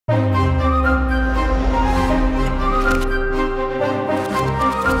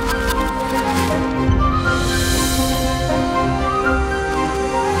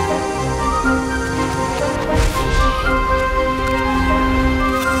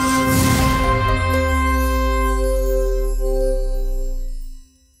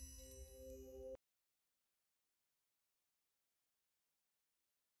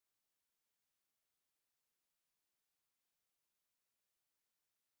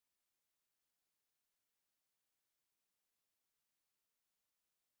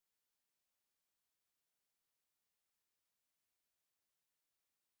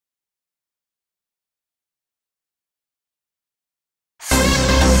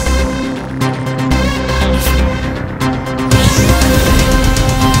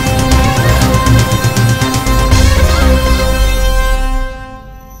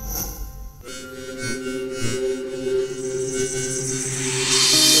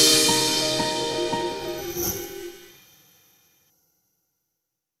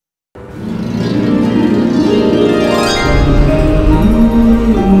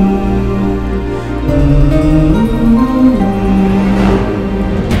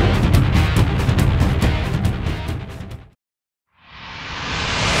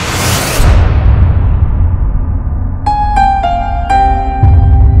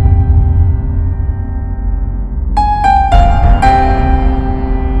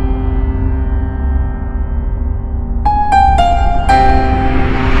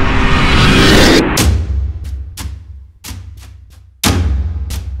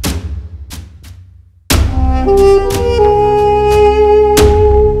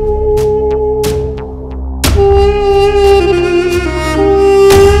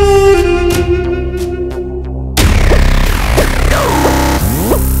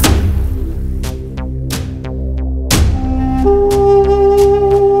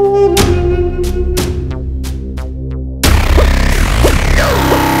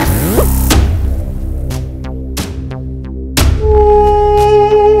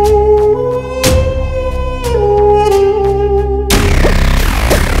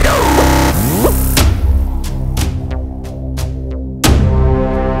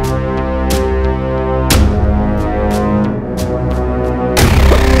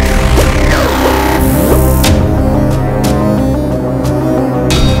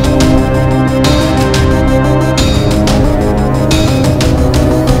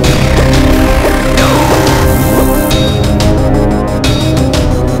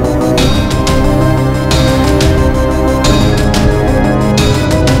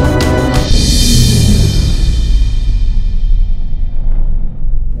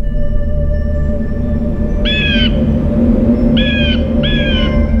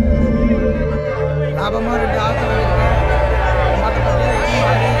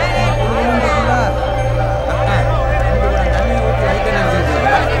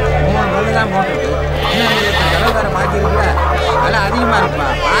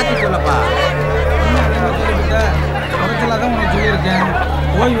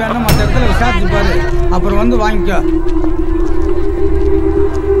போய் வேணும் மற்ற இடத்துல விசாரிச்சு பாரு, அப்புறம் வந்து வாங்கிக்கோ.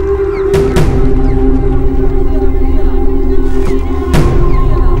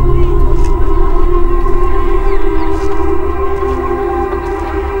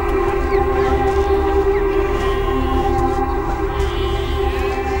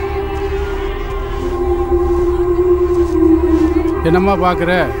 என்னம்மா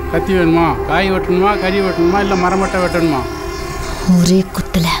பார்க்குற? கத்தி வேணுமா, காய் வெட்டணுமா, கறி வெட்டணுமா, இல்லை மரமட்டை வெட்டணுமா? ஒரே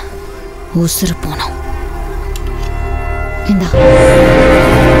குத்துல உசுறு போனோம். இந்தா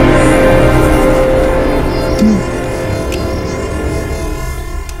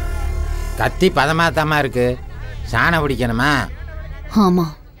கத்தி பதமாத்தாமா இருக்கு. சாணம் பிடிக்கணுமா? ஆமா,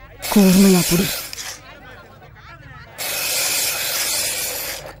 கூர்மையா புடி.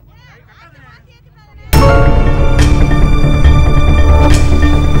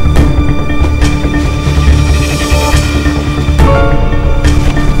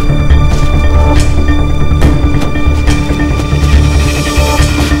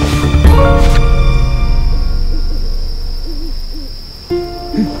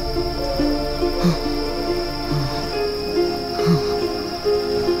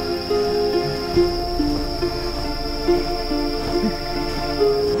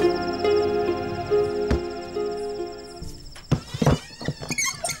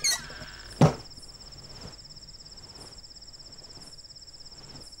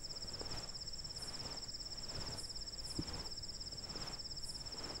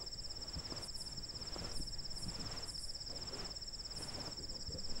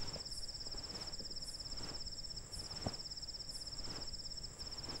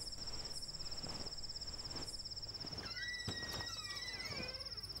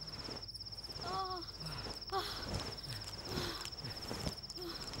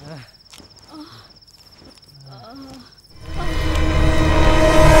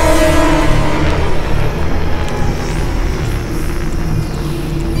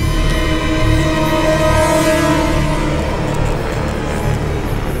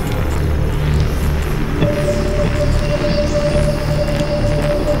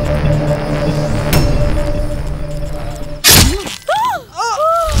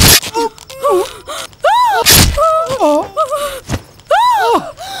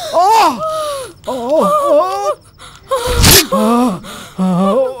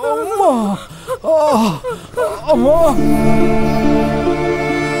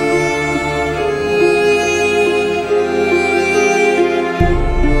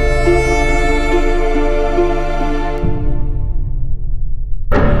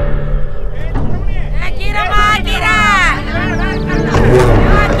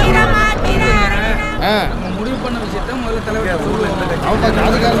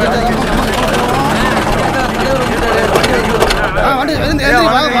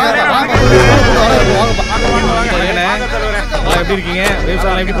 எப்படி இருக்கீங்க?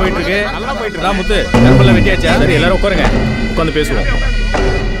 விவசாயம் எப்படி போயிட்டு இருக்கு? நல்லா போயிட்டு இருக்கு. முத்து கரும்பெல்லாம் வெட்டியாச்சா? சரி, எல்லாரும் உட்காருங்க, உட்காந்து பேசுவோம்.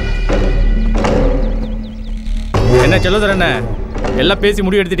 என்ன செல்லதுற என்ன எல்லாம் பேசி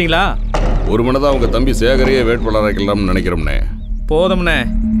முடிவு எடுத்துட்டீங்களா? ஒரு மனதான் உங்க தம்பி சேகரையே வேட்பாளர் ஆக்கலாம்னு நினைக்கிறோம்னே. போதும்ண்ணே.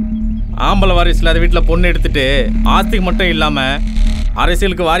 ஆம்பளை வாரிசு இல்லாத வீட்டில் பொண்ணு எடுத்துட்டு ஆஸ்திக்கு மட்டும் இல்லாம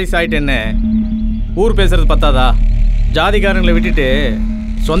அரசியலுக்கு வாரிசு ஆயிட்டேன்னு ஊர் பேசுறது பத்தாதா? ஜாதிக்காரங்களை விட்டுட்டு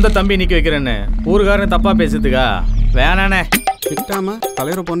சொந்த தம்பி நிற்க வைக்கிறேன்னு ஊருக்காரன் தப்பா பேசுறதுக்கா? வேணாண்ணே. திட்டாம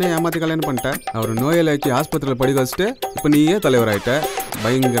தலைவரை பொண்ணே ஏமாத்தி கல்யாணம் பண்ணிட்ட. அவர் நோயாளி ஆக்கி ஆஸ்பத்திரியில் படிக்க வச்சுட்டு இப்போ நீயே தலைவர் ஆயிட்ட.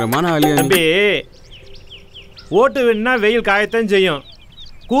 பயங்கரமான ஆளியா தம்பி. ஓட்டு வீடுனா வெயில் காயத்தான் செய்யும்,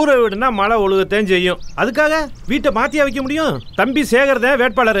 கூரை வீடுனா மழை ஒழுகத்தான் செய்யும். அதுக்காக வீட்டை மாற்றியா வைக்க முடியும்? தம்பி சேகர் தான்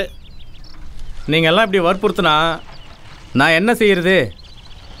வேட்பாளர். நீங்கள் எல்லாம் இப்படி வற்புறுத்தினா நான் என்ன செய்யறது?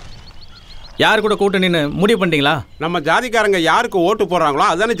 யார் கூட கூட்டணின்னு முடிவு பண்ணிட்டீங்களா? நம்ம ஜாதிக்காரங்க யாருக்கு ஓட்டு போடுறாங்களோ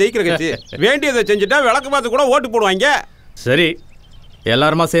அதானே ஜெயிக்கிற கட்சி. வேண்டியதை செஞ்சுட்டா விளக்கு பார்த்து கூட ஓட்டு போடுவாங்க. சரி,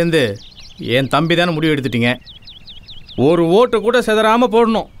 எல்லாருமா சேர்ந்து என் தம்பி தானே முடிவு எடுத்துட்டீங்க. ஒரு ஓட்டு கூட செதறாமல்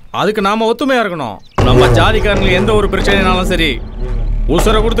போடணும். அதுக்கு நாம் ஒத்துமையாக இருக்கணும். நம்ம ஜாதிக்காரங்களுக்கு எந்த ஒரு பிரச்சனைனாலும் சரி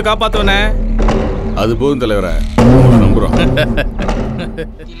உசுரை கொடுத்து காப்பாற்றுவனே. அது போதும் தலைவரை, நம்புகிறோம்.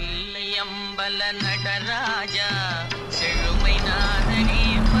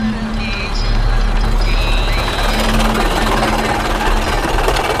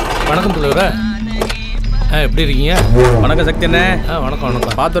 வணக்கம் தலைவரா. எப்படி இருக்கீங்க? வணக்கம் சக்தி அண்ணே. வணக்கம்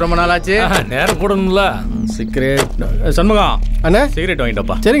வணக்கம். பார்த்து ரொம்ப நாள் ஆச்சு. நேரம் கூடணும்ல. சிகரெட் சண்முகம் அண்ணா சிகரெட்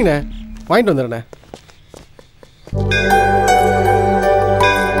வாங்கிட்டப்பா. சரிங்கண்ணே, வாங்கிட்டு வந்துடுறேண்ணே.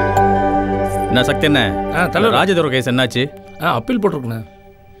 என்ன சக்தி அண்ணே, தலைவர் ராஜதுரை கேஸ் என்னாச்சு? அப்பீல் போட்டிருக்குண்ணே.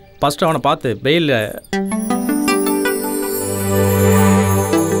 ஃபர்ஸ்ட் அவனை பார்த்து பெயில்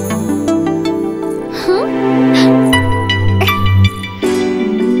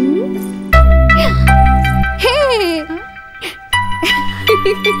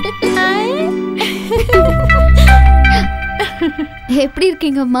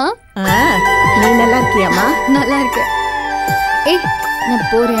இருக்கீங்கம்மா? நீ நல்லா இருக்கியாம்மா? நல்லா இருக்கேன். ஏய், நான்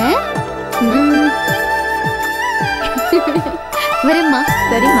போறேன். வரேம்மா.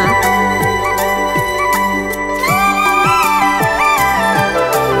 சரிம்மா.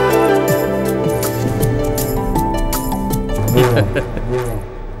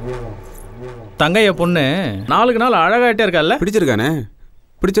 தங்கைய பொண்ணு நாளுக்கு நாள் அழகாயிட்டே இருக்கல்ல? பிடிச்சிருக்கானே?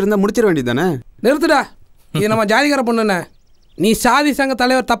 பிடிச்சிருந்தா முடிச்சிட வேண்டியதானே? நிறுத்துடா. இது நம்ம ஜாதிகார பொண்ணுண்ணே. நீ சாதி சங்க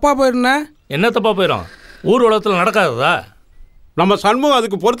தலைவர் தப்பா போயிருந்த. என்ன தப்பா போயிடும்? ஊர் உலகத்தில் நடக்காததா? நம்ம சண்முகம்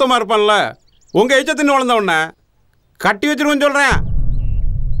அதுக்கு பொருத்தமாக இருப்பான்ல. உங்கள் எச்சத்தின்னு வளர்ந்த உடனே கட்டி வச்சிருவோன்னு சொல்கிறேன்.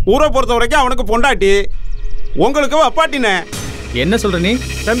 ஊரை பொறுத்த வரைக்கும் அவனுக்கு பொண்டாட்டி, உங்களுக்கு அப்பாட்டினே. என்ன சொல்ற நீ?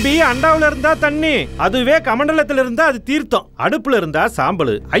 தம்பி, அண்டாவில் இருந்தா தண்ணி, அதுவே கமண்டலத்தில் இருந்தா அது தீர்த்தம், அடுப்புல இருந்தா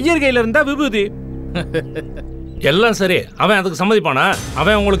சாம்பல், ஐயர் கையில இருந்தா விபூதி. எல்லாம் சரி. அவன் அதுக்கு சம்மதிப்பானா?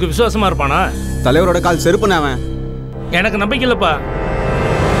 அவன் உங்களுக்கு விசுவாசமா இருப்பானா? தலைவரோட கால் செருப்புன அவன். எனக்கு நம்பிக்கை இல்லப்பா.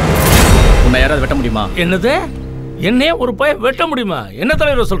 உன்னை யாராவது வெட்ட முடியுமா? என்னது? என்னையே ஒரு பையன் வெட்ட முடியுமா? என்ன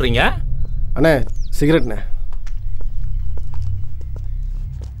தலைவர் சொல்றீங்க? அண்ணே சிகரெட்ண்ணே.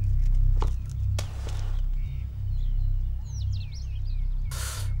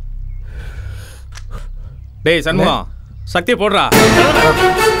 டேய் சண்முகம், சக்தியை போடுறா.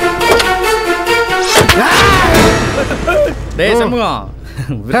 டேய் சண்முகம்,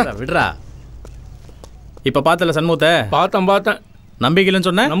 விடுறா. இப்ப பார்த்தல சண்முகத்தை? பார்த்தேன். நம்பிக்கைன்னு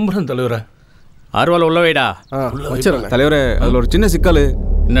சொன்ன? நம்புறேன் தலைவரை. ஆர்வால உள்ள வைடா. தலைவரே, அதுல ஒரு சின்ன சிக்கல்.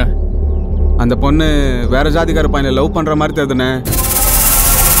 என்ன? அந்த பொண்ணு வேற ஜாதிக்கார பையனை லவ் பண்ற மாதிரி தெரியுதுண்ணே.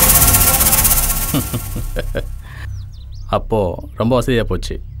 அப்போ ரொம்ப வசதியா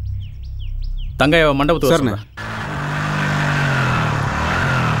போச்சு. தங்கைய மண்டபத்துக்கு சரிண்ணே.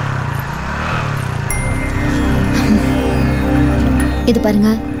 இது பாருங்க,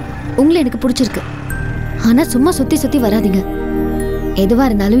 உங்களை எனக்கு பிடிச்சிருக்கு. ஆனா சும்மா சுத்தி சுத்தி வராதீங்க. எதுவா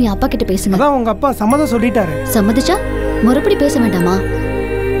இருந்தாலும் என் அப்பா கிட்ட பேசுங்க. அதான் உங்க அப்பா சம்மதம் சொல்லிட்டாரு. சம்மதிச்சா மறுபடி பேச வேண்டாமா?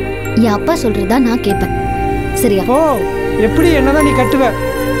 என் அப்பா சொல்றதா நான் கேட்பேன். சரியா? ஓ, எப்படி என்னதான் நீ கட்டுவ?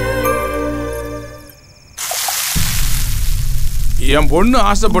 என் பொண்ணு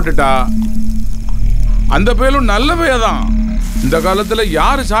ஆசைப்பட்டுட்டா. அந்த பேரும் நல்ல பேதான். இந்த காலத்துல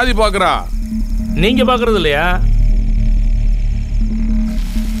யாரு சாதி பாக்குறா? நீங்க பாக்குறது இல்லையா?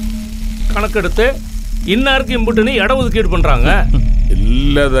 கணக்கெடுத்து இன்னாருக்கு இம்புட்டுன்னு இட ஒதுக்கீடு பண்றாங்க.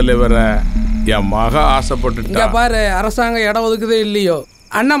 இல்ல தலைவர, என் மக ஆசைப்பட்டுட்டா. இங்க பாரு, அரசாங்கம் இடம் ஒதுக்குதே இல்லையோ,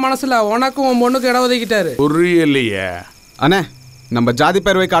 அண்ணா மனசுல உனக்கும் உன் பொண்ணுக்கு இடம் ஒதுக்கிட்டாரு. புரியலையே அண்ணே. நம்ம ஜாதி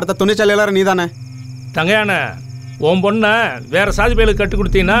பேர் வைக்க அடுத்த துணிச்சல் எல்லாரும் நீதானே. தங்கையான, உன் பொண்ண வேற சாதி பேருக்கு கட்டி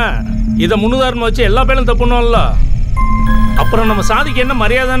கொடுத்தீங்கன்னா இதை முன்னுதாரணம் வச்சு எல்லா பேரும் தப்புணும்ல. அப்புறம் நம்ம சாதிக்கு என்ன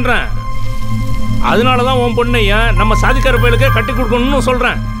மரியாதைன்றேன். அதனாலதான் உன் பொண்ணையும் நம்ம சாதிக்கார பேருக்கே கட்டி கொடுக்கணும்னு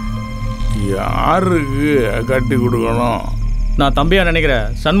சொல்றேன். யாருக்கு கட்டி கொடுக்கணும்? நான் தம்பியா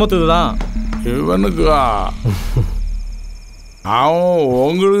நினைக்கிறேன் சண்முகத்துக்கு தான். இவனுக்கா? அவன்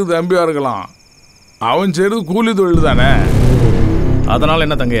உங்களுக்கு தம்பியா இருக்கலாம். அவன் செய்யறது கூலி தொழில் தானே. அதனால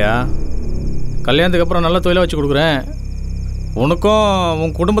என்ன தங்கையா, கல்யாணத்துக்கு அப்புறம் நல்ல தொழிலாக வச்சு கொடுக்குறேன். உனக்கும்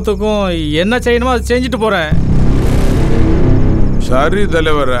உன் குடும்பத்துக்கும் என்ன செய்யணுமோ அதை செஞ்சுட்டு போகிறேன். சரி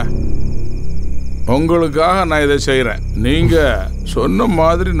தலைவர, உங்களுக்காக நான் இதை செய்கிறேன். நீங்கள் சொன்ன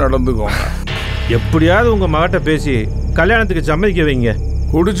மாதிரி நடந்துக்கோங்க. எப்படியாவது உங்க மகட்ட பேசி கல்யாணத்துக்கு சம்மதிக்க வைங்க.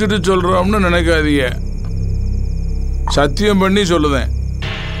 குடிச்சிட்டு சொல்கிறோம்னு நினைக்காதீங்க. சத்தியம் பண்ணி சொல்லுதேன்,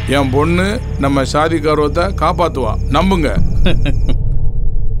 என் பொண்ணு நம்ம சாதி கௌரவத்தை காப்பாற்றுவா. நம்புங்க.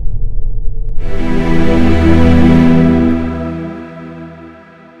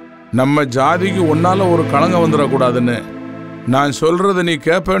 நம்ம ஜாதிக்கு உன்னால ஒரு களங்கம் வந்துடக்கூடாதுன்னு நான் சொல்றத நீ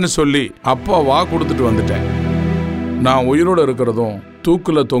கேட்பேன்னு சொல்லி அப்பா வா கொடுத்துட்டு வந்துட்டேன். நான் உயிரோட இருக்கிறதும்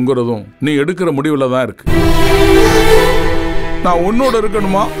தூக்குல தொங்குறதும் நீ எடுக்கிற முடிவுல தான் இருக்கு. நான் உன்னோட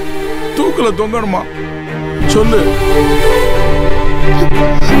இருக்கணுமா தூக்குல தொங்கணுமா சொல்லு.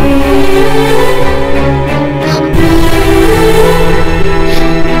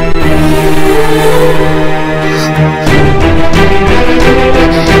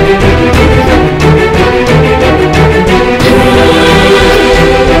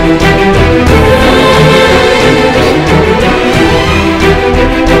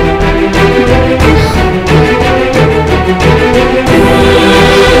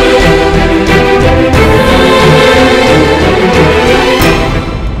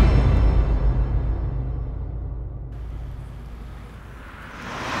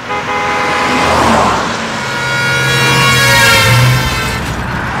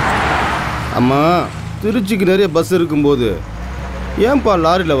 அம்மா, திருச்சிக்கு நிறைய பஸ் இருக்கும்போது ஏன்பா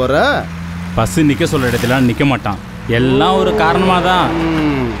லாரியில் வர? பஸ் நிற்க சொல்கிற இடத்துல நிற்க மாட்டான். எல்லாம் ஒரு காரணமாக தான்.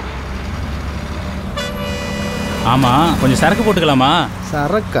 ஆமாம், கொஞ்சம் சரக்கு போட்டுக்கலாமா?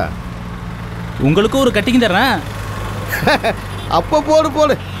 சரக்கா? உங்களுக்கும் ஒரு கட்டிங் தர்றேன். அப்போ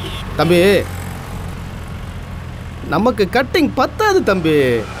போடு தம்பி. நமக்கு கட்டிங் பத்தாது தம்பி,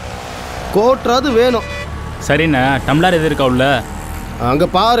 கோட்ராது வேணும். சரிண்ணா. டம்ளர் எது இருக்கா உள்ள? அங்கே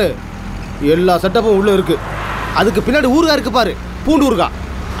பாரு, எல்லா செட்டப்பும் உள்ளே இருக்கு. அதுக்கு பின்னாடி ஊறுகாய் இருக்கு பாரு, பூண்டு ஊறுகாய்.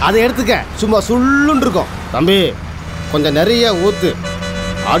 அதை எடுத்துக்க, சும்மா சுள்ளுன்னு இருக்கும். தம்பி கொஞ்சம் நிறைய ஊற்று,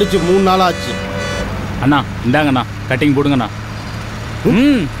 அடிச்சு 3 நாள் ஆச்சு. அண்ணா இந்தாங்கண்ணா, கட்டிங் போடுங்கண்ணா.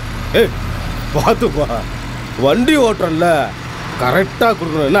 பார்த்துப்பா, வண்டி ஓட்டுறல கரெக்டாக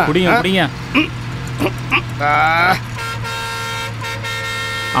கொடுக்கணும். என்ன குடிங்க குடிங்க.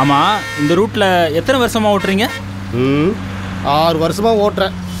 ஆமாம், இந்த ரூட்டில் எத்தனை வருஷமாக ஓட்டுறீங்க? 6 வருஷமாக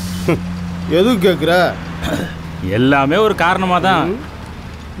ஓட்டுறேன். எதுவும் கேட்குற? எல்லாமே ஒரு காரணமாக தான்.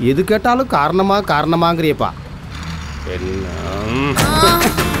 எது கேட்டாலும் காரணமாங்கிறியப்பா. என்ன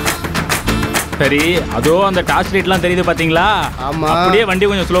சரி, அதோ அந்த டார்ச் லைட்லாம் தெரியுது பார்த்தீங்களா? ஆமாம். அப்படியே வண்டி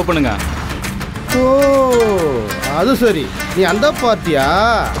கொஞ்சம் ஸ்லோ பண்ணுங்க. ஓ அது சரி, நீ அந்த பார்ட்டியா?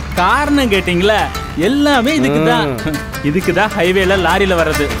 காரணம் கேட்டிங்களா? எல்லாமே இதுக்கு தான் ஹைவேல லாரியில்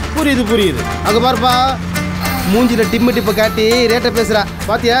வர்றது. புரியுது. அங்கே பாருப்பா, மூஞ்சில டிப்பை காட்டி ரேட்டை பேசுகிறா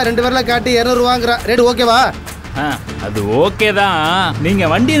பாத்தியா? 2 பேர்லாம் காட்டி 200 வாங்குறா. ரேட்டு ஓகேவா? அது ஓகே தான்.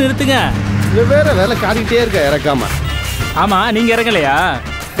 நீங்கள் வண்டியை நிறுத்துங்க. இல்லை, வேலை காட்டிக்கிட்டே இருக்க இறக்காம. ஆமாம், நீங்கள் இறங்கலையா?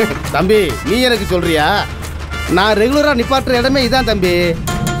 தம்பி நீ எனக்கு சொல்றியா? நான் ரெகுலராக நிப்பாட்டுற இடமே இதான் தம்பி.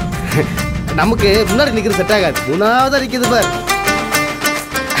 நமக்கு முன்னாடி நிற்கிறது செட் ஆகாது, 3ஆவதா நிற்கிறது பார்,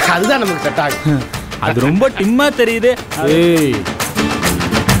 அதுதான் நமக்கு செட் ஆகும். அது ரொம்ப டிம்மா தெரியுது.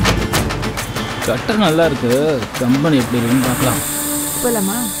 கட்டர் நல்லா இருக்கு, கம்பெனி எப்படி இருக்குன்னு பார்க்கலாம்.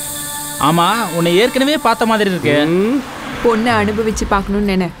 போலாமா? ஆமாம், உன்னை ஏற்கனவே பார்த்த மாதிரி இருக்கு. பொண்ணை அனுபவிச்சு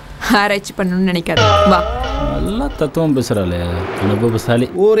பார்க்கணும்னு நினை, ஆராய்ச்சி பண்ணணும்னு நினைக்காத. வா. நல்லா தத்துவம் பேசுகிறாளே, அனுபவசாலி.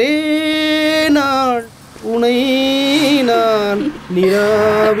 ஒரே நாள் உனை நான்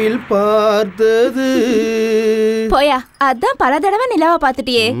நிலாவில் பார்த்தது. போயா, அதான் பல தடவை நிலாவை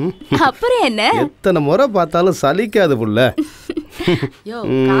பார்த்துட்டியே, அப்புறம் என்ன? எத்தனை முறை பார்த்தாலும் சலிக்காது புள்ள.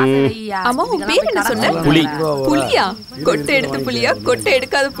 அம்மா, உன் பேர் என்ன சொன்ன? புலி. புலியா? கொட்டை எடுத்து புலியா, கொட்டை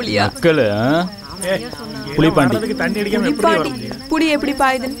எடுக்காத புலியா? புலிப்பாண்டி. புலிப்பாண்டி. புலி எப்படி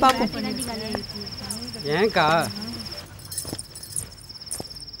பாயுதுன்னு பாப்போம். ஏன்க்கா?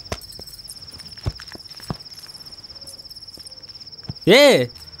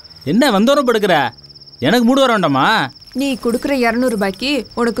 என்ன வந்தோரம் படுக்கிற? எனக்கு மூடு வர வேண்டாமா? நீ கொடுக்குற 200 ரூபாய்க்கு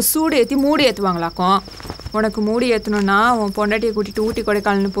உனக்கு சூடு ஏற்றி மூடி ஏற்றுவாங்களாக்கும். உனக்கு மூடி ஏற்றணும்னா உன் பொண்டாட்டியை கூட்டிட்டு ஊட்டி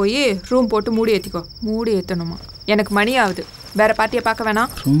கொடைக்கானல்னு போய் ரூம் போட்டு மூடி ஏற்றிக்கோ. மூடி ஏற்றணுமா? எனக்கு மணி ஆகுது, வேற பார்ட்டியை பார்க்க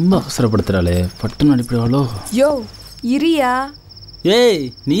வேணாம். ரொம்ப அவசரப்படுத்துறாளே, பட்டுன்னு அனுப்பிடுவாளோ? யோ இரியா.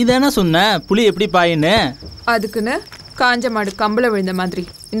 நீ தானே சொன்ன புலி எப்படி பாயின்னு? அதுக்குன்னு காஞ்ச மாடு கம்பளை விழுந்த மாதிரி.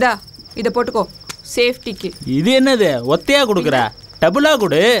 இந்தா இதை போட்டுக்கோ, சேஃப்டிக்கு. இது என்னது ஒத்தையா கொடுக்குற? டபுளா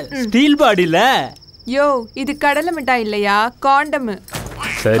கொடு, ஸ்டீல் பாடியில. யோ இது கடலை மிட்டாய் இல்லையா, காண்டமு.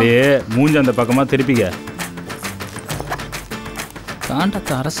 சரி, மூஞ்சி அந்த பக்கமா திருப்பிக்க.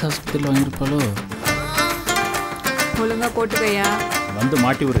 காண்டத்தை அரசு ஆஸ்பத்திரியில் வாங்கியிருப்பாளோ? ஒழுங்கா போட்டுக்கையா. வந்து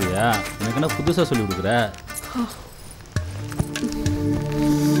மாட்டி விடுறியா? எனக்கு என்ன புதுசாக சொல்லி கொடுக்குற?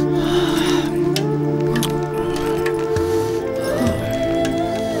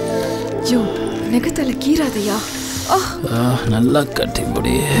 யோ நெகத்தல கீராதையா. நல்லா கட்டி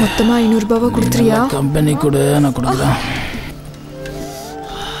முடி. மொத்தமா 500 ரூபாவா கொடுத்துறியா? கம்பெனி கூட நான் கொடுக்குறேன்.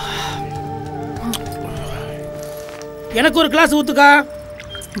 எனக்கு ஒரு கிளாஸ் ஊத்துக்கா.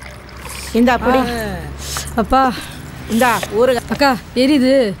 இந்தா அப்படி. அப்பா இந்தா ஒரு அக்கா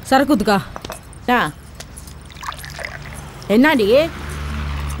எரியுது, சரக்கு ஊத்துக்கா. என்னடி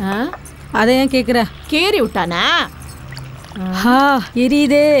அதை ஏன் கேட்குற? கேரி விட்டானா?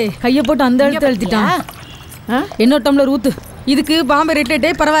 எரியுதே, கையை போட்டு அந்த இடத்துல அழுத்திட்டான். இன்னொரு டம்ளர் ஊத்து. இதுக்கு பாம்பே ரேட்டே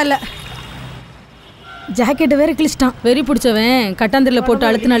பரவாயில்ல. ஜாக்கெட்டை வேற கிழிச்சிட்டான். வெறி பிடிச்சவன் கட்டாந்திரில் போட்டு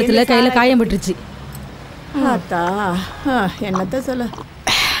அழுத்தின அழுத்துல கையில் காயம் பட்டுருச்சு. என்னத்த சொல்ல.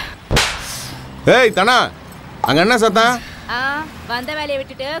 ஏய் தனா, அங்க என்ன சத்தம்? வந்த வேலையை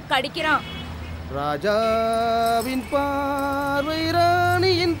விட்டுட்டு கடிக்கிறோம். ராஜாவின் பார்வை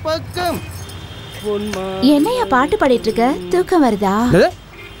ராணியின் பக்கம். என்னையா பாட்டு பாடிட்டு இருக்க? தூக்கம் வருதா?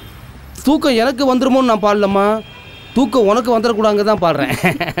 தூக்கம் எனக்கு வந்துருமோன்னு நான் பாடலம்மா, தூக்கம் உனக்கு வந்துடக்கூடாங்க தான் பாடுறேன்.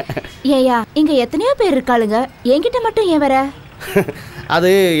 ஏயா, இங்க எத்தனையோ பேர் இருக்காளுங்க, என்கிட்ட மட்டும் ஏன் வர?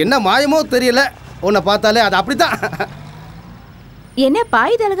 அது என்ன மாயமோ தெரியல, உன்னை பார்த்தாலே அது அப்படித்தான். என்ன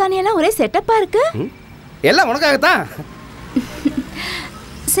பாய் தலகாணியெல்லாம் ஒரே செட்டப்பா இருக்கு? எல்லாம் உனக்காகத்தான்.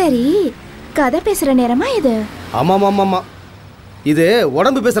 சரி, கதை பேசுற நேரமா இது? ஆமாம் ஆமாம் ஆமாம், இது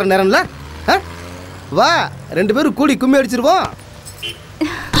உடம்பு பேசுகிற நேரம்ல. வா 2 பேரும் கூடி கும்மி அடிச்சிருவோம்.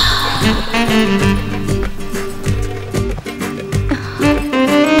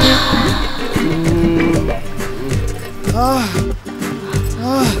 கவிதா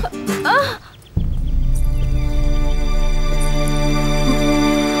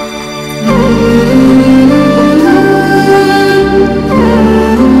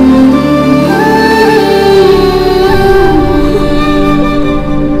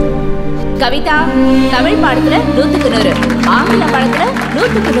தமிழ் பாடத்துல 100க்கு 100, ஆங்கில பாடத்துல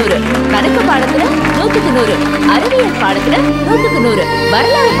 100க்கு 100, கணக்கு பாடத்துல 100க்கு 100, அறிவியல் பாடத்துல 100க்கு 100,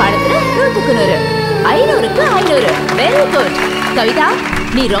 வரலாறு பாடத்துல 100க்கு 100, 500க்கு 500. வெரி குட் கவிதா,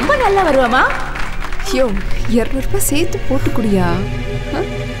 நீ ரொம்ப நல்லா வருவாமா? ஐயோ 200 ரூபாய் சேர்த்து போட்டு குடியா?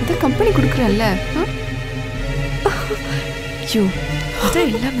 இதை கம்பெனி கொடுக்குறல்ல. ஐயோ அதான்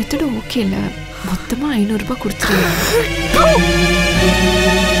எல்லா மெத்தடும் ஓகே இல்லை, மொத்தமாக 500 ரூபாய் கொடுத்துருங்க.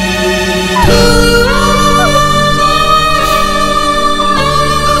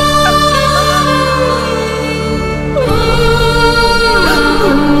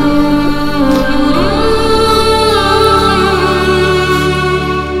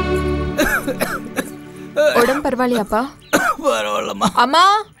 உடம்பு பரவாயில்லையாப்பா? பரவாயில்லம்மா. அம்மா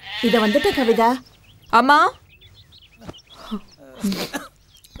இதை வந்துட்ட கவிதா. அம்மா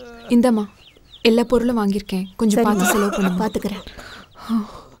இந்தம்மா எல்லா பொருளும் வாங்கியிருக்கேன், கொஞ்சம் பார்த்து செலவு பண்ண. பார்த்துக்கிறேன்.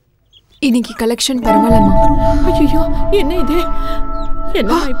 இன்னைக்கு கலெக்ஷன் பரவாயில்லம்மா. ஐயோ என்ன இது,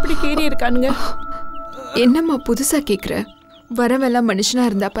 என்ன இப்படி கேறி இருக்கானுங்க? என்னம்மா புதுசா கேட்குற? வரவெல்லாம் மனுஷனா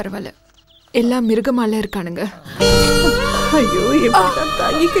இருந்தா பரவாயில்ல, எல்லாம் மிருகமால இருக்கானுங்க. ஐயோ எப்படிதான்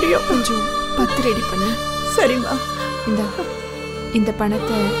தாங்கிக்கிறியோ. கொஞ்சம் 10 ரெடி பண்ணு. சரிம்மா. இந்த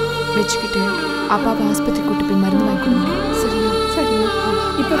பணத்தை வச்சுக்கிட்டு அப்பாவை ஆஸ்பத்திரி கூட்டு போய் மருந்து வாங்கி கொடுங்க. சரியா? சரிம்மா.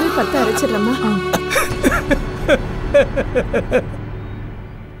 இப்பவே 10 அரைச்சிடலாமா?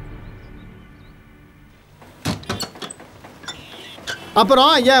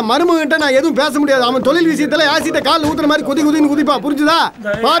 அப்புறம் என் மருமகிட்ட நான் எதுவும் பேச முடியாது. அவன் தொழில் விஷயத்துல ஆசிட்ட கால் ஊத்துற மாதிரி குதின்னு குதிப்பா, புரிஞ்சுதா?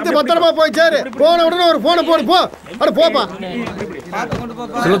 பார்த்து பத்திரமா போய் சேரு. போன உடனே ஒரு போனை போடு. போ அட போப்பா.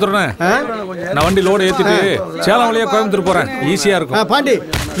 சொல்லுறேன், நான் வண்டி லோடு ஏத்திட்டு சேலம் வழியா கோயம்புத்தூர் போறேன், ஈஸியா இருக்கும். பாண்டி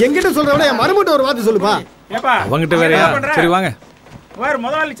என்கிட்ட சொல்ற விட என் மருமகிட்ட ஒரு வார்த்தை சொல்லுப்பா. அவங்கிட்ட வேறயா? சரி வாங்க.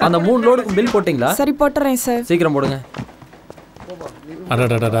 அந்த 3 லோடுக்கு பில் போட்டிங்களா? சரி போட்டுறேன் சார். சீக்கிரம் போடுங்க.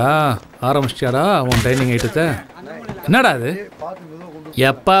 அடடடா ஆரம்பிச்சிட்டாரா உன் ட்ரைனிங் ஐட்டத்தை? என்னடா அது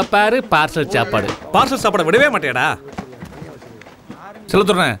எப்போ பாரு பார்சல் சாப்பாடு? பார்சல் சாப்பாடு விடவே மாட்டேடா.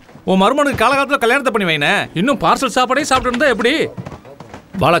 சொல்லுறேன், உன் மருமனுக்கு காலகாலத்தில் கல்யாணத்தை பண்ணி வைனே, இன்னும் பார்சல் சாப்பாடே சாப்பிட்டு இருந்தா எப்படி?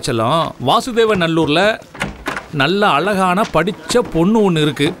 பாலாச்சலம் வாசுதேவ நல்லூர்ல நல்ல அழகான படிச்ச பொண்ணு ஒன்று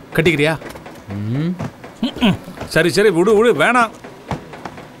இருக்கு, கட்டிக்கிறியா? சரி சரி விடு விடு, வேணாம்.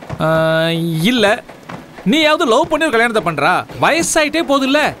 இல்ல நீயாவது லவ் பண்ணி ஒரு கல்யாணத்தை பண்றா, வயசாயிட்டே போகுது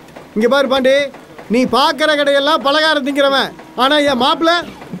இல்ல? இங்க பாரு பாண்டி, நீ பாக்குற கடையெல்லாம் பலகாரம் திங்கிறவன், ஆனா என் மாப்பிள்ள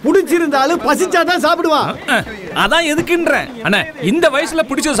பிடிச்சிருந்தாலும் பசிச்சாதான் சாப்பிடுவான். அதான் எதுக்குன்றேன் அண்ணே, இந்த வயசுல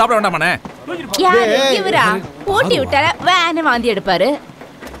பிடிச்சது சாப்பிட வேண்டாமாண்ணே? யாரு இவரா? ஊட்டி விட்டால வேன்னு வாந்தி எடுப்பாரு.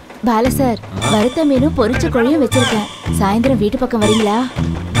 பால சார், வறுத்த மீனும் பொரிச்ச கோழியும் வச்சிருக்கேன், சாயந்தரம் வீட்டு பக்கம் வரீங்களா?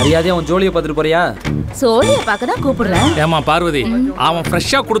 மரியாதையா உன் ஜோலியை பார்த்துட்டு போறியா? சோழிய பார்க்க தான் கூப்பிடுறேன். ஏமா பார்வதி, அவன்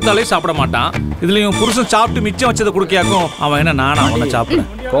ஃப்ரெஷ்ஷா கொடுத்தாலே சாப்பிட மாட்டான், இதுலயும் புருஷன் சாப்பிட்டு மிச்சம் வச்சதை குடுக்கியாக்கும். அவன் என்ன நானா அவனை சாப்பிட?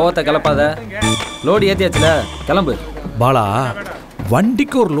 கோவத்தை கிளப்பாத, லோடு ஏத்தியாச்சுல, கிளம்பு. பாலா,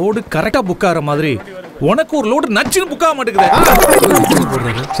 வண்டிக்கு ஒரு லோடு கரெக்டா புக் ஆகிற மாதிரி உனக்கு ஒரு லோடு நச்சுன்னு புக் ஆக மாட்டேங்குது.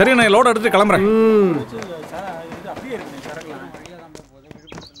 சரி நான் லோடு எடுத்து கிளம்புறேன்.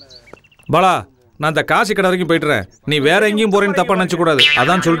 பாலா, நான் இந்த காசி கடை வரைக்கும் போயிட்டுறேன், நீ வேற எங்கேயும் போறேன்னு தப்பா நினைச்சு கூடாது,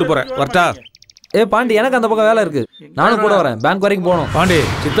 அதான் சொல்லிட்டு போறேன். வரட்டா? ஏ பாண்டி, எனக்கு அந்த பக்கம் வேலை இருக்கு, நானும் கூட வரேன். பேங்க் வரைக்கும் போகணும். பாண்டி,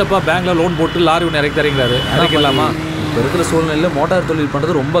 சித்தப்பா பேங்க்ல லோன் போட்டு லாரி ஒன்று இறக்கி தரீங்களாரு, இறக்கி இல்லாமா? இப்போ இருக்கிற சூழ்நிலையில் மோட்டார் தொழில்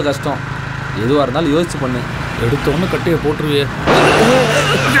பண்ணுறது ரொம்ப கஷ்டம், எதுவாக இருந்தாலும் யோசிச்சு பண்ணு. எடுத்தோன்னு கட்டையை போட்டுருவியே.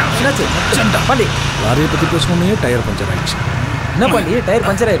 பாண்டி, லாரியை பற்றி பேசணுன்னே டயர் பஞ்சர் ஆயிடுச்சு. என்ன பாண்டி, டயர்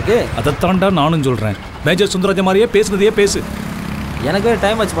பஞ்சர் ஆயிருக்கு? அதைத்தாண்டா நானும் சொல்கிறேன், மேஜர் சுந்தரராஜ மாதிரியே பேசுனதையே பேசு. எனக்கு வேறு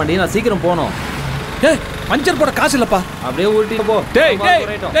டைம் ஆச்சு பாண்டி, நான் சீக்கிரம் போகணும். பஞ்சர் போட காசு இல்லப்பா. அப்படியே ஊட்டிட்டு போ.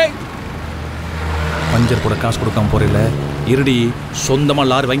 பஞ்சர் போட காசு கொடுக்காம போறீல, இருடி சொந்தமா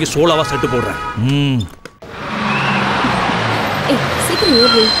லாரி வாங்கி சோலாவா செட்டு போடுறேன். சீக்கிரம்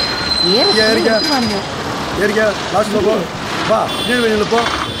ஏறு. ஏறிக்க லாஸ்ட்ல போ. வா நீர் வெளியில போ.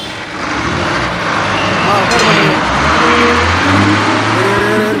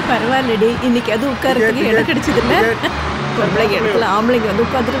 பரவாயில்லடி, இன்னைக்கு அது உட்காரத்துக்கு இடம் கிடைச்சது இல்ல. பொம்பளைங்க இடத்துல ஆம்பளைங்க வந்து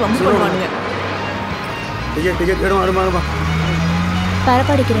உட்காந்துட்டு வம்பு பண்ணுவானுங்க. டிக்கெட் எடுமா.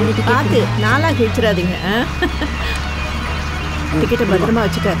 பரப்பாடிக்கு 2 டிக்கெட் பார்த்து நாளா கிழிச்சிடாதீங்க. டிக்கெட்டை பத்திரமா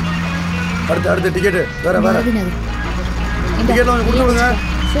வச்சுக்க. அடுத்த டிக்கெட் வேற டிக்கெட் வாங்கி கொடுத்து விடுங்க.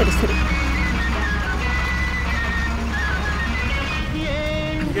 சரி சரி.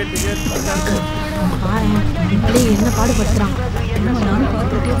 என்ன பாடுபடுத்துறான்? நானும்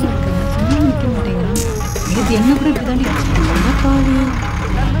பார்த்துட்டே இருக்கேன், நிற்க மாட்டேங்கிறான். இது என்ன கூட இப்படி தாண்டி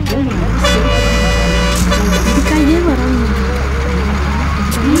இதுக்காயே வராங்க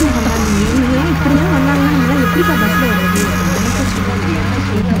இப்படிதான் வந்தாங்கன்னா எப்படிப்பா பஸ்ல வருது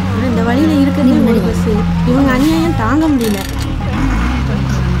இந்த வழியில இருக்கிறது ஒரு பஸ் இவங்க அநியாயம் தாங்க முடியல.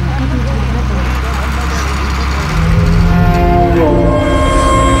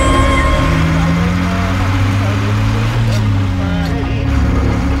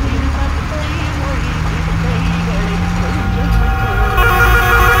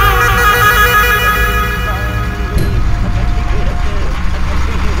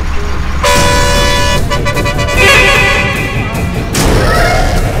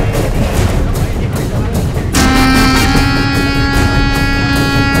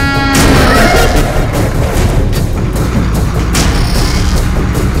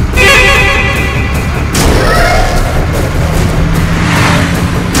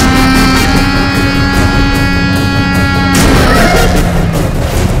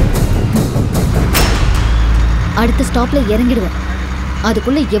 அடுத்த ஸ்டாப்ல இறங்கிடுவேன்.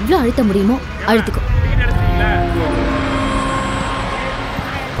 அதுக்குள்ள எவ்வளவு அழுத்த முடியுமோ அழுத்துக்கும்.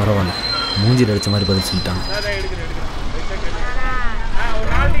 பரவாயில்ல, மூஞ்சில் அடிச்ச மாதிரி பதில் சொல்லிட்டாங்க.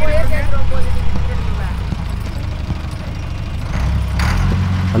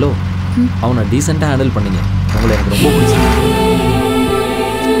 ஹலோ, அவனை டீசெண்டாக ஹேண்டில் பண்ணீங்க. உங்களை எனக்கு ரொம்ப பிடிச்சிருக்கு.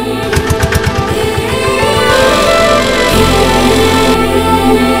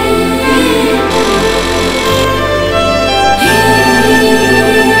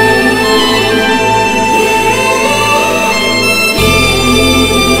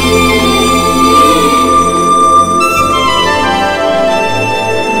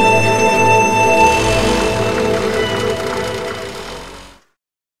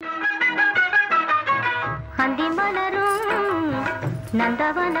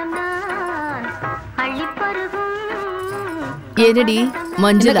 என்னடி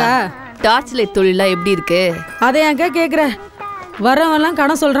மஞ்சுளா, டார்ச் லைட் தொழிலாம் எப்படி இருக்கு? அதை எங்க கேக்குற? வரவெல்லாம்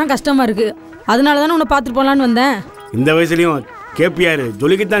கடன் சொல்றான், கஷ்டமா இருக்கு. அதனால தானே உன்னை பார்த்துட்டு போலான்னு வந்தேன். இந்த வயசுலயும் கேபிஆர்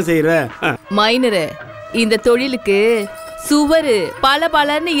ஜொலிக்கத்தான் செய்யற மைனரு. இந்த தொழிலுக்கு சுவரு பல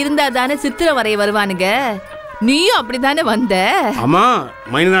பலன்னு இருந்தா தானே சித்திரம் வரைய வருவானுங்க. நீயும் அப்படித்தானே வந்த? ஆமா,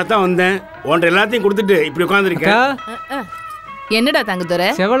 மைனரா தான் வந்தேன். உன்ட எல்லாத்தையும் கொடுத்துட்டு இப்படி உட்காந்துருக்கேன். என்னடா தங்கதுரை?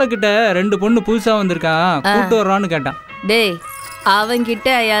 செவலக்கிட்ட 2 பொண்ணு புதுசா வந்திருக்கான், கூட்டு வர்றான்னு கேட்டான். டேய், அவங்கிட்ட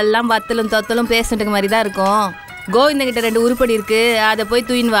எல்லாம் வத்தலும் தொத்தலும் பேசிட்டு மாதிரி தான் இருக்கும். கோவிந்த கிட்ட 2 உருப்படி இருக்கு, அதை போய்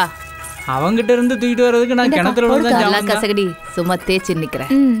தூயின் வா. அவங்கிட்ட இருந்து தூக்கிட்டு வர்றதுக்கு நான் கிணத்துல கசகடி சும்மா தேய்ச்சி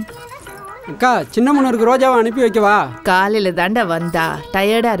நிக்கிறேன். அக்கா, சின்ன முன்னருக்கு ரோஜாவை அனுப்பி வைக்கவா? காலையில தாண்டா வந்தா,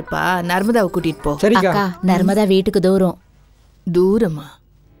 டயர்டா இருப்பா. நர்மதாவை கூட்டிட்டு போ. அக்கா, நர்மதா வீட்டுக்கு தூரம். தூரமா?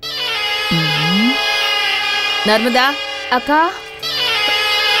 నర్మదా అక్క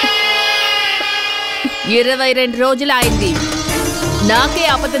 22 రోజులు అయింది. నాకే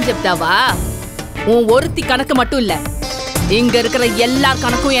అబద్ధం చెప్తావా? உன் ஒருத்தி கணக்கு மட்டும் இல்ல, இங்க இருக்கிற எல்லா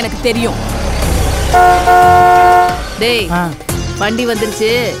கணக்கும் எனக்கு தெரியும். டேய், வண்டி வந்துருச்சு,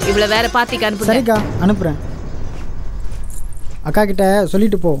 இவ்வளவு வேற பார்ட்டிக்கு அனுப்புங்க. சரிக்கா, அனுப்புறேன். அக்கா கிட்ட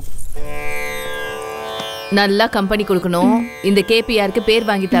சொல்லிட்டு போ. நல்லா கம்பெனி கொடுக்கணும். இந்த கேபிஆருக்கு பேர்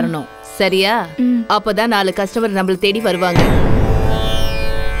வாங்கி தரணும், சரியா? அப்பதான் 4 கஸ்டமர் நம்மள தேடி வருவாங்க.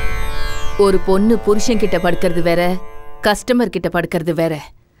 ஒரு பொண்ணு புருஷன் கிட்ட படுக்கிறது வேற, கஸ்டமர் கிட்ட படுக்கிறது வேற.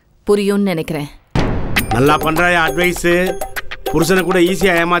 புரியும்னு நினைக்கிறேன். நல்லா பண்றாய அட்வைஸ். புருஷனை கூட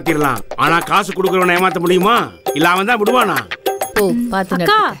ஈஸியா ஏமாத்திடலாம், ஆனா காசு கொடுக்கறவனை ஏமாத்த முடியுமா? இல்ல அவன் தான் விடுவானா? ஓ, பாத்து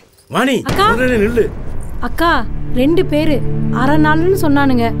அக்கா, வாணி நில்லு. அக்கா 2 பேரு அரை நாள்னு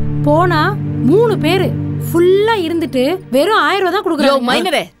சொன்னானுங்க, போனா 3 பேரு ஃபுல்லா இருந்துட்டு வெறும் 1000 ரூபாய் தான் கொடுக்குறாங்க. யோ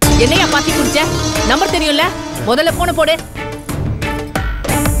மைனரே, என்னையா பாத்தி குடிச்ச? நம்பர் தெரியும்ல, முதல்ல போன போடு.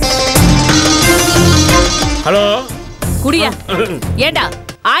 ஹலோ குடியா? ஏண்டா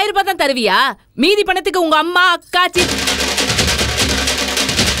 1000 ரூபாய் தான் தருவியா? மீதி பணத்துக்கு உங்க அம்மா அக்காச்சி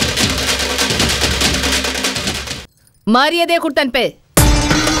மரியாதையை கொடுத்தனுப்பு.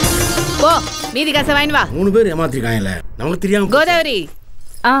 போ, மீதி காசை வாங்கி வா. 3 பேர் ஏமாத்திருக்காங்கல்ல, நமக்கு தெரியாம. கோதாவரி,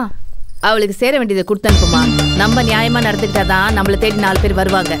 அவளுக்கு சேர வேண்டியதை கொடுத்தனுப்புமா. நம்ம நியாயமா நடந்துக்கிட்டாதான் நம்மளை தேடி 4 பேர்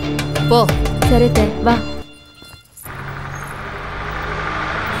வருவாங்க. போ. சரி வா.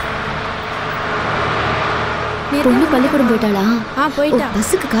 பொண்ணு பள்ளிக்கூடம் போயிட்டாளா? போயிட்டா.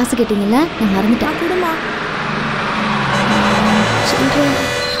 பஸ்ஸுக்கு காசு கேட்டீங்கல்ல, நான் மறந்துட்டேன். கொடுமா.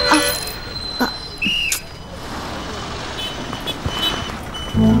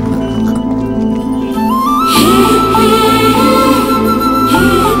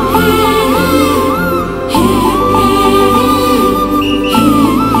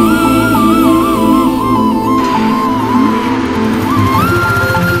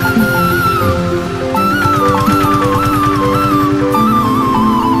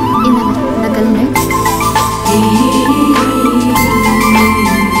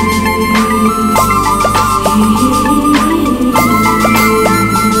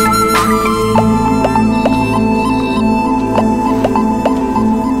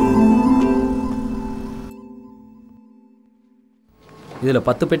 இதில்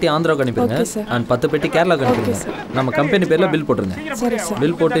 10 பெட்டி ஆந்திராவுக்கு அனுப்பிடுங்க Okay, sir. அண்ட் 10 பெட்டி கேரளாவுக்கு Okay, அனுப்பிடுங்க sir. நம்ம கம்பெனி பேரில் பில் போட்டுருங்க சரி, sir.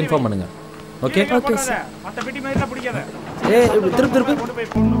 பில் போட்டு இன்ஃபார்ம் பண்ணுங்க ஓகே ஓகே சார். திருப்பி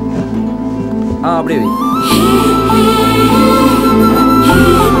அப்படியே வை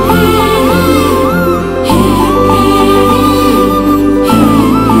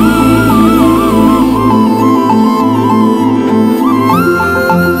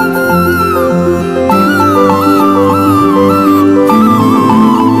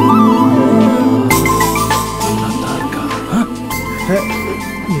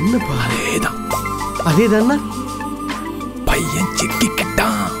என்னப்பா அதேதான் பையன்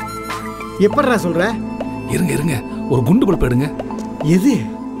சிக்கிக்கிட்டான். எப்படிடா சொல்ற? இருங்க ஒரு குண்டு பல்ப் எடுங்க. எது?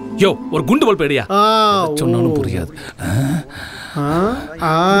 யோ ஒரு குண்டு பல்ப் எடுயா. சொன்னாலும் புரியாது.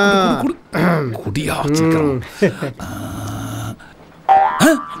 குடியா சீக்கிரம்.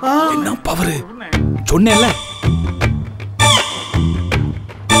 என்ன பவரு சொன்னேன்ல,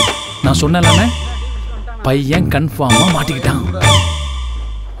 நான் சொன்னேன்ல பையன் கன்ஃபார்மா மாட்டிக்கிட்டான்.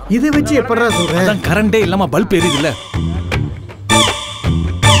 இதை வச்சு எப்படா சொல்ற? அதான் கரண்டே இல்லாம பல்ப் எரியுதுல்ல.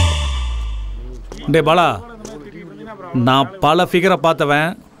 டே பாலா, நான் பல ஃபிகரை பார்த்தவன்.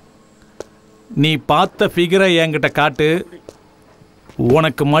 நீ பார்த்த ஃபிகரை என்கிட்ட காட்டு.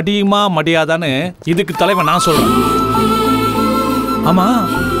 உனக்கு மடியுமா மடியாதான்னு இதுக்கு தலைவன் நான் சொல்றேன். ஆமா,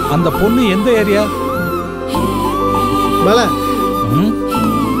 அந்த பொண்ணு எந்த ஏரியா? பாலா,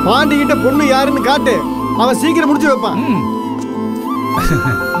 பாண்டிகிட்ட பொண்ணு யாருன்னு காட்டு, அவன் சீக்கிரம் முடிச்சு வைப்பான்.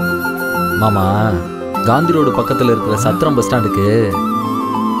 மாமா, காந்தி ரோடு பக்கத்தில் இருக்கிற சத்திரம் பஸ் ஸ்டாண்டுக்கு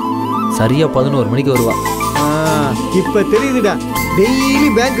சரியா 11 மணிக்கு வருவா. இப்ப தெரியுதுடா, டெய்லி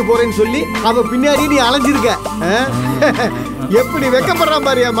பேங்க் போறேன்னு சொல்லி அவ பின்னாடி நீ அலைஞ்சிருக்க. எப்படி வெக்கப்படுறான்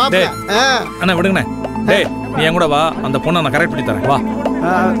பாரியா மாப்பிள. அண்ணா விடுங்கண்ணே. டேய் நீ என் கூட வா, அந்த பொண்ணை நான் கரெக்ட் பண்ணி தரேன். வா.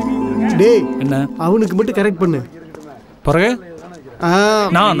 டேய் என்ன அவனுக்கு மட்டும் கரெக்ட் பண்ணு. பிறகு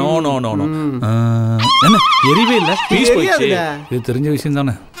நான் நோ நோ நோ நோ என்ன எரிவே இல்லை, பீஸ் போயிடுச்சு. இது தெரிஞ்ச விஷயம்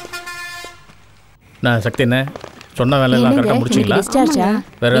தானே. நான் சக்தி என்ன சொன்ன வேலை எல்லாம் கரெக்டாக முடிச்சிங்களா?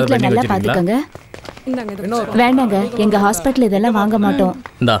 வேற ஏதாவது பெண்டிங் வச்சிருக்கீங்களா? வேண்டாங்க, எங்க ஹாஸ்பிட்டல் இதெல்லாம் வாங்க மாட்டோம்.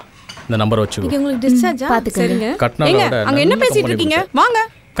 இந்தா இந்த நம்பர் வச்சுக்கோ. உங்களுக்கு டிஸ்சார்ஜா? பாத்துக்கங்க. ஏங்க அங்க என்ன பேசிட்டு இருக்கீங்க? வாங்க.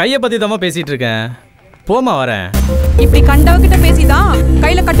 கையை பத்தி தான் பேசிட்டு இருக்கேன். போமா வரேன். இப்படி கண்டவகிட்ட பேசிதான்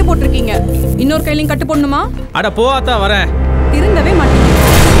கையில கட்டு போட்டுருக்கீங்க. இன்னொரு கையிலையும் கட்டு போடணுமா? அட போவாத்தா வரேன். திருந்தவே மாட்டீங்க.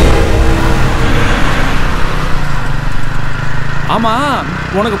 ஆமா,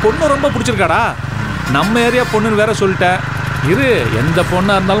 உனக்கு பொண்ணு ரொம்ப பிடிச்சிருக்காடா? நம்ம ஏரியா பொண்ணுன்னு வேற சொல்லிட்டேன். இரு, எந்த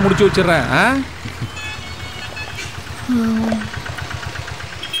பொண்ணா இருந்தாலும் முடிச்சு வச்சிடுறேன்.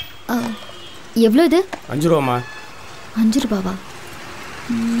 எவ்வளோ இது? 5 ரூபாமா. 5 ரூபாவா?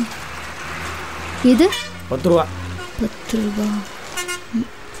 இது 10 ரூபா. 10 ரூபா.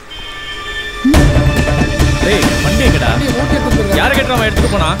 டேய் வண்டி எங்கடா? யாரை கேட்டா அவன்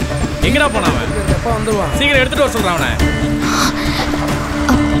எடுத்துட்டு போனா? எங்கடா போனா அவன்? சீக்கிரம் எடுத்துட்டு வர சொல்றான் அவனை.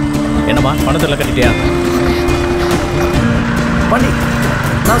 என்னம்மா பணத்துல கட்டிட்டியா? வண்டி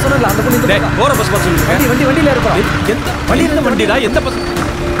நான் சொன்னல அந்த பொண்ணு. டேய் போற பஸ் பஸ் சொல்லுங்க. வண்டியில இருப்பா. எந்த வண்டியில வண்டிடா? எந்த பஸ்?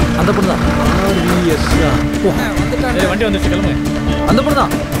 அந்த பொண்ணு தான். டேய் வண்டி வந்துச்சு, கிளம்புங்க. அந்த பொண்ணு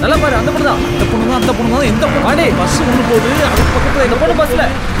தான். நல்லா பாரு, அந்த பொண்ணு தான். அந்த பொண்ணு தான், அந்த பொண்ணு தான். எந்த பொண்ணு? வாடி, பஸ் ஒன்று போகுது, அது பக்கத்துல இந்த பொண்ணு பஸ்ல.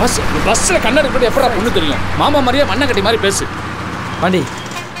 பஸ்ல கண்ணாடி போட்டு எப்படா பொண்ணு தெரியும்? மாமா மாதிரியே மண்ணை கட்டி மாதிரி பேசு. வாடி,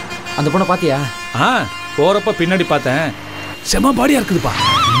 அந்த பொண்ணை பாத்தியா? போறப்ப பின்னாடி பார்த்தேன். செம பாடியா இருக்குதுப்பா.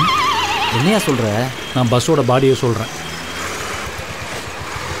 என்னையா சொல்ற? நான் பஸ்ஸோட பாடியை சொல்றேன்.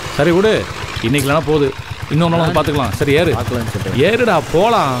 சரி விடு, இன்னைக்கு இல்லைனா போகுது, இன்னொரு நாள் வந்து பார்த்துக்கலாம். சரி ஏறு, ஏறுடா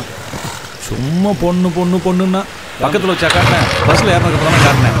போகலாம். சும்மா பொண்ணு பொண்ணு பொண்ணுன்னா பக்கத்தில் வச்சா காட்டினேன், பஸ்ஸில் ஏறினதுக்கு அப்புறம் தான்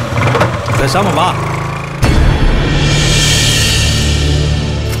காட்டினேன். பேசாம வா.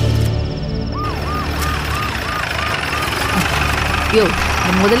 யோ,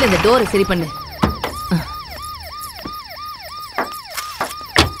 முதல்ல இந்த டோரை சரி பண்ணு.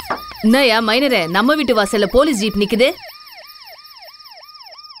 என்னயா மைனரே, நம்ம வீட்டு வாசல்ல போலீஸ் ஜீப் நிக்குது.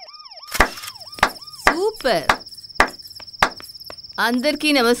 சூப்பர். అందరికీ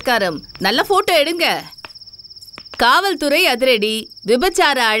நமஸ்காரம். நல்ல போட்டோ எடுங்க. காவல்துறை அதிரடி,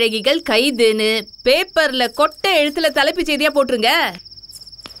 விபச்சார அழகிகள் கைதுன்னு பேப்பர்ல கொட்டை எழுத்துல தலைப்பு செய்தியா போட்டுருங்க.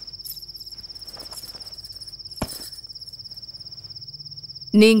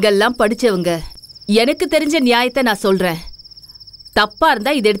 நீங்கெல்லாம் படிச்சவங்க, எனக்கு தெரிஞ்ச நியாயத்தை நான் சொல்றேன். தப்பா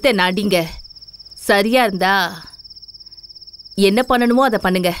இருந்தா இதை எடுத்து நாடிங்க, சரியா இருந்தா என்ன பண்ணணுமோ அதை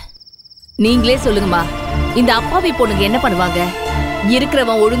பண்ணுங்க. நீங்களே சொல்லுங்கம்மா, இந்த அப்பாவி பொண்ணுங்க என்ன பண்ணுவாங்க?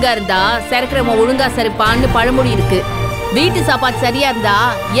 இருக்கிறவன் ஒழுங்கா இருந்தா சரக்கிறவன் ஒழுங்கா சரிப்பான்னு பழமொழி இருக்கு. வீட்டு சாப்பாடு சரியா இருந்தா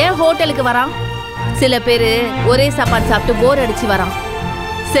ஏன் ஹோட்டலுக்கு வரான்? சில பேரு ஒரே சாப்பாடு சாப்பிட்டு போர் அடிச்சு வரான்.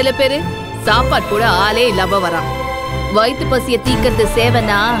 சில பேரு சாப்பாடு கூட ஆளே இல்லாம வரான். வயிற்று பசிய தீக்கிறது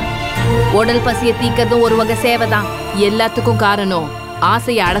சேவைனா உடல் பசிய தீக்கிறதும் ஒரு வகை சேவைதான். எல்லாத்துக்கும் காரணம்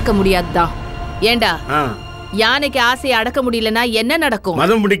ஆசையை அடக்க முடியாதுதான். ஏண்டா யானைக்கு ஆசையை அடக்க முடியலன்னா என்ன நடக்கும்?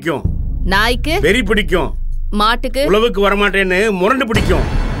 மதம் பிடிக்கும். நாய்க்கு வெறி பிடிக்கும். மாட்டுக்கு உழவுக்கு வரமாட்டேன்னு முரண்டு பிடிக்கும்.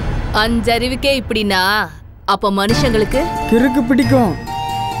 அஞ்சறிவுக்கே இப்படின்னா அப்ப மனுஷங்களுக்கு கிறுக்கு பிடிக்கும்.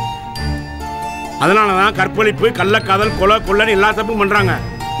 அதனாலதான் கற்பழிப்பு, கள்ளக்காதல், கொலை, கொள்ளன்னு எல்லா தப்பும் பண்றாங்க.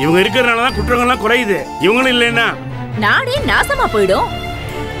 இவங்க இருக்கிறதுனாலதான் குற்றங்கள்லாம் குறையுது. இவங்களும் இல்லைன்னா நாடே நாசமா போயிடும்.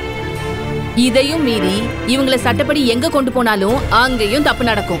 இதையும் மீறி இவங்களை சட்டப்படி எங்க கொண்டு போனாலும் அங்கேயும் தப்பு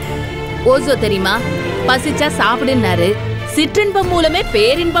நடக்கும். ஓசோ தெரியுமா? பசிச்சா சாப்பிடுனாரு, சிற்றின்பம் மூலமே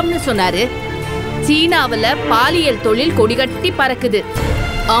பேரின்பம்னு சொன்னாரு. சீனாவுல பாலியல் தொழில் கொடிகட்டி பறக்குது.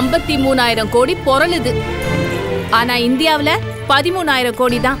 53,000 கோடி பொருளுது. ஆனா இந்தியாவுல 13,000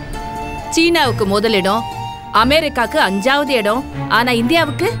 கோடி தான். சீனாவுக்கு முதலிடம், அமெரிக்காவுக்கு 5வது இடம், ஆனா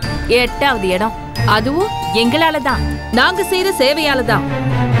இந்தியாவுக்கு 8வது இடம். அதுவும் எங்களால தான், நாங்க செய்யற சேவையால தான்.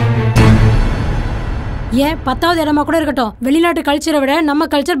 ஏன் 10வது இடமா கூட இருக்கட்டும், வெளிநாட்டு கல்ச்சரை விட நம்ம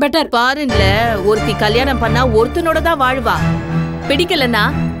கல்ச்சர் பெட்டர். பாருங்கள, ஒருத்தி கல்யாணம் பண்ணா ஒருத்தனோட தான் வாழ்வா. பிடிக்கலன்னா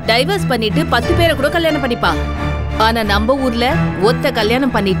டைவர்ஸ் பண்ணிட்டு 10 பேரை கூட கல்யாணம் பண்ணிப்பா. ஆனா நம்ம ஊர்ல ஒத்த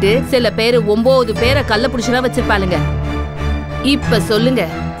கல்யாணம் பண்ணிட்டு சில பேரு 9 பேரை கள்ள புடிச்சுதான் வச்சிருப்பாளுங்க. இப்ப சொல்லுங்க,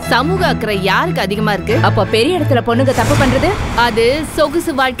 சமூக அக்கறை யாருக்கு அதிகமா இருக்கு? அப்ப பெரிய இடத்துல பொண்ணுங்க தப்பு பண்றது அது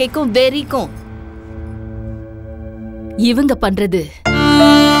சொகுசு வாழ்க்கைக்கும் வெறிக்கும். இவங்க பண்றது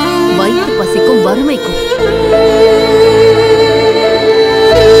வயிற்று பசிக்கும் வறுமைக்கும்.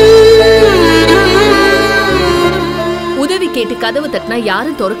 உதவி கேட்டு கதவு தட்டினா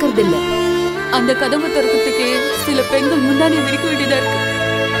யாரும் திறக்கிறது இல்ல. அந்த கதவு திறக்கிறதுக்கு சில பெண்கள் முன்னாடி விரிக்க வேண்டியதா இருக்கு.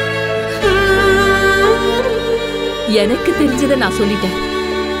 எனக்கு தெரிஞ்சதை நான் சொல்லிட்டேன்.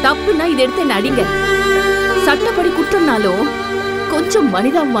 தப்புன்னா இதை எடுத்து என்ன அடிங்க. சட்டப்படி குற்றம்னாலும் கொஞ்சம்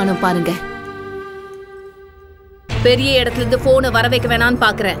மனிதாபிமானம் பாருங்க. பெரிய இடத்துல இருந்து போனை வர வைக்க வேணான்னு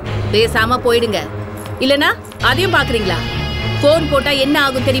பாக்குறேன். பேசாம போயிடுங்க. இல்லனா அதையும் பாக்குறீங்களா? போன் போட்டா என்ன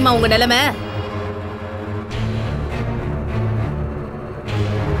ஆகும் தெரியுமா உங்க நிலைமை?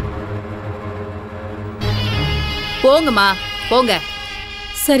 போங்கம்மா போங்க.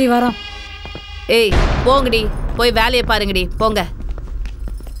 சரி வரோம். ஏய் போங்கடி, போய் வேலையை பாருங்கடி, போங்க.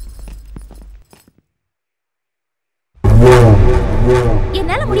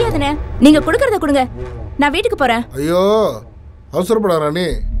 என்னால முடியாதுண்ணே, நீங்க கொடுக்கறத கொடுங்க, நான் வீட்டுக்கு போறேன். ஐயோ அவசரப்படா ராணி,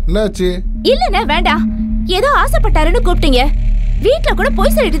 என்னாச்சு? இல்லண்ணே வேண்டாம், ஏதோ ஆசைப்பட்டாருன்னு கூப்பிட்டீங்க. வீட்டுல கூட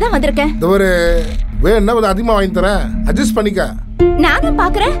போய் சொல்லிட்டு தான் வந்திருக்கேன். வேணா கொஞ்சம் அதிகமா வாங்கி தரேன், அட்ஜஸ்ட் பண்ணிக்க. நானும்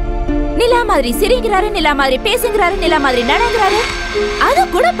பாக்குறேன், நிலா மாதிரி சிரிக்கிறாரு, நிலா மாதிரி பேசுங்கிறாரு, நிலா மாதிரி நடங்கிறாரு. அது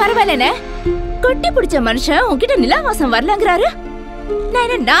கூட பரவாயில்லண்ணே. கொட்டி பிடிச்ச மனுஷன் உன்கிட்ட நிலா வாசம் வரலங்கிறாரு. நான்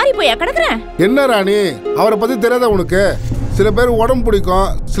என்ன நாரி போயா கிடக்குறேன்? என்ன ராணி, அவரை பத்தி தெரியாத உனக்கு? சில பேர் உடம்பு பிடிக்கும்,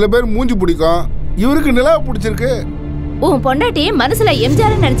 சில பேர் மூஞ்சி பிடிக்கும். இவருக்கு நிலா பிடிச்சிருக்கு. உன் பொண்டாட்டி மனசுல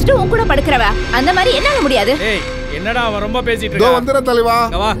எம்ஜிஆர் நினைச்சிட்டு உன் கூட படுக்கிறவ. அந்த மாதிரி என்னால முடியாது. என்னடா அவன் ரொம்ப பேசிட்டு இருக்கா? வந்துற தலைவா.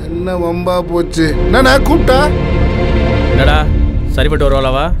 என்ன வம்பா போச்சு? என்னண்ணா கூப்பிட்டா? என்னடா சரிப்பட்டு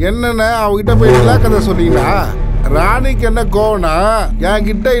வருவாளவா? என்னண்ணா அவகிட்ட போய் நிலா கதை சொன்னீங்களா? ராணிக்கு என்ன கோவனா, என்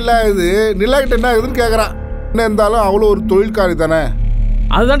கிட்ட இல்லாது நிலா கிட்ட என்ன இருக்குன்னு கேக்குறான். என்ன இருந்தாலும் அவ்வளோ ஒரு தொழில்காரி தானே.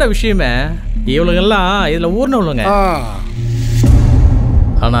 அதுதான்டா விஷயமே. இவளுங்கெல்லாம் இதுல ஊர்னவளுங்க.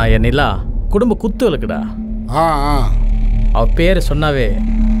 ஆனா என் நிலா குடும்ப குத்து இருக்குடா. அவ பேரை சொன்னாவே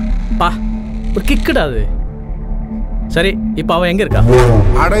பா ஒரு கிக்குடா அது. சரி இப்ப அவ எங்க இருக்கா?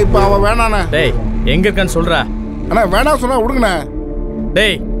 அட இப்ப அவ வேணாண்ணே. டேய் எங்க இருக்கான்னு சொல்றா. அண்ணா வேணாம் சொன்னா விடுங்கண்ணே.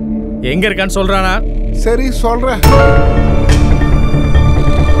 டேய் எங்க இருக்கான்னு சொல்றானா? சரி சொல்றேன்.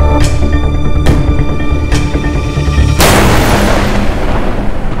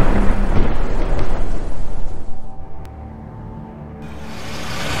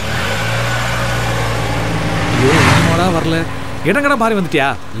 வரல, இடங்கடா மாறி வந்துட்டியா?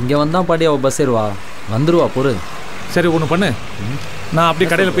 இங்க வந்தா பாடி அவ பஸ் ஏறுவா, வந்துருவா பொறு. சரி ஒன்று பண்ணு, நான் அப்படியே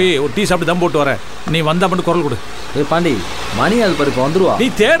கடையில் போய் ஒரு டீ சாப்பிட்டு தம் போட்டு வரேன். நீ வந்தா மட்டும் குரல் கொடு. ஏய் பாண்டி, மணி அது பாரு, இப்போ வந்துருவா. நீ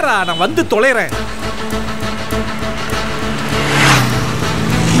தேடுறா, நான் வந்து தொலைறேன்.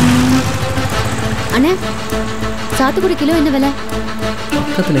 அண்ணே, சாத்துக்குடி கிலோ என்ன விலை?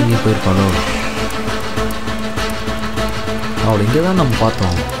 பக்கத்தில் எங்கேயும் போயிருப்பாளோ? அவளை இங்கே தான் நம்ம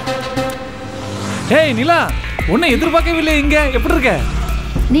பார்த்தோம். ஏய் நிலா, உன்னை எதிர்பார்க்கவில்லை. இங்க எப்படி இருக்க?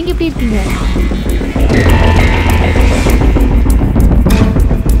 நீங்க எப்படி இருக்கீங்க?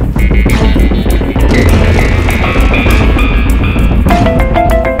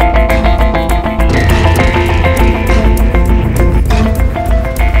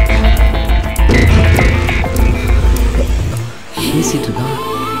 பேசிட்டு இருக்கான்.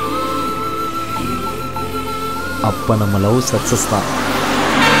 அப்ப நம்ம லவ் சக்சஸ் தான்.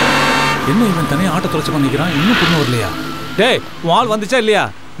 என்ன இவன் தனியாக ஆட்டோ தொலைச்சு பண்ணிக்கிறான், இன்னும் பொண்ணு வரலையா? டேய் உன் ஆள் வந்துச்சா இல்லையா?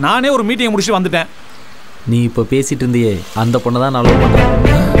 நானே ஒரு மீட்டிங் முடிச்சுட்டு வந்துட்டேன். நீ இப்போ பேசிட்டு இருந்தியே அந்த பொண்ணை தான் நான் லவ் பண்ணுறேன்.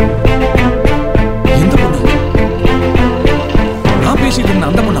 எந்த பொண்ணு? நான் பேசிட்டு இருந்தேன்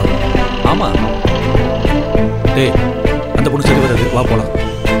அந்த பொண்ணா? ஆமாம். டேய் அந்த பொண்ணு சரி வராது, வா போகலாம்.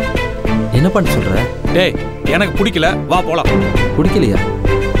 என்ன பண்ண சொல்கிற? டேய் எனக்கு பிடிக்கல, வா போகலாம். பிடிக்கலையா?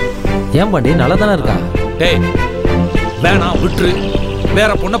 ஏன் பாண்டி நல்லா தானே இருக்கா? டேய் வேணாம் விட்டுரு,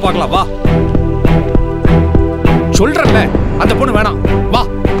 வேற பொண்ணை பார்க்கலாம் வா. சொல்றல அந்த பொண்ணு வேணாம் வா.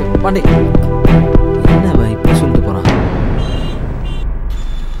 பாண்டி என்ன இப்படி சொல்லிட்டு போறான்?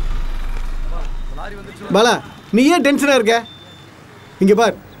 பாலா நீ ஏன் டென்ஷனா இருக்க? இங்க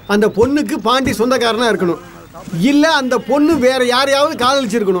பார், அந்த பொண்ணுக்கு பாண்டி சொந்தக்காரனா இருக்கணும், இல்ல அந்த பொண்ணு வேற யாரையாவது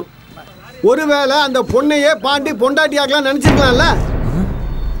காதலிச்சிருக்கணும். ஒருவேளை அந்த பொண்ணையே பாண்டி பொண்டாட்டியாக்கலாம் நினைச்சிருக்கலாம்ல.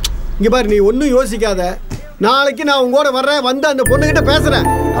 இங்க பார், நீ ஒன்னும் யோசிக்காத. நாளைக்கு நான் உங்களோட வர்றேன், வந்து அந்த பொண்ணுகிட்ட பேசுறேன்.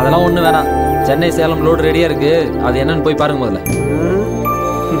 அதெல்லாம் ஒண்ணு வேணாம். சென்னை சேலம் லோடு ரெடியா இருக்கு, அது என்னன்னு போய் பாருங்க முதல்ல.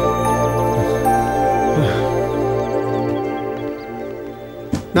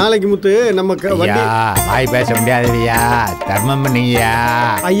 நாளைக்கு முத்து நம்ம வண்டி வாய் பேச முடியாதுயா, தர்மம் பண்ணீங்கயா.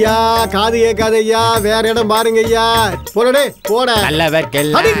 ஐயா காது கேட்காத ஐயா, வேற இடம் பாருங்க ஐயா. போடே போட.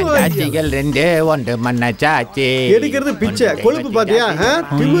 நல்லவர்கள் ரெண்டு ஒன்று மண்ணாச்சி எடுக்கிறது பிச்சை. கொழுப்பு பாத்தியா?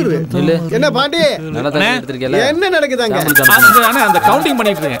 திமிரு. என்ன பாண்டி என்ன நடக்குதாங்க? அந்த கவுண்டிங்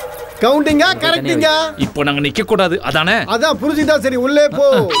பண்ணிட்டு இருக்கேன். கவுண்டிங்கா கரெக்டிங்கா? இப்போ நாங்க நிக்க கூடாது அதானே? அதான் புரிஞ்சுதா? சரி உள்ளே போ.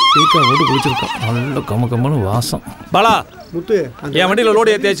 சீக்கிரம் ஓட்டு குடிச்சிருக்கோம், நல்ல கம வாசம். பாலா முத்து என் வண்டியில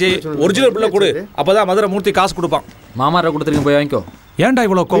லோடு ஏத்தியாச்சு, ஒரிஜினல் பில்ல கொடு, அப்பதான் மதுரை மூர்த்தி காசு கொடுப்பான். மாமாரை கொடுத்துருங்க, போய் வாங்கிக்கோ. ஏன்டா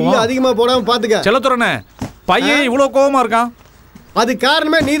இவ்வளவு கோவம்? அதிகமா போடாம பாத்துக்க. செல்லத்துறனே பையன் இவ்வளவு கோவமா இருக்கான், அது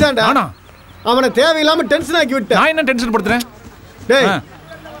காரணமே நீதான்டா. அவனை தேவையில்லாம டென்ஷன் ஆக்கி விட்ட. நான் என்ன டென்ஷன் படுத்துறேன்? டேய்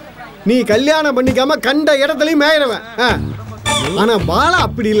நீ கல்யாணம் பண்ணிக்காம கண்ட இடத்துலயும் மேயறவன். ஆனா பாலா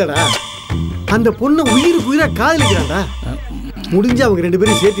அப்படி இல்லடா, அந்த பொண்ணு உயிருக்கு உயிரா காதலிக்கிறான்டா. முடிஞ்சு அவங்க ரெண்டு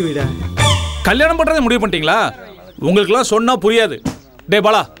பேரும் சேர்த்து வைடா. கல்யாணம் பண்றதை முடிவு பண்ணிட்டீங்களா? உங்களுக்குலாம் சொன்னா புரியாது. டே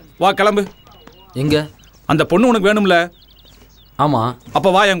பாலா வா கிளம்பு. எங்க? அந்த பொண்ணு உனக்கு வேணும்ல? ஆமா.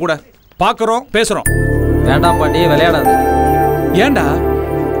 அப்ப வா என் கூட, பாக்குறோம் பேசுறோம். வேண்டாம் பாட்டி, விளையாடாது. ஏண்டா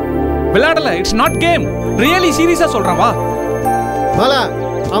விளையாடல? இட்ஸ் நாட் கேம், ரியலி சீரியஸா சொல்றேன். வா பாலா,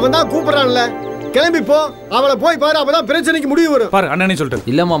 அவன் தான் கூப்பிடுறான்ல, கிளம்பி போ. அவளை போய் பாரு, அப்பதான் பிரச்சனைக்கு முடிவு வரும். பாரு அண்ணனே சொல்லிட்டு.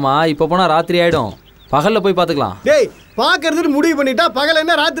 இல்ல மாமா, இப்ப போனா ராத்திரி ஆயிடும், பகல்ல போய் பாத்துக்கலாம். டேய் பாக்குறதுன்னு முடிவு பண்ணிட்டா பகல்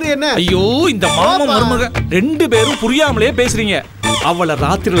என்ன ராத்திரி என்ன? ஐயோ இந்த மாமா மருமக ரெண்டு பேரும் புரியாமலே பேசுறீங்க. அவளை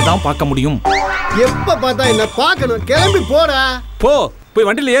ராத்திரில தான் பார்க்க முடியும். எப்ப பார்த்தா என்ன பார்க்கணும்? கிளம்பி போடா. போ, போய்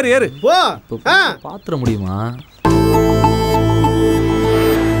வண்டியில ஏறு ஏறு போ. பாத்துற முடியுமா?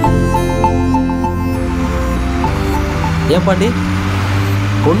 ஏன் பாண்டி,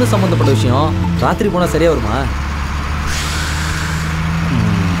 பொண்ணு சம்பந்தப்பட்ட விஷயம் ராத்திரி போனா சரியா வருமா?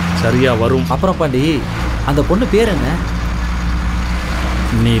 சரியா வரும். அப்புறம் பாண்டி, அந்த பொண்ணு பேர் என்ன?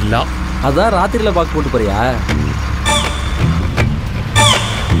 நீலா. அதான் ராத்திரில பாக்கு போட்டு போறியா?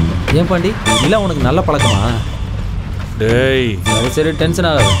 ஏன் பாண்டி, இல்ல உனக்கு நல்ல பழக்கமா? டேய் சரி சரி, டென்ஷன்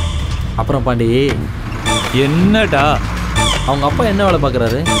ஆகாது. அப்புறம் பாண்டி என்னடா, அவங்க அப்பா என்ன வேலை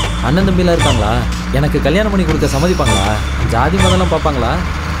பார்க்குறாரு? அண்ணன் தம்பிலாம் இருக்காங்களா? எனக்கு கல்யாணம் பண்ணி கொடுக்க சம்மதிப்பாங்களா? ஜாதி மதம்லாம் பார்ப்பாங்களா?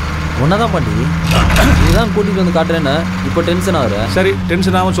 ஒன்னதான் பாண்டி, இதுதான் கூட்டிகிட்டு வந்து காட்டுறேன்னு இப்போ டென்ஷன் ஆகுற. சரி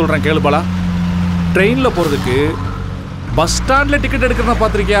டென்ஷன் ஆகும் சொல்கிறேன் கேளு பாலா. ட்ரெயினில் போகிறதுக்கு பஸ் ஸ்டாண்டில் டிக்கெட் எடுக்கிறதா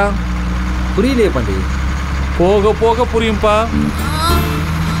பார்த்துருக்கியா? புரியலையே பாண்டி. போக போக புரியும்பா.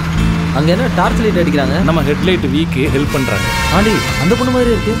 அங்கே என்ன டார்ச் லைட் அடிக்கிறாங்க? நம்ம ஹெட்லைட் வீக்கு ஹெல்ப் பண்ணுறாங்க. பாண்டி அந்த பொண்ணு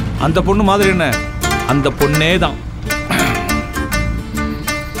மாதிரி இருக்கு. அந்த பொண்ணு மாதிரி என்ன? அந்த பொண்ணே தான்.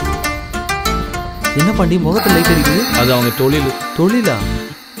 என்ன பாண்டி முகத்தில் லைட் அடிக்குது? அது அவங்க தொழில். தொழிலா?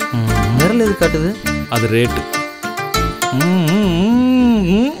 விரல் எது காட்டுது? அது ரேட்டு.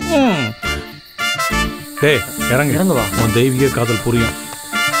 டேய் இறங்கு இறங்க வா, உன் தெய்வீக காதல் புரியும்.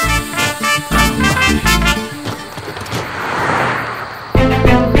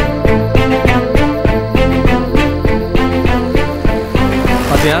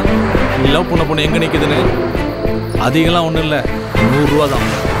 பாத்தியா லவ் பண்ண பொண்ணு எங்க நிக்குதுன்னு? அதிகம்லாம் ஒன்றும் இல்லை, 100 ரூபா தான்.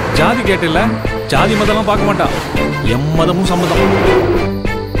 ஜாதி கேட்டில்ல, ஜாதி மதம்லாம் பார்க்க மாட்டா, எம்மதமும் சம்மதம்.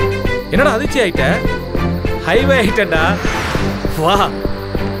 என்னடா அதிர்ச்சி ஆயிட்ட? ஹைவே ஆயிட்டா? வா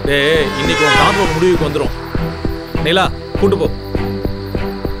டேய், இன்னைக்கு உன் காதல் ஒரு முடிவுக்கு வந்துடும். நீலா கூட்டு போ.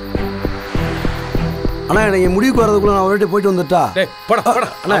 அண்ணா எனக்கு முடிவுக்கு வரதுக்குள்ள நான் ஒரு போயிட்டு வந்துட்டா. டேய் போடா போடா.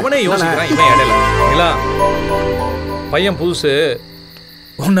 அவனே யோசிக்கிறான், இவன் இடையில. நீலா பையன் புதுசு,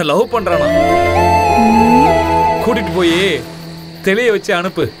 உன்னை லவ் பண்றானா? கூட்டிட்டு போய் தெளிய வச்சு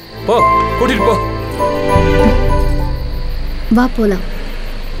அனுப்பு. போ கூட்டிட்டு போ. வா போலாம்.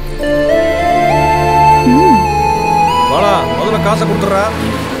 வாடா, முதல்ல காசை கொடுத்துறா.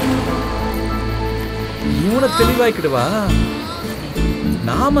 இவனை தெளிவாக்கிடுவா,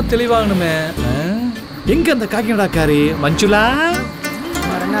 நாம தெளிவாகணுமே. எங்க அந்த காக்கினடாக்காரி மஞ்சுளா?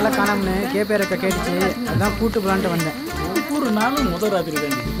 2 நாளாக காணாமனு கேப்பேரக்க கேட்டுச்சு, அதான் கூட்டு போலான்ட்டு வந்தேன். ஒவ்வொரு நாளும் முதல் ராத்திரி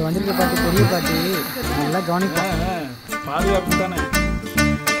தான் இப்போ வந்திருக்க பாட்டி, பெரிய பாட்டி நல்லா கவனிப்பேன். பாதுகாப்பு தானே.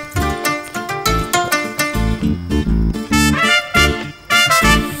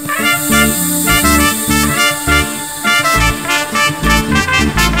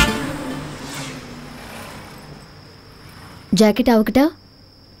 ஜாக்கெட் அவுக்கிட்டா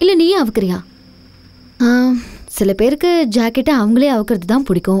இல்லை நீயே அவுக்குறியா? சில பேருக்கு ஜாக்கெட்டை அவங்களே அவுக்கிறது தான்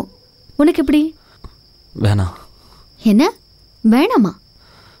பிடிக்கும். உனக்கு எப்படி? வேணாம். என்ன வேணாமா?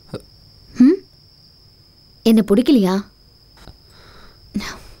 என்ன பிடிக்கலையா?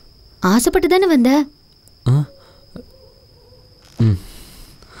 ஆசைப்பட்டு தானே வந்த?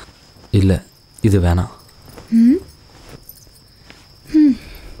 இல்லை, இது வேணாம்.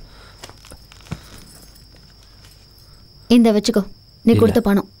 இந்த வச்சுக்கோ, நீ கொடுத்த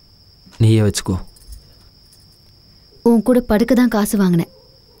பணம். நீயே வச்சுக்கோ. உன் கூட படுக்க தான் காசு வாங்கினேன்,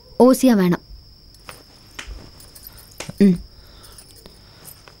 ஓசியா வேணாம்.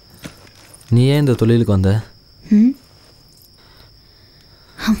 நீ ஏன் இந்த தொழிலுக்கு வந்த?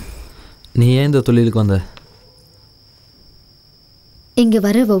 நீ ஏன் இந்த தொழிலுக்கு வந்த? இங்கே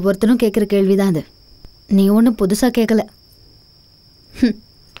வர ஒவ்வொருத்தரும் கேட்குற கேள்விதான் அது. நீ ஒன்றும் புதுசாக கேட்கல.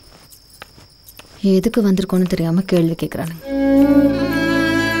 எதுக்கு வந்திருக்கோன்னு தெரியாமல் கேள்வி கேட்குறானுங்க.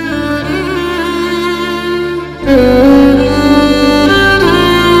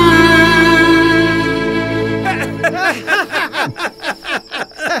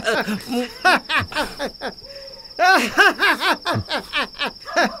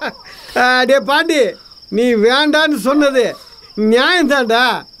 டே பாண்டி, நீ வேண்டான்னு சொன்னது நியாயம் தான்டா.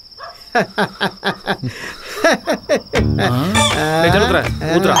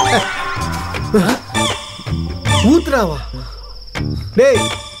 ஊத்துறாவா? டேய்,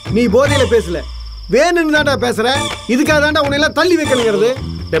 நீ போதையில பேசல, வேணும்னு தான்டா பேசுற. இதுக்காக தான்டா உன்னை எல்லாம் தள்ளி வைக்கணுங்கிறது.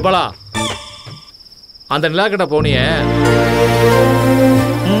 டேபாலா, அந்த நிலாக்கிட்ட போனிய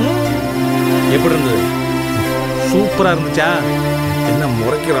எப்படி இருந்தது? சூப்பரா இருந்துச்சா? என்ன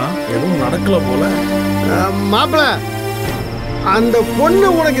முறைக்கிறான், எதுவும் நடக்கல போல. மாப்பிள, அந்த பொண்ணு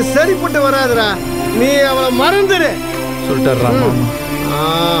உனக்கு சரிப்பட்டு வராதுடா, நீ அவளை மறந்துடு சொல்லிட்டு.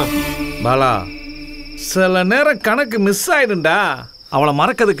 பாலா, சில நேரம் கணக்கு மிஸ் ஆயிடும்டா. அவளை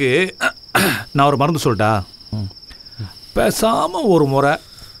மறக்கிறதுக்கு நான் ஒரு மருந்து சொல்லிட்டா. பேசாம ஒரு முறை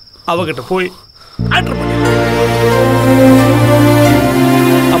அவகிட்ட போய் ஆர்டர் பண்ணி,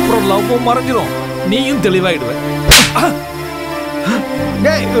 அப்புறம் லவ்வும் மறைஞ்சிடும், நீயும் தெளிவாயிடுவ.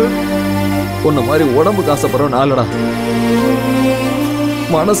 உன்ன மாதிரி உடம்புக்கு ஆசைப்படுற நாளடா,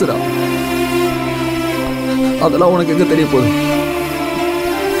 மனசுடா, அதெல்லாம் உனக்கு எங்க தெரிய போகுது?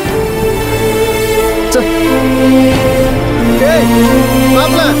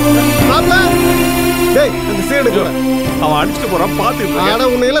 அவன் அடிச்சுட்டு போறான், பாத்து.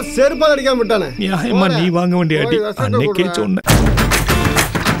 உன்னையெல்லாம் செருப்பால் அடிக்காம விட்டானே. நியாயமா நீ வாங்க வேண்டிய அடி அன்னைக்கே சொன்ன.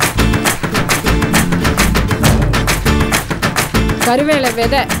 கருவேல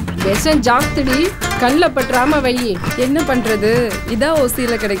விதை விஷம் ஜாஸ்திடி, கண்ணில் பற்றாம வை. என்ன பண்றது, இதான்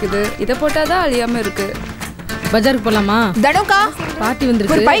ஓசியில கிடைக்குது, இதை போட்டாதான் அழியாம இருக்கு. பஜாருக்கு போலாமா? தடோக்கா, பாட்டி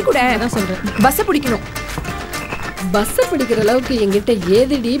வந்துருக்கு. ஒரு பை கூட அதான் சொல்றேன். பஸ் பிடிக்கணும். பஸ் பிடிக்கிற அளவுக்கு என்கிட்ட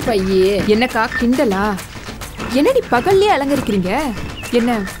ஏதுடி பையே? என்னக்கா கிண்டலா? என்னடி பகல்லே அலங்கரிக்கிறீங்க?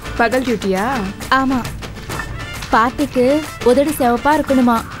 என்ன பகல் டியூட்டியா? ஆமா, பாட்டிக்கு உதடு சிவப்பா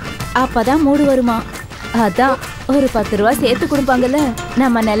இருக்கணுமா, அப்பதான் மூடு வருமா. அதான் ஒரு 10 ரூபா சேர்த்து கொடுப்பாங்கல்ல.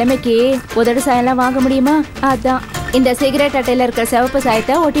 நம்ம நிலைமைக்கு உதடு சாயம்லாம் வாங்க முடியுமா? அதான் இந்த சிகரெட் அட்டையில இருக்கிற சிவப்பு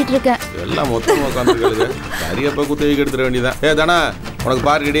சாயத்தை ஓட்டிட்டு இருக்கேன். எல்லாம் மொத்தமா உட்காந்துருக்காங்க. சரியப்பா குத்தகைக்கு எடுத்துட வேண்டியதான். தானா, உனக்கு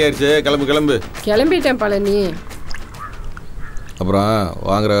பாரு ரெடி ஆயிடுச்சு, கிளம்பு. கிளம்பிட்டேன் பழனி. அப்புறம்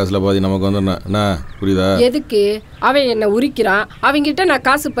வாங்குற காசுல பாதி நமக்கு வந்துடணும், என்ன புரியுதா? எதுக்கு அவன் என்ன உரிக்கிறான், அவங்கிட்ட நான்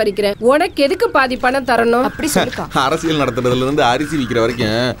காசு பறிக்கிறேன், உனக்கு எதுக்கு பாதி பணம் தரணும்? அப்படி சொல்லுக்கா. அரசியல் நடத்துறதுல இருந்து அரிசி விற்கிற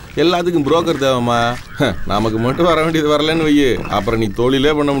வரைக்கும் எல்லாத்துக்கும் புரோக்கர் தேவைமா. நமக்கு மட்டும் வர வேண்டியது வரலன்னு வை, அப்புறம் நீ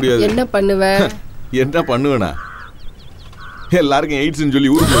தொழிலே பண்ண முடியாது. என்ன பண்ணுவ? என்ன பண்ணுவேனா? எல்லாருக்கும் எய்ட்ஸ்ன்னு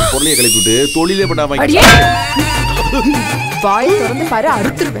சொல்லி ஊருக்கு பொருளையை கிளப்பிட்டு தொழிலே பண்ணாம வாய் திறந்து பாரு,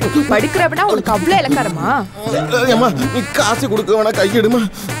 அறுத்துருவேன். படுக்கிறவனா உனக்கு அவ்வளோ இலக்காரமா? ஏமா நீ காசு கொடுக்க வேணா, கையெடுமா.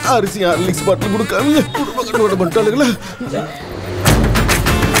 அரிசி ஹார்லிக்ஸ் பாட்டில் கொடுக்காம குடும்ப கட்டுப்பாடு பண்ணிட்டாளுங்களா?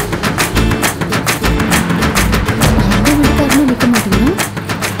 நிற்க மாட்டேங்க.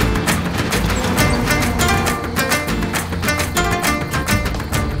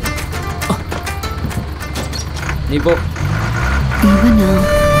 நீ போ. இவனா?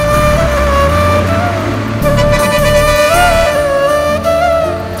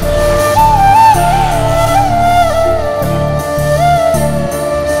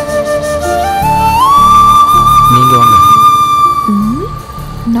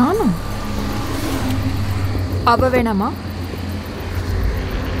 அவ வேணாமா?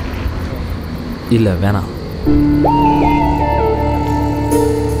 இல்ல வேணாம்.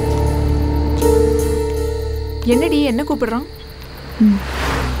 என்னடி என்ன கூப்பிடுறான்?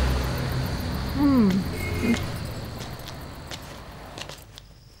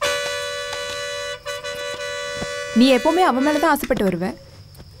 நீ எப்பவுமே அவன் மேலதான் ஆசைப்பட்டு வருவ.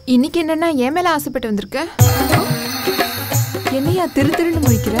 இன்னைக்கு என்னன்னா என் மேல ஆசைப்பட்டு வந்திருக்க. என்னையா திருன்னு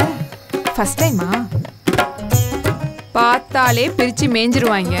முழிக்கிற? ஃபர்ஸ்ட் டைமா? பார்த்தாலே பிரிச்சு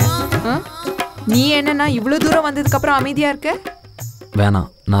மேய்ஞ்சிருவாங்க. நீ என்னன்னா இவ்வளவு தூரம் வந்ததுக்கு அப்புறம் அமைதியா இருக்க? வேணாம்,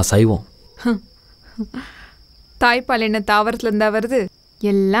 நான் சைவம். தாய்ப்பால் என்ன தாவரத்துல இருந்தா வருது?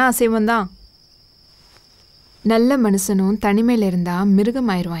 எல்லாம் அசைவம் தான். நல்ல மனுஷனும் தனிமையில இருந்தா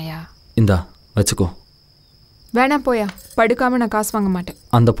மிருகம் ஆயிடுவாயா? இந்தா வச்சுக்கோ. வேணாம் போயா, படுக்காம நான் காசு வாங்க மாட்டேன்.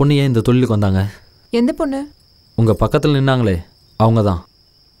 அந்த பொண்ணு ஏன் இந்த தொழிலுக்கு வந்தாங்க? எந்த பொண்ணு? உங்க பக்கத்தில் நின்னாங்களே அவங்க தான்.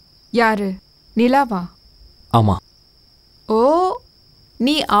 யாரு? நிலாவா? ஆமா. ஓ,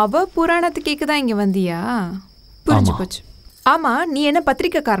 நீ அவ புராணத்து கேக்குதான் இங்க வந்தியா? புரிஞ்சு போச்சு. ஆமா, நீ என்ன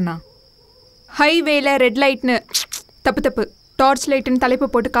பத்திரிக்கைக்காரனா? ஹைவேல ரெட் லைட்னு தப்பு டார்ச் லைட்னு தலைப்பு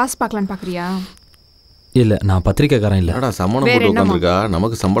போட்டு காசு பார்க்கலான்னு பாக்குறியா? இல்ல, நான் பத்திரிக்கைக்காரன் இல்ல. என்னடா சம்மணம் போட்டு உட்கார்ந்திருக்கா?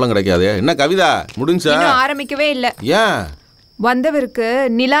 நமக்கு சம்பளம் கிடைக்காதே. என்ன கவிதா முடிஞ்சா? இன்னும் ஆரம்பிக்கவே இல்ல. ஏன்? வந்தவருக்கு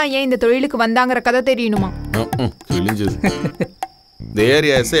நிலா ஏன் இந்த தொழிலுக்கு வந்தாங்கற கதை தெரியணுமா? கிழிஞ்சது. இந்த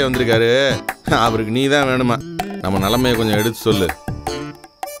ஏரியா எஸ்ஐ வந்திருக்காரு, அவருக்கு நீ தான் வேணுமா? நம்ம நிலைமையை கொஞ்சம் எடுத்து சொல்லு.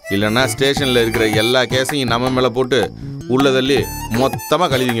 இல்லைன்னா ஸ்டேஷனில் இருக்கிற எல்லா கேஸையும் நம்ம மேலே போட்டு உள்ள தள்ளி மொத்தமாக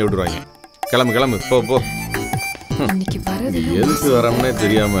கழுவிங்க விட்டுருவாங்க. கிளம்பு கிளம்பு, போ. எதுக்கு வரோம்னே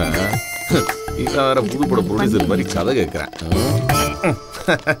தெரியாம இதான் வேற புதுப்பட ப்ரொடியூசர் மாதிரி கதை கேட்குறேன்.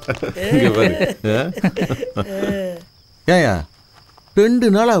 ஏயா 2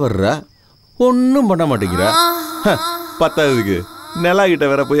 நாளா வர்ற, ஒன்றும் பண்ண மாட்டேங்கிற. பத்தாவதுக்கு நிலா கிட்ட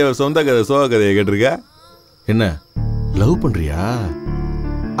வேற போய் சொந்த கதை சோக கதையை கேட்டிருக்க. என்ன லவ் பண்றியா?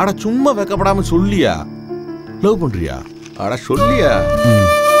 அட சும்மா வைக்கப்படாம சொல்லியா லவ் பண்றியா? அட சொல்லியா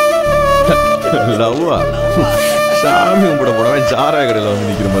லவ்வா? சாமி கும்பிட போனவன் சாரா கடையில் வந்து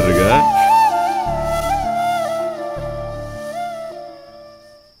நிக்கிற மாதிரி இருக்க.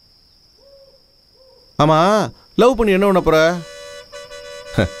 ஆமா, லவ் பண்ணி என்ன பண்ண போற?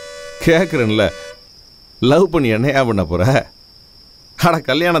 கேக்குறேன்ல, லவ் பண்ணி என்னையா பண்ண போற? அட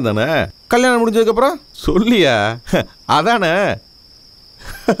கல்யாணம் தானே. கல்யாணம் முடிஞ்சதுக்கு அப்புறம் சொல்லியா? அதானே.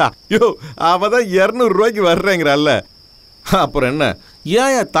 ஐயோ, அவதான் 200 ரூபாய்க்கு வர்றேங்கிறல்ல, அப்புறம் என்ன?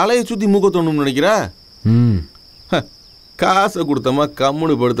 ஏன் தலையை சுத்தி மூக்க தோணும்னு நினைக்கிற? காசை கொடுத்தமா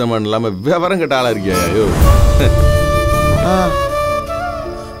கம்முனு படுத்தமான்னு இல்லாம விவரம் கட்ட ஆளா இருக்கியா? ஐயோ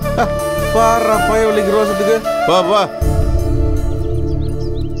பாரு பயவலிக்கு ரோசத்துக்கு வா.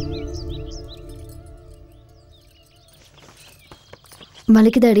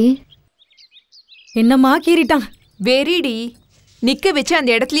 வலிக்குதாடி? என்னம்மா கீறிட்டான்? வெறிடி, நிக்க வச்சு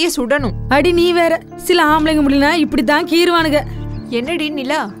அந்த இடத்துலயே சுடணும். அடி நீ வேற, சில ஆம்பளைங்க முடியல இப்படிதான் கீறுவானுங்க. என்னடி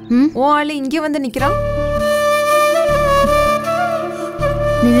நிலா, ஓ ஆளு இங்க வந்து நிக்கிறான்.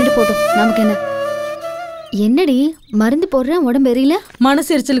 நின்னுட்டு போட்டோம், நமக்கு என்ன? என்னடி மருந்து போடுறேன், உடம்பு எரியல? மனசு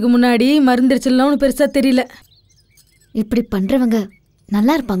எரிச்சலுக்கு முன்னாடி மருந்து எரிச்சல்லாம் ஒன்றும் பெருசா தெரியல. இப்படி பண்றவங்க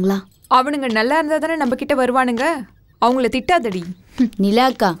நல்லா இருப்பாங்களா? அவனுங்க நல்லா இருந்தா தானே நம்ம கிட்ட வருவானுங்க. அவங்கள திட்டாதடி.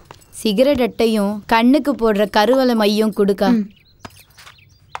 நிலாக்கா, சிகரெட் அட்டையும் கண்ணுக்கு போடுற கருவலை மையும் கொடுக்கா.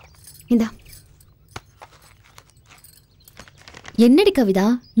 இந்தா. என்னடி கவிதா,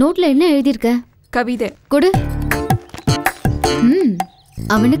 நோட்ல என்ன எழுதியிருக்க? கவிதை கொடு.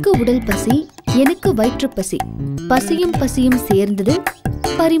 அவனுக்கு உடல் பசி, எனக்கு வயிற்று பசி, பசியும் பசியும் சேர்ந்தது,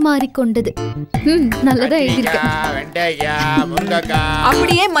 பரிமாறிக்கொண்டது. நல்லதா எழுதியிருக்க.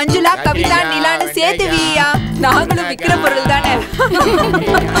 அப்படியே மஞ்சுளா, கவிதா, நிலான்னு சேர்த்து வீயா. நாங்களும் விக்கிற பொருள் தானே.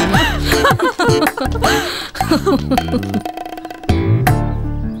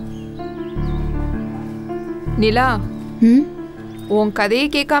 நிலா, உன் கதையை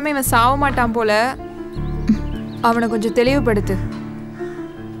கேட்காம இவன் சாவ மாட்டான் போல. அவனை கொஞ்சம் தெளிவுபடுத்து.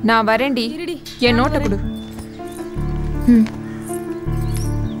 நான் வரேன்டி, என் நோட்டை கொடு.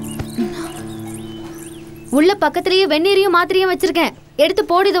 உள்ள பக்கத்துலயே வெந்நீரையும் மாத்திரையும் வச்சிருக்கேன், எடுத்து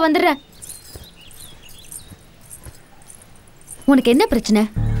போடு. இதை வந்துடுறேன். உனக்கு என்ன பிரச்சனை?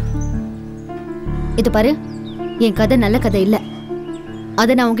 இது பாரு, என் கதை நல்ல கதை இல்ல.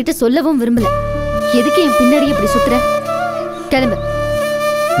 அதை நான் உன்கிட்ட சொல்லவும் விரும்பல. எதுக்கு என் பின்னாடியே இப்படி சுத்துற? கிளம்பு.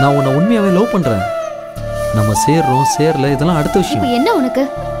 நான் உன்னை உண்மையாவே லவ் பண்றேன். நம்ம சேர்றோம் சேரல இதெல்லாம் அடுத்த விஷயம். இப்போ என்ன உனக்கு?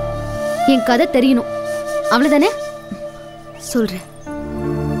 என் கதை தெரியணும், அவ்வளவுதானே? சொல்றேன்.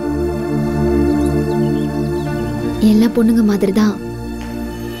 எல்லா பொண்ணுங்க மாதிரி தான்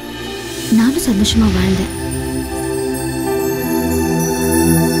நானும் சந்தோஷமா வாழ்ந்தேன்.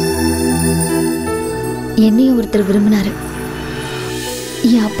 என்னையும் ஒருத்தர் விரும்பினாரு.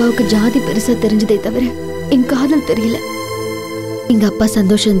 என் அப்பாவுக்கு ஜாதி பெருசா தெரிஞ்சதே தவிர என் காதல் தெரியல. எங்க அப்பா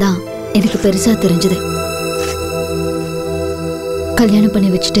சந்தோஷம்தான் எனக்கு பெருசா தெரிஞ்சது. கல்யாணம் பண்ணி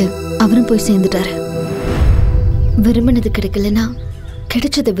வச்சுட்டு அவரும் போய் சேர்ந்துட்டாரு. விரும்பினது கிடைக்கலன்னா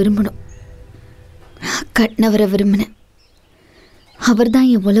கிடைச்சதை விரும்பணும். கட்டினவரை விரும்பினேன். அவர் தான்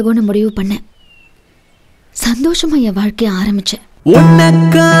என் உலகம்னு முடிவு பண்ணேன். சந்தோஷமா என் வாழ்க்கைய ஆரம்பிச்சேன்.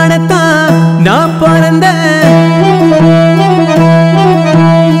 உனக்கானத்தான் நான் பிறந்த,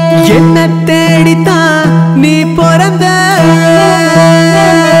 என்ன தேடித்தான் நீ பிறந்த.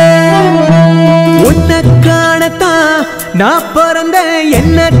 உனக்கானத்தான் நான் பிறந்த,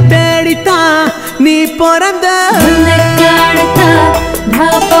 என்ன தேடித்தான் நீ பிறந்த. உனக்கானத்தான்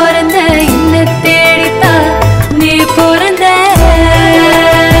நான் பிறந்த, என்ன தேடித்தான் நீ பிறந்த.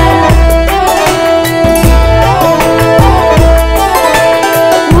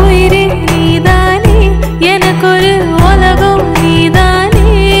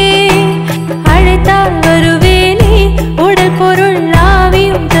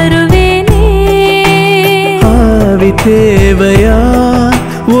 தேவையா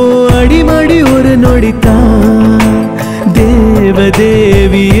ஓ அடிமடி ஒரு நொடித்தான்.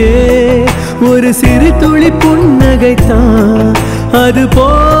 தேவதேவியே ஒரு சிறு துளி புன்னகைத்தான், அது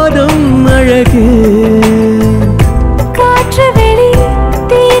போதும் அழகே. காற்று வெளி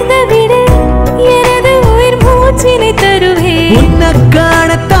தீர்ந்த விட எனது உயிர் மூச்சினை தருவே.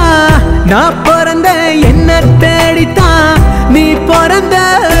 உனக்கானத்தான் நான் பிறந்த, என்ன தேடித்தான் நீ பிறந்த.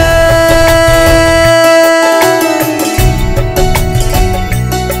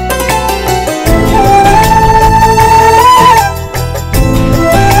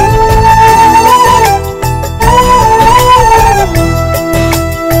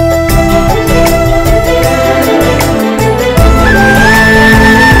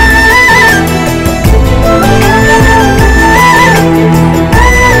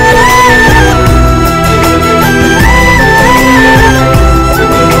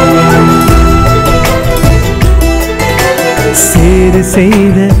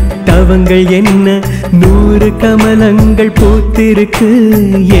 செய்த தவங்கள் என்ன, 100 கமலங்கள் பூத்திருக்கு.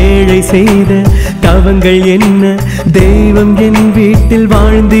 ஏழை செய்த தவங்கள் என்ன, தெய்வம் என் வீட்டில்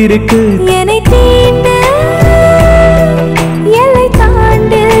வாழ்ந்திருக்கு. என்னை தீண்ட எல்லை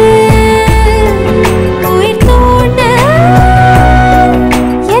தாண்டு உயிர் தோண்ட,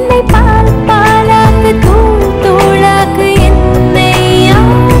 என்னை பால் பாலாக்கு தூள் தூளாக்கு என்னை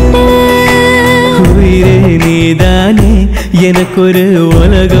ஆண்டு. உயிரே நீதானே, எனக்கு ஒரு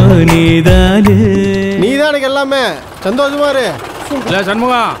உலகம் நீதானே. நீதானுக்கு எல்லாமே. சந்தோஷமா இரு. இல்ல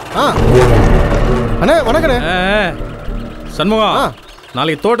சண்முகம். அண்ணே வணக்கண்ணே. சண்முகம்,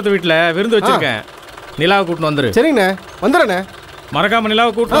 நாளைக்கு தோட்டத்து வீட்டில் விருந்து வச்சிருக்கேன். நிலாவை கூட்டின்னு வந்துரு. சரிங்கண்ணே, வந்துடுறேண்ணே. மறக்காம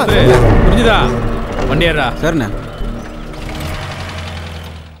நிலாவை கூட்டின்னு வந்துரு. புரிஞ்சுதா? வண்டியாரா? சரிண்ணே.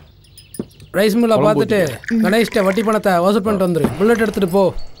 ரைஸ் மில்லை பார்த்துட்டு கணேஷ்ட வட்டி பணத்தை வசூல் பண்ணிட்டு வந்துரு. புல்லட் எடுத்துட்டு போ.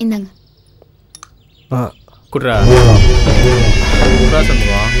 இந்தாங்க. குட்ரா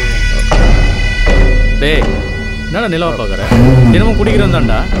சண்முகம். டேய், என்னடா நிலவை பார்க்குற? தினமும் குடிக்கிறோம்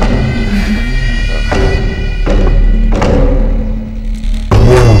தான்டா.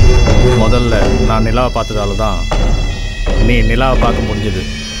 முதல்ல நான் நிலாவை பார்த்ததால தான் நீ நிலாவை பார்க்க முடிஞ்சது.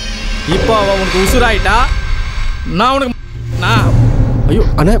 இப்போ அவன் உனக்கு உசுராயிட்டா, நான் உனக்கு ஐயோ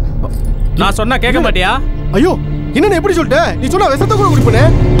அண்ணே, நான் சொன்னா கேட்க மாட்டியா? ஐயோ என்ன எப்படி சொல்லிட்ட? நீ சொன்னா விஷத்தை கூட குடிப்பனே.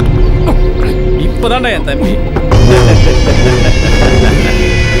 இப்பதான்டா என் தம்பி.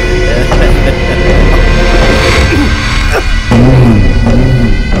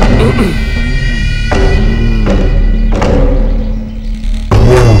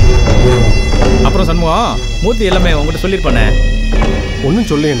 அப்புறம் சண்முகம், மூர்த்தி எல்லாமே உங்ககிட்ட சொல்லியிருப்பானே. ஒன்றும்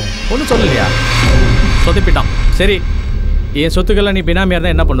சொல்லேண்ணே. ஒன்றும் சொல்லலையா? சொதப்பிட்டான். சரி, என் சொத்துக்கெல்லாம் நீ பினாமியா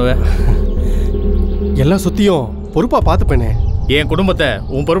இருந்தா என்ன பண்ணுவ? எல்லா சொத்தையும் பொறுப்பா பார்த்துப்பேனே. என் குடும்பத்தை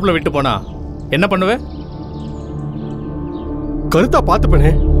உன் பொறுப்புல விட்டு போனா என்ன பண்ணுவ? கருத்தா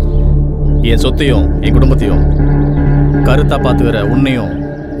பார்த்துப்பேனே. என் சொத்தையும் என் குடும்பத்தையும் கருத்தா பார்த்துக்கிற உன்னையும்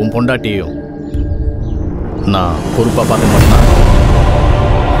உன் பொண்டாட்டியையும் நான் பொறுப்பா பார்க்க மாட்டேன்.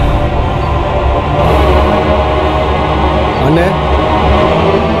 அண்ணே,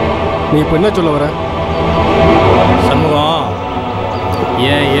 நீ இப்போ என்ன சொல்ல வர? சண்முகம்,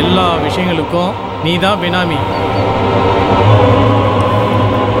 என் எல்லா விஷயங்களுக்கும் நீ தான் பினாமி.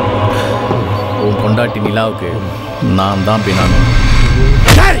 உன் பொண்டாட்டி நிலாவுக்கு நான் தான் பினாமி.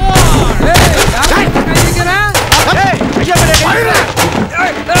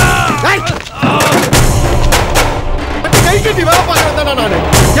 கை கட்டி வேலை பார்க்கறேன் நானு.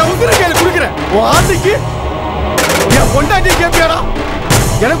 என் உதிர கையில் குடுக்கிறேன். உன் ஆசைக்கு என் பொண்டாட்டி கேட்பியாடா?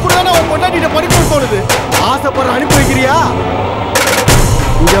 எனக்கு கூட தானே அவன் பொண்டாட்டிட்ட படிப்பு தோணுது. ஆசைப்படுற அனுப்பி வைக்கிறியா?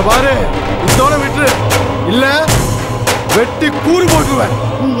 இங்க பாரு, இதோட விட்டுரு. இல்ல வெட்டி கூறு போட்டுருவேன்.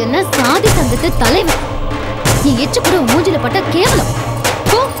 நீ எல்லாம் சாதி சங்கத்து தலைவன். நீ எச்சு கூட மூஞ்சில பட்ட கேவலம்.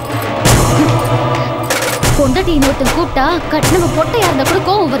 பொண்டாட்டி இன்னொருத்தன் கூப்பிட்டா கட்டினவ பொட்டையா இருந்தா கூட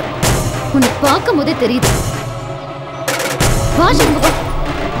கோவம் வரும். உன்னை பார்க்கும் போதே தெரியுது. வா சண்முகம்,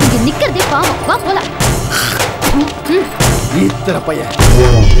 இங்க நிக்கிறதே பாவம். வா போலாம். இத்தனை பையன்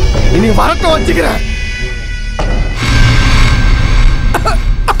இனி வரட்ட வச்சுக்கிறேன்.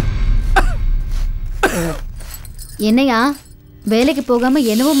 என்னையா வேலைக்கு போகாம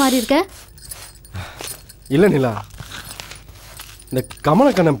என்னவோ மாறி இருக்க? இல்ல நிலா, இந்த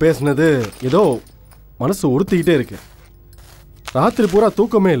கமலக்கண்ணன் பேசுனது ஏதோ மனசு உறுத்திக்கிட்டே இருக்கு. ராத்திரி பூரா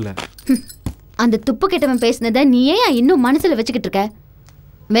தூக்கமே இல்லை. அந்த துப்பு கெட்டவன் பேசுனதை நீ ஏன் இன்னும் மனசுல வச்சுக்கிட்டு இருக்க?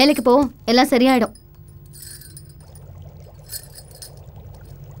 வேலைக்கு போ, எல்லாம் சரியாயிடும்.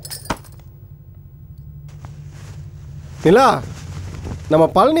 நிலா, நம்ம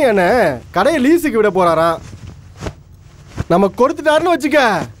பழனி அண்ணன் கடையை லீஸுக்கு விட போறாராம். நம்ம கொடுத்துட்டாருன்னு வச்சுக்க,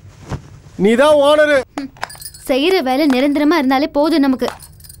 நீதான் ஓனரு. செய்யற வேலை நிரந்தரமா இருந்தாலே போதும் நமக்கு.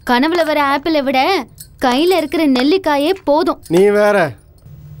 கனவுல வர ஆப்பிளை விட கையில இருக்கிற நெல்லிக்காயே போதும். நீ வேற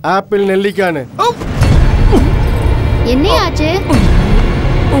ஆப்பிள் நெல்லிக்கான்னு. என்ன ஆச்சு?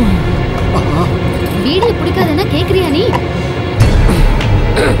 வீடியோ பிடிக்காதுன்னா கேக்குறியா நீ?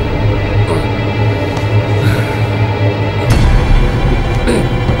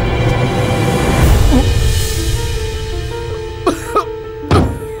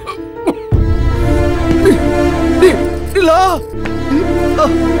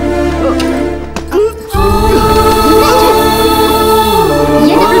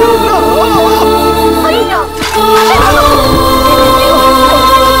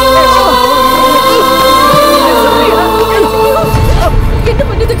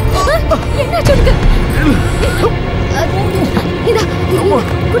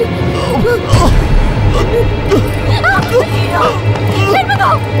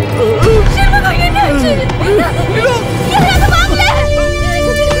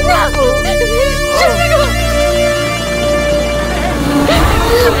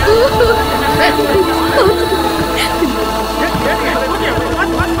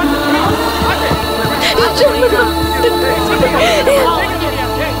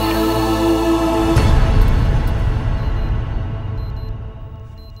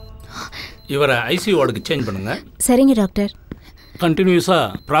 இவரை ஐசியூ வார்டுக்கு சேஞ்ச் பண்ணுங்க. சரிங்க டாக்டர். கண்டினியூஸாக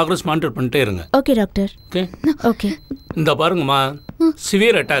ப்ராக்ரஸ் மானிட்டர் பண்ணிட்டே இருங்க. Okay doctor. Okay okay. இந்த பாருங்கம்மா,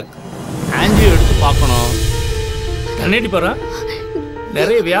 சிவியர் அட்டாக், ஆன்ஜியோ எடுத்து பார்க்கணும். கண்ணாடி பாரு,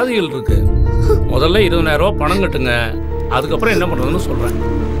 நிறைய வியாதிகள் இருக்கு. முதல்ல 20,000 ரூபா பணம் கட்டுங்க, அதுக்கப்புறம் என்ன பண்ணுறதுன்னு சொல்கிறேன்.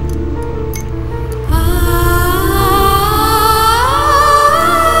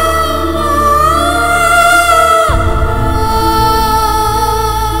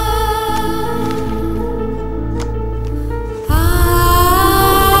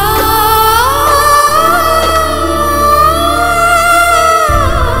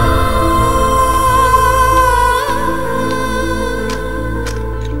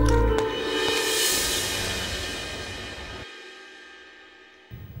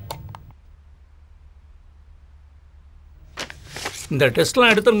 இந்த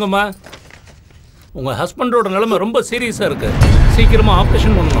டெஸ்ட்லாம் எடுத்துருங்கம்மா. உங்கள் ஹஸ்பண்டோட நிலைமை ரொம்ப சீரியஸாக இருக்குது. சீக்கிரமாக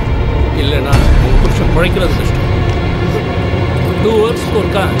ஆப்ரேஷன் பண்ணணும், இல்லைன்னா உங்கள் புருஷன் பிழைக்கிறது கஷ்டம். 2 ஹவர்ஸ்க்கு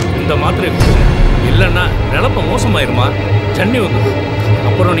ஒருக்கா இந்த மாத்திரையை கொடுங்க, இல்லைன்னா நிலப்ப மோசமாயிருமா, ஜன்னி வந்துடும்.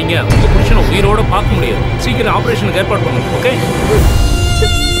 அப்புறம் நீங்கள் உங்கள் புருஷனை உயிரோடு பார்க்க முடியாது. சீக்கிரம் ஆப்ரேஷனுக்கு ஏற்பாடு பண்ணுங்க. ஓகே?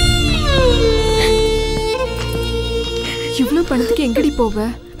 இவ்வளோ பணத்துக்கு எங்கடி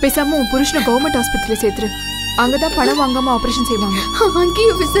போவ? பேசாமல் உன் புருஷனை கவர்மெண்ட் ஆஸ்பத்திரியில் சேர்த்துரு. அங்கதான் பணம் வாங்காம ஆபரேஷன் செய்வாங்க.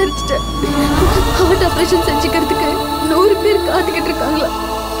 அங்கேயும் விசாரிச்சுட்டேன். ஹார்ட் ஆபரேஷன் செஞ்சுக்கிறதுக்கு 100 பேர் காத்துக்கிட்டு இருக்காங்களா?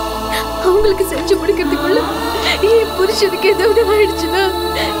 அவங்களுக்கு செஞ்சு முடிக்கிறதுக்குள்ள என் புருஷனுக்கு ஏதாவது ஆயிடுச்சுன்னா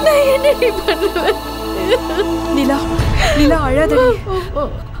நான் என்ன பண்ணுவேன்? நிலா, நிலா அழாதடி.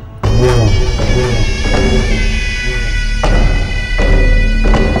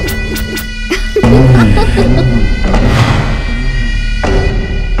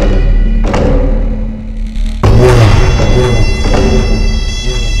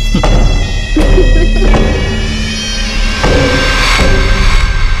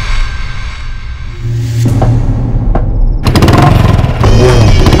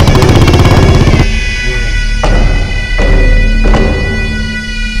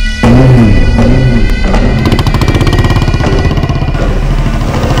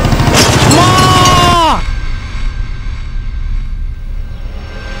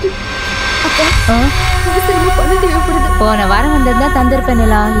 வந்திருந்தா தந்திருப்பேன்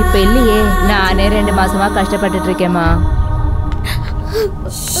நிலா. இப்ப இல்லையே. நானே 2 மாசமா கஷ்டப்பட்டுட்டு இருக்கேம்மா.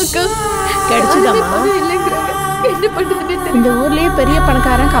 கிடைச்சுதாம்மா? இந்த ஊர்லயே பெரிய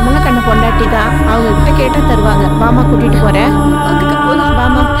பணக்காரன் கமலக்கண்ண பொண்டாட்டி தான். அவங்க கிட்ட கேட்டா தருவாங்க. மாமா கூட்டிட்டு போறேன்.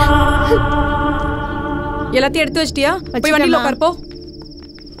 மாமா எல்லாத்தையும் எடுத்து வச்சிட்டியா? போய் வண்டியில உட்கார் போ.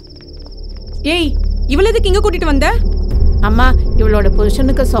 ஏய், இவ்வளவு எதுக்கு இங்க கூட்டிட்டு வந்த? அம்மா, இவளோட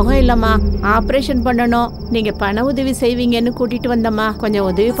புருஷனுக்கு சுகம் இல்லம்மா, ஆபரேஷன் பண்ணணும். நீங்க பண உதவி செய்வீங்கன்னு கூட்டிட்டு வந்தம்மா. கொஞ்சம்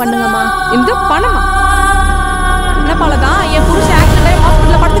உதவி பண்ணுங்கம்மா. இந்த பணமா? பணப்பாலதான் என் புருஷன் ஆக்சிடென்ட்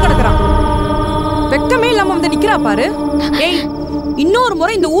ஹாஸ்பிடல்ல படுத்து கிடக்குறான். வெக்கமே இல்லாம வந்து நிக்கிறா பாரு. ஏய், இன்னொரு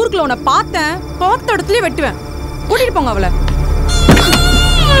முறை இந்த ஊருக்குள்ள உன்னை பார்த்தேன், பார்த்த இடத்துலயே வெட்டுவேன். கூட்டிட்டு போங்க அவளை.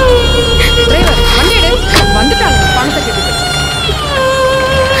 டிரைவர் வண்டி எடு. வந்துட்டாங்க பணத்தை கேட்டுட்டு.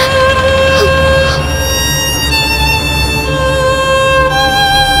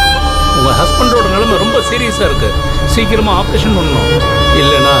 உங்க ஹஸ்பண்டோட நிலைமை ரொம்ப சீரியஸா இருக்கு. சீக்கிரமா ஆபரேஷன் பண்ணணும்.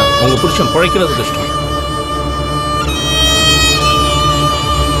 இல்லைன்னா உங்க புருஷன் பிழைக்கிறது கஷ்டம்.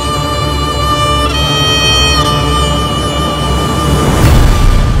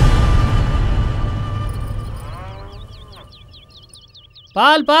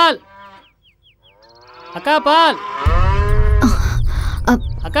 பால் பால் அக்கா, பால்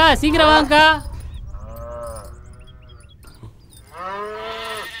அக்கா, சீக்கிரம் வாங்கக்கா.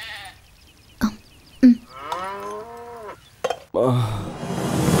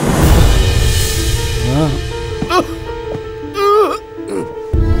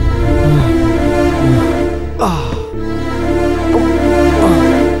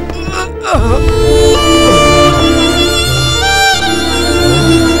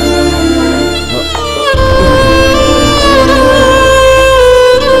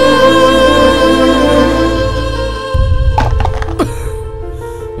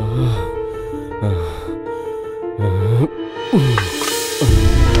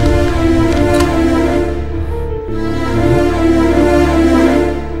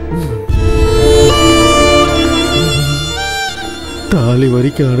 தாலி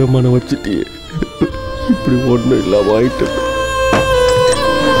வரைக்கும் அடமானம் வச்சுட்டியே, இப்படி ஒன்றும் இல்லாம ஆயிட்டு.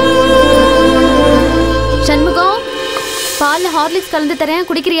 சண்முகம், பால்ல ஹார்லிக்ஸ் கலந்து தரேன்,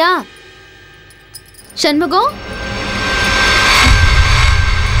 குடிக்கிறியா? சண்முகம்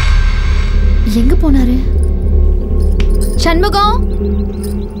எங்க போனாரு? சண்முகம்,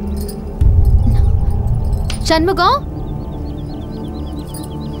 சண்முகம்,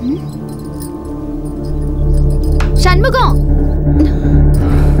 சண்முகம்,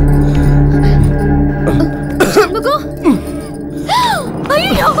 சண்முகம்,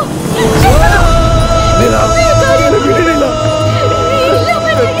 ஐயோ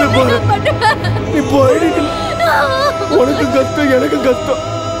உனக்கு கஷ்டம், எனக்கு கஷ்டம்.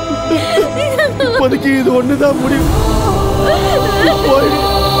 இப்போதைக்கு இது ஒண்ணுதான் முடியும்.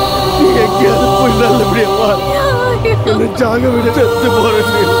 நீ எங்கேயாவது போய் நல்லபடியா வா. என்ன சாக விட செத்து போறேன்.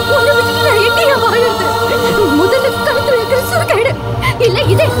 முதல்ல கழுத்துல இருக்கிற சுருக்கைடு இல்ல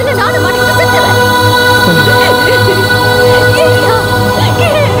இதை இடத்துல நானும் மாட்டிட்டு செத்துறேன்.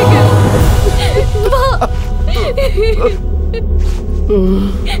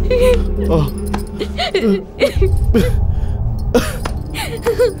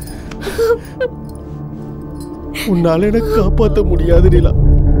 உன்னால எனக்கு காப்பாற்ற முடியாது நிலா.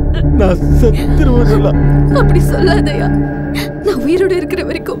 நான் செத்துருவேன். அப்படி சொல்லாதயா. நான் உயிரோட இருக்கிற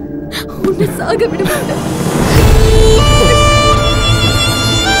வரைக்கும் உன்னை சாக விட மாட்டேன்.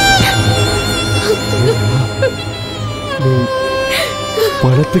 நீ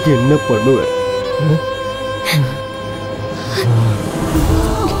பணத்துக்கு என்ன பண்ணுவ?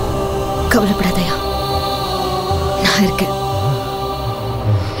 கவலைப்படாதயா, நான் இருக்கேன்.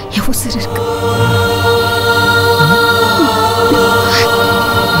 என் உசுர் இருக்கு.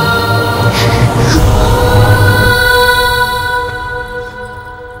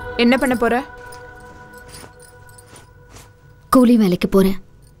 என்ன பண்ண போற? கூலி வேலைக்கு போறேன்.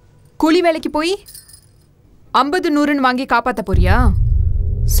 கூலி வேலைக்கு போய் 50-100 வாங்கி காப்பாத்த போறியா?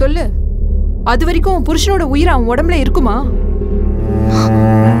 சொல்லு. அது வரைக்கும் உன் புருஷனோட உயிர் அவன் உடம்புல இருக்குமா?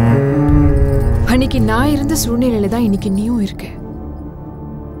 அன்னைக்கு நான் இருந்த சூழ்நிலையில தான் இன்னைக்கு நீயும் இருக்க.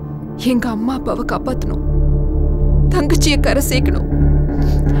 எங்க அம்மா அப்பாவை காப்பாத்தணும், தங்கச்சியை கரை சேர்க்கணும்.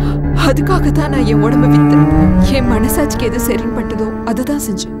 அதுக்காக தான் நான் என் உடம்ப வித்தேன். என் மனசாட்சிக்கு எது சரின்னு பட்டதோ அதுதான்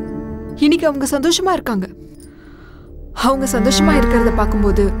செஞ்சேன். இன்னைக்கு அவங்க சந்தோஷமா இருக்காங்க. அவங்க சந்தோஷமா இருக்கிறத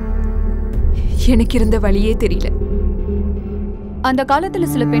பார்க்கும்போது எனக்கு இருந்த வழியே தெரியல. அந்த காலத்துல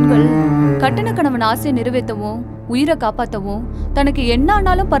சில பெண்கள் கட்டண கணவன் ஆசையை நிறைவேற்றவும் உயிரை காப்பாற்றவும் தனக்கு என்ன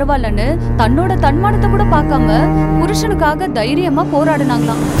ஆனாலும் பரவாயில்லன்னு தன்னோட தன்மானத்தை கூட பார்க்காம புருஷனுக்காக தைரியமா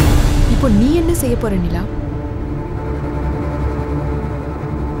போராடினாங்களாம். இப்போ நீ என்ன செய்ய போற நிலா?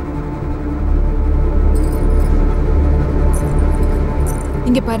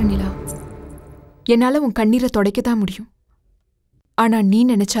 இங்க பாரு நிலா, என்னால உன் கண்ணீரை துடைக்க தான் முடியும். ஆனா நீ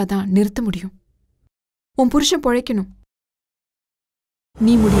நினைச்சாதான் நிறுத்த முடியும். உன் புருஷன் பிழைக்கணும்,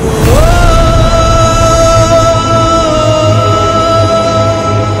 நீ முடியும்.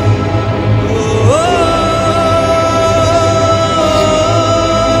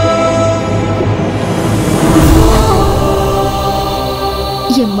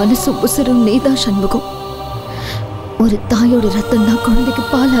 என் மனசு உசுரும் நீதான் சண்முகம். ஒரு தாயோட ரத்தம் தான் குழந்தைக்கு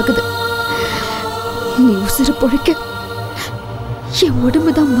பால் ஆகுது. நீ உசுறு பொழைக்க என்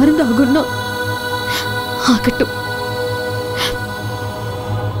உடம்புதான் மருந்து ஆகும்னா ஆகட்டும்.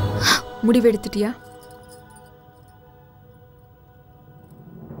 முடிவெடுத்துட்டியா?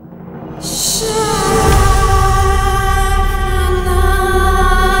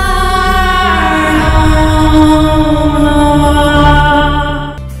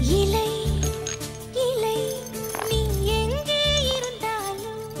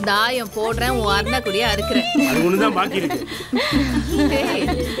 தாயம் போடுறேன், உன் அண்ணா கூடிய அறுக்கிறேன். அது ஒண்ணுதான் பாக்கி இருக்கு.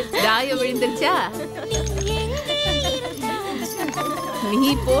 தாயம் விழுந்துருச்சா?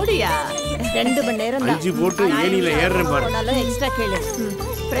 நீ போடியா? 2 மணி நேரம் தான். 5 போட்டு ஏணியில ஏறுறேன் பாரு. நல்லா எக்ஸ்ட்ரா கேளு.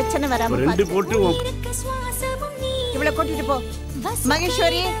 பிரச்சனை வராம 2 போட்டு இவளை கூட்டிட்டு போ.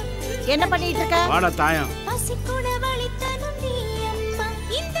 மகேஸ்வரி, என்ன பண்ணிட்டு இருக்க? வாடா தாயம்.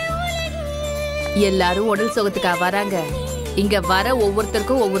 எல்லாரும் உடல் சுகத்துக்கா வராங்க. இங்க வர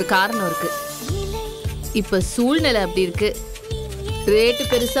ஒவ்வொருத்தருக்கும் ஒவ்வொரு காரணம் இருக்கு. இப்ப சூழ்நிலை அப்படி இருக்கு. ரேட்டு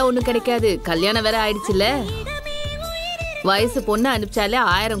பெருசா ஒண்ணும் கிடைக்காது. கல்யாணம் வேற ஆயிடுச்சுல. வயசு பொண்ணு அனுப்பிச்சாலே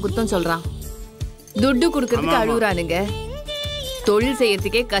 1000 குத்தம் சொல்றான். துட்டு குடுக்கறதுக்கு அழுகுறானுங்க. தொழில்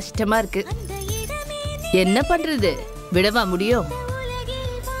செய்யறதுக்கே கஷ்டமா இருக்கு. என்ன பண்றது? விடவா முடியும்?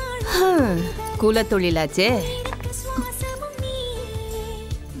 கூல தொழிலாச்சே.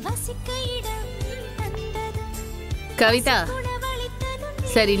 கவிதா,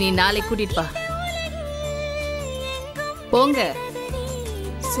 சரி நீ நாளைக்கு கூட்டிட்டு வா. போங்க.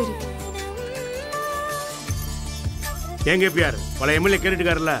 சரி. எங்க பியார் பல எம்எல்ஏ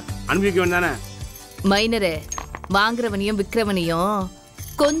கேட்டுக்காரல அனுப்பிக்க வேண்டானே. மைனரே, வாங்குறவனையும் விற்கிறவனையும்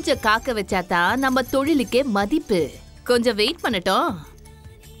கொஞ்சம் காக்க வச்சாதான் நம்ம தொழிலுக்கே மதிப்பு. கொஞ்சம் வெயிட் பண்ணட்டும்.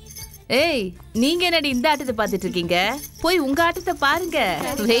 ஏய், நீங்க என்னடி இந்த ஆட்டத்தை பார்த்துட்டு இருக்கீங்க? போய் உங்க ஆட்டத்தை பாருங்க.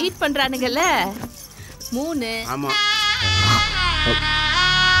 வெயிட் பண்றானுங்கல்ல. 3. ஆமா.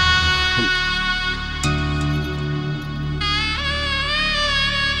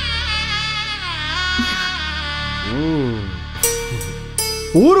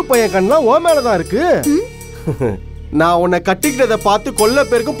 ஊரு பையன் கண்ணெல்லாம் ஓ மேலதான் இருக்கு. நான் உன்னை கட்டிக்கிட்டதை பார்த்து கொல்ல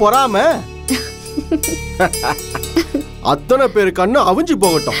பேருக்கும் பொறாம. அத்தனை பேரு கண்ணு அவிஞ்சு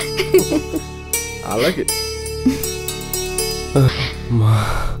போகட்டும். அழகு.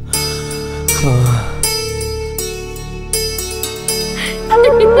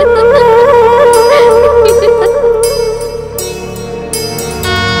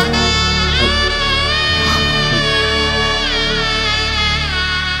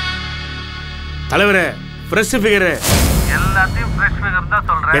 தலைவரே, ஃப்ரெஷ் ஃபிகர் எல்லாத்தையும் ஃப்ரெஷ் ஃபிகர் தான்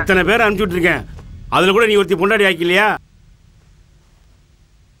சொல்றேன். எத்தனை பேர் அனுப்பிச்சு விட்டுருக்கேன். அதுல கூட நீ ஒருத்தி பொண்டாடி ஆக்கலையா?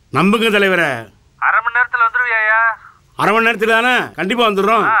 நம்புங்க தலைவரே. அரை மணி நேரத்துல வந்துருவியா? அரை மணி நேரத்துல தானே? கண்டிப்பா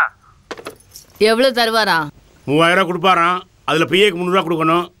வந்துடுறோம். எவ்வளவு தருவாரா? 3000 கொடுப்பாராம். அதுல பிஏக்கு 300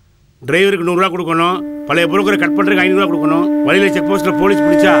 கொடுக்கணும், டிரைவருக்கு 100 கொடுக்கணும், பழைய புரோக்கரை கட் பண்றதுக்கு 500 கொடுக்கணும், வழியில செக் போஸ்ட்ல போலீஸ்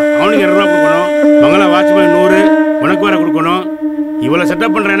பிடிச்சா அவனுக்கு 200 கொடுக்கணும், மங்களா வாட்ச்மேன் 100, உனக்கு வேற கொடுக்கணும். இவ்வளவு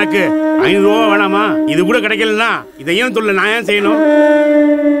செட்டப் பண்ற எனக்கு 500 வேணாமா? இது கூட கிடைக்கலன்னா இதை ஏன் சொல்ல நான் ஏன் செய்யணும்?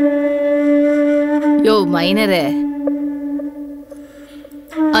 யோ மைனரே,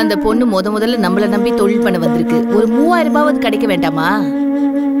 அந்த பொண்ணு முதல்ல நம்மள நம்பி தொழில் பண்ண வந்திருக்கு. ஒரு 3000 ரூபாவது கிடைக்க வேண்டாமா?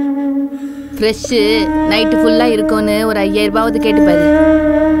 ஃப்ரெஷ் நைட்டு ஃபுல்லா இருக்கும்னு ஒரு 5000 ரூபாவது கேட்டு பாரு.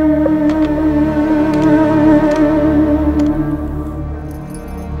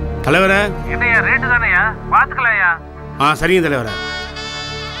 தலைவரே, என்னையா ரேட்டு தானேயா? பாத்துக்கலாம்யா. சரிங்க தலைவரே.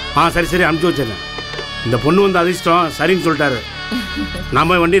 சரி அனுப்பிச்சு வச்சிடறேன். இந்த பொண்ணு வந்து அதிர்ஷ்டம் சரின்னு சொல்லிட்டாரு. நான்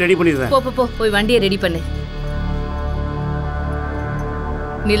போய் வண்டி ரெடி பண்ணிடுறேன். போ போய் வண்டியை ரெடி பண்ணு.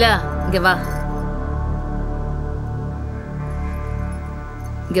 நிலா, இங்க வா.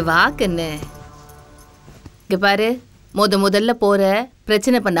 இங்க வா கண்ணு. இங்க பாரு, முதல்ல போற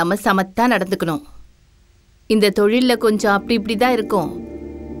பிரச்சனை பண்ணாம சமத்தா நடந்துக்கணும். இந்த தொழில்ல கொஞ்சம் அப்படி இப்படிதான் இருக்கும்.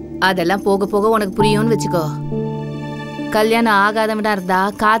 அதெல்லாம் போக போக உனக்கு புரியும்னு வச்சுக்கோ. கல்யாணம் ஆகாதவனா இருந்தா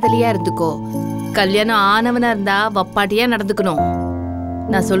காதலியா இருந்துக்கோ. கல்யாணம் ஆனவனா இருந்தா வப்பாட்டியா நடந்துக்கணும்.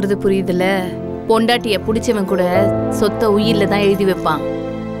 நான் சொல்றது புரியுதுல்ல? பொண்டாட்டிய பிடிச்சவன் கூட சொத்த உயிர்ல தான் எழுதி வைப்பான்.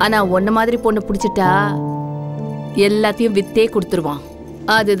 ஆனா ஒன்ன மாதிரி பொண்ணு பிடிச்சிட்டா எல்லாத்தையும் வித்தே கொடுத்துருவான்.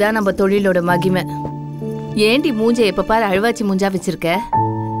 அதுதான் நம்ம தொழிலோட மகிமை. ஏண்டி மூஞ்ச எப்ப பாரு அழுவாச்சி மூஞ்சா வச்சிருக்க?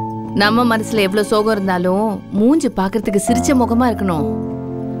 நம்ம மனசுல எவ்வளவு சோகம் இருந்தாலும் மூஞ்சி பாக்குறதுக்கு சிரிச்ச முகமா இருக்கணும்.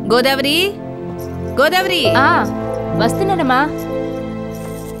 గోదావరి గోదావరి వస్తున్నానమ్మా.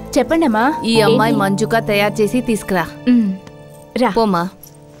 చెప్పండమ్మా. ఈ అమ్మాయి మంజుగా తయారు చేసి తీసుకురా. రా పోమా,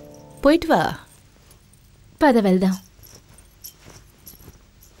 పోయిట్ వా. పద వెళ్దాం.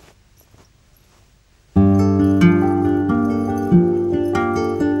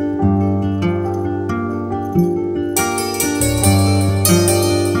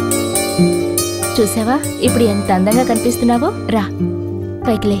 చూసావా ఇప్పుడు ఎంత అందంగా కనిపిస్తున్నావో? రా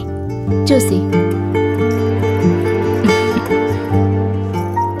పైకిలే చూసి.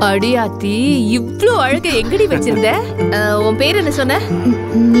 அடியாத்தி, இவ்ளோ அழக எங்கடி வச்சிருந்த? உன் பேர் என்ன சொன்ன?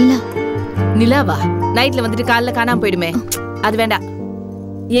 நிலா. நிலாவா? நைட்ல வந்துட்டு காலைல காணாம போயிடுமே, அது வேண்டாம்.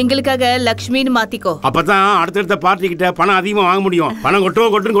 எங்களுக்காக லக்ஷ்மின்னு மாத்திக்கோ. அப்பதான் அடுத்தடுத்த பார்ட்டி கிட்ட பணம் அதிகமா வாங்க முடியும். பணம்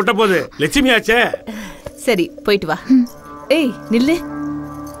கொட்டுன்னு கொட்ட போகுது. லட்சுமி ஆச்சே. சரி போயிட்டு வா. ஏய் நில்லு,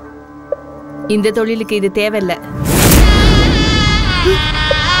 இந்த தொழிலுக்கு இது தேவையில்லை.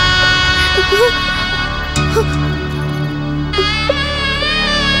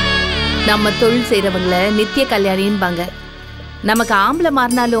 நம்ம தொழில் செய்யறவங்கள நித்திய கல்யாணின்பாங்க. நமக்கு ஆம்பளை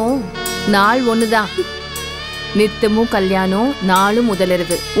மாறினாலும் நாள் ஒண்ணுதான். நித்தமும் கல்யாணம், நாளும்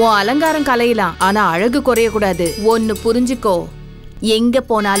முதலிரவு. உன் அலங்காரம் கலையலாம், ஆனா அழகு குறைய கூடாது. ஒன்னு புரிஞ்சுக்கோ, எங்க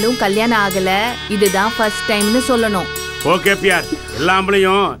போனாலும் கல்யாணம் ஆகல, இதுதான் ஃபர்ஸ்ட் டைம்னு சொல்லணும். ஓகே பியார், எல்லா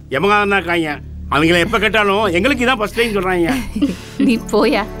ஆம்பளையும் எமகாதான் தான் காய்ங்க. அவங்கள எப்ப கேட்டாலும் எங்களுக்கு இதான் ஃபர்ஸ்ட் டைம் சொல்றாங்க. நீ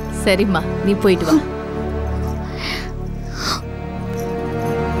போயா. சரிம்மா, நீ போயிட்டு வா.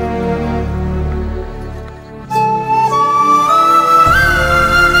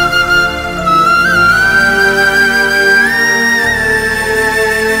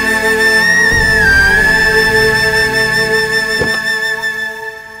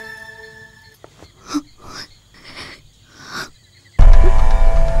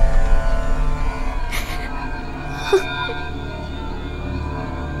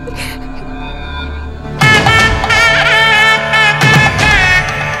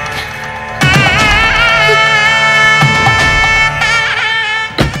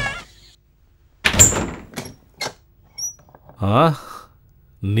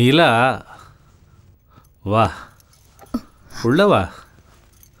 நிலா வா, உள்ள வா.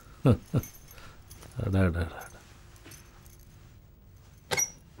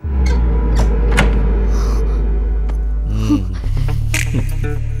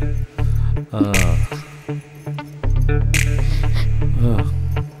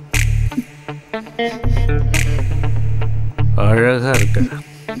 அழகா இருக்க,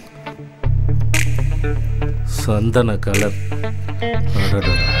 சந்தன கலர்.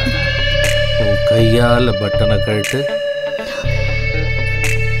 உன் கையால பட்டனை கழட்டு.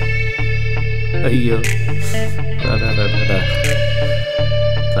 ஐயோ,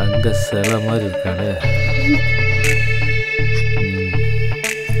 தங்க சிலை மாதிரி இருக்கானே.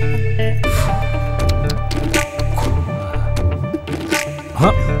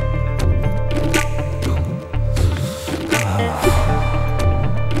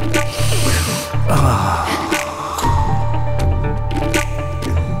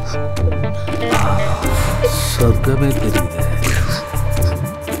 சொர்க்கமே தெரியுது.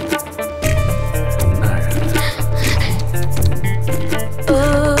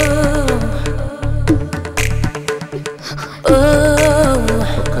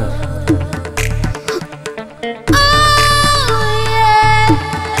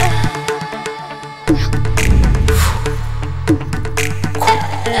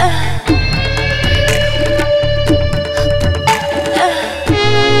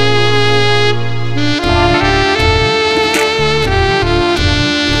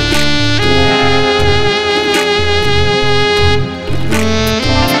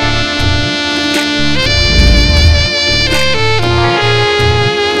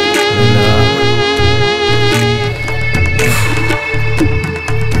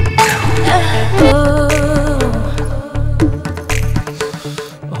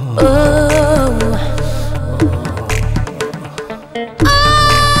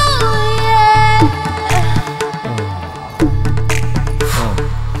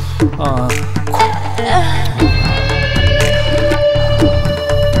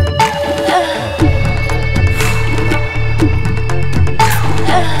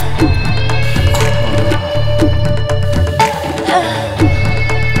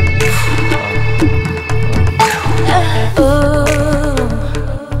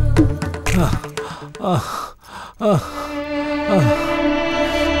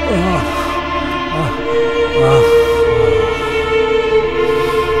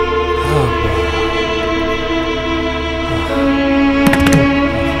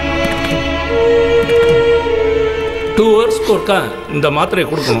 2 ஹவர்ஸ்க்கு ஒருக்கா இந்த மாத்திரையை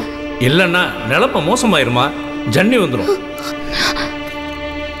கொடுக்கணும். இல்லைன்னா நிலப்ப மோசமாயிருமா, ஜன்னி வந்துடும்.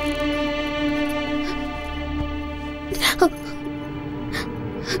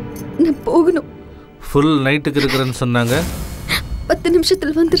 நான் போகணும். ஃபுல் நைட்டுக்கு இருக்கிறேன்னு சொன்னாங்க. 10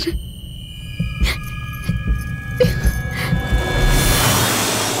 நிமிஷத்தில் வந்துடுறேன்.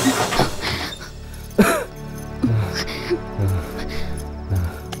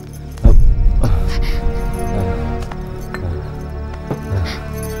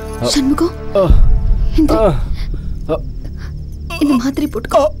 சண்முகம், இந்த மாத்திரை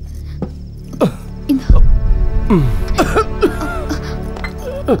போட்டுக்கோ.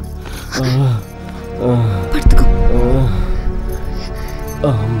 படுத்துக்கோ.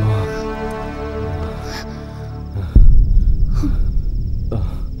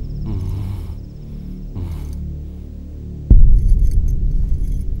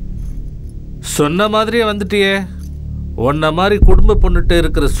 சொன்ன மாதிரியே வந்துட்டியே. உன்ன மாதிரி குடும்ப பொண்ணுட்டு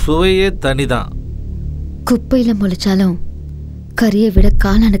இருக்கிற சுவையே தனிதான். குப்பையில முளைச்சாலும் கறியை விட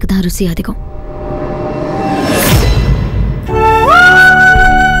காளானுக்கு தான் ருசி அதிகம்.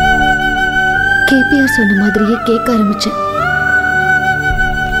 கேபிஆர் சொன்ன மாதிரியே கேட்க ஆரம்பிச்சேன்.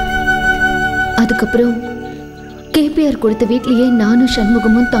 அதுக்கப்புறம் கேபிஆர் கொடுத்த வீட்லயே நானும்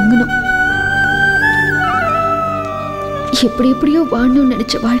சண்முகமும் தங்கணும். எப்படி எப்படியோ வாழணும்னு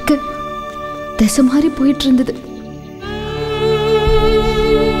நினைச்ச வாழ்க்கை திசை மாறி போயிட்டு இருந்தது.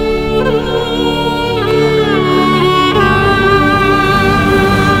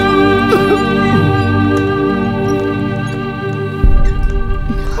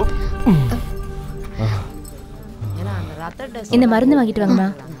 இந்த மருந்து வாங்கிட்டு வாங்கம்மா.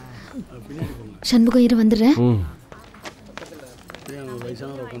 சண்முகம் இரு வந்துடுறேன்.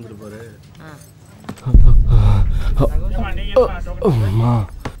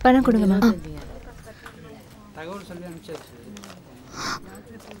 பணம் கொடுங்கம்மா.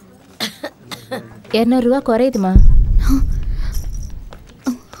 $200 குறையுதுமா.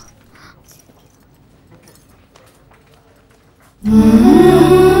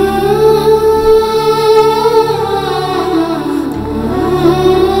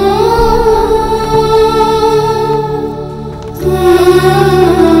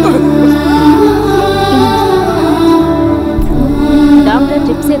 டாக்டர்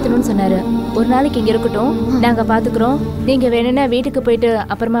ட்ரிப்ஸ் ஏற்றணும்னு சொன்னாரு. ஒரு நாளைக்கு இங்க இருக்கட்டும், நாங்க பாத்துக்கிறோம். நீங்க வேணும்னா வீட்டுக்கு போயிட்டு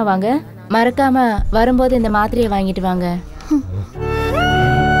அப்புறமா வாங்க. மறக்காம வரும்போது இந்த மாத்திரையை வாங்கிட்டு வாங்க.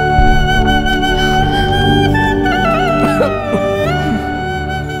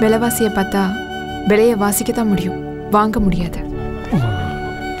 விலைவாசியை பார்த்தா விலையை வாசிக்கத்தான் முடியும், வாங்க முடியாது.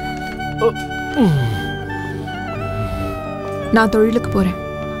 நான் தொழிலுக்கு போறேன்.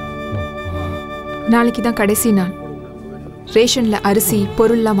 நாளைக்கு தான் கடைசி நாள். ரேஷன்ல அரிசி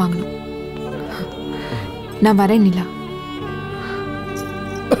பொருள்லாம் வாங்கணும். நான் வரேன் நிலா.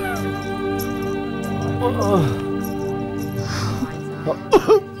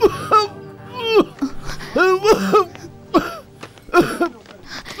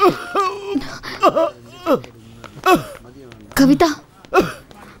 கவிதா,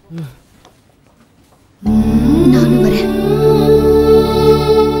 நானும் வரேன்.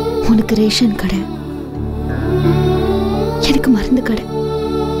 உனக்கு ரேஷன் கடை, எனக்கு மருந்து கடை.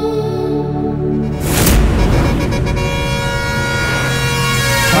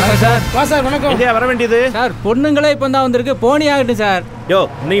 சார் வா சார், வணக்கம். எங்கேயா வர வேண்டியது? சார் பொண்ணுங்களே இப்போ தான் வந்திருக்கு. போனி ஆகட்டும் சார். யோ,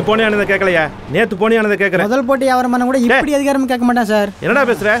 நீங்க போனி ஆனதை கேட்கலையா? நேத்து போனி ஆனதை கேட்கறேன். முதல் போட்டி வியாபாரம் கூட இப்படி அதிகாரம் கேட்க மாட்டேன் சார். என்னடா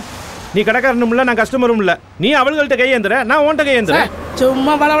பேசுற? நீ கடைக்காரனும் இல்ல, நான் கஸ்டமரும் இல்ல. நீ அவள்கிட்ட கையேந்துற, நான் உன்கிட்ட கையேந்துறேன்.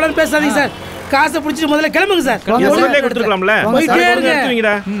 சும்மா வளவளன்னு பேசாதீங்க சார். காசை பிடிச்சிட்டு முதல்ல கிளம்புங்க சார். முதல்ல கொடுத்துக்கலாம்ல. போயிட்டே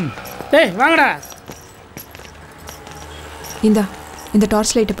இருங்க. டேய் வாங்கடா. இந்த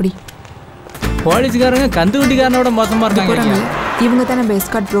டார்ச் லைட் எப்படி? போலீஸ்காரங்க கந்து வண்டிக்காரனோட மோசமா இருக்காங்க. இவங்க தான் நம்ம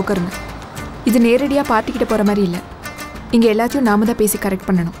எஸ்கார்ட் புரோக்கருங்க. இது நேரடியாக பார்ட்டிக்கிட்ட போகிற மாதிரி இல்லை. இங்கே எல்லாத்தையும் நாம தான் பேசி கரெக்ட்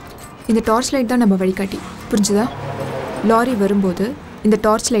பண்ணணும். இந்த டார்ச் லைட் தான் நம்ம வழிகாட்டி, புரிஞ்சுதா? லாரி வரும்போது இந்த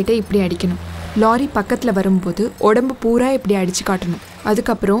டார்ச் லைட்டை இப்படி அடிக்கணும். லாரி பக்கத்தில் வரும்போது உடம்பு பூரா இப்படி அடித்து காட்டணும்.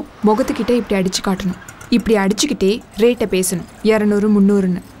 அதுக்கப்புறம் முகத்துக்கிட்ட இப்படி அடித்து காட்டணும். இப்படி அடிச்சுக்கிட்டே ரேட்டை பேசணும். 200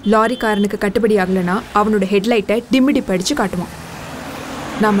 300ன்னு. லாரிக்காரனுக்கு கட்டுப்படி ஆகலைன்னா அவனோட ஹெட்லைட்டை டிம்மிடிப்பு அடித்து காட்டுவான்.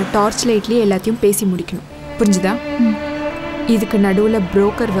 நாம் டார்ச் லைட்லேயே எல்லாத்தையும் பேசி முடிக்கணும், புரிஞ்சுதா? இதுக்கு நடுவில்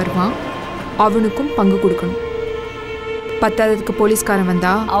புரோக்கர் வருவான், அவனுக்கும் பங்கு கொடுக்கணும். பத்தாததுக்கு போலீஸ்காரன்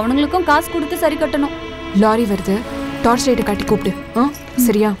வந்தா அவனுங்களுக்கும் காசு கொடுத்து சரி கட்டணும். லாரி வருது, டார்ச் லைட்டை காட்டி கூப்பிடு.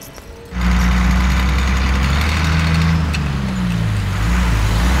 சரியா?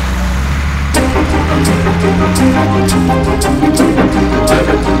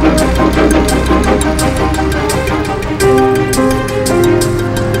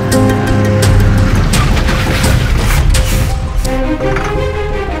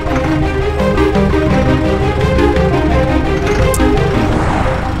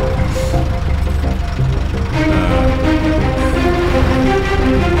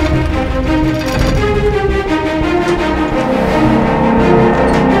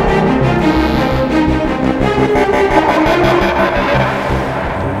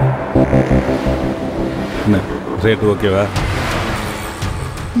 ரேட்டு ஓகேவா?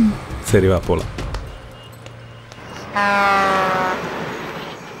 சரி வா போகலாம்.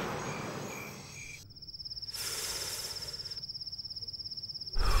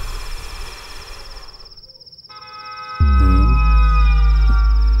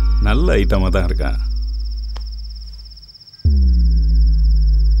 நல்ல ஐட்டமாக தான் இருக்கா.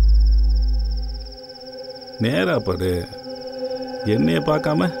 நேரா பாரு, என்னைய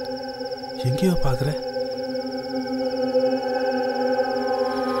பார்க்காம எங்கேயோ பார்க்குற.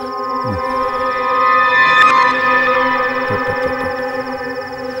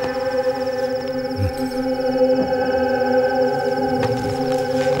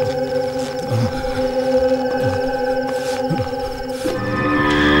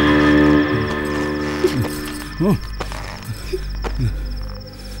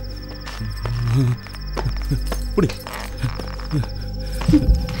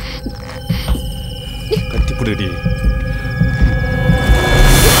 கட்டிப்பிடி.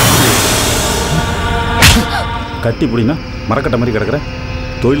 கட்டிப்பிடினா மரக்கட்டை மாதிரி கிடக்குற.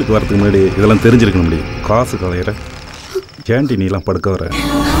 தொழிலுக்கு வரதுக்கு முன்னாடி இதெல்லாம் தெரிஞ்சிருக்க முடியும். காசு கலையிற கேண்டி நீலாம் படுக்க வர.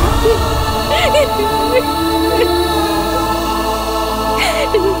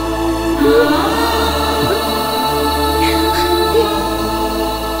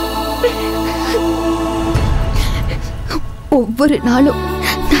 ஒவ்வொரு நாளும்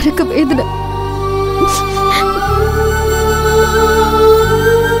நரக்க வேதனை.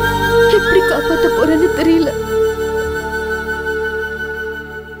 எப்படி காப்பாற்ற போறேன்னு தெரியல.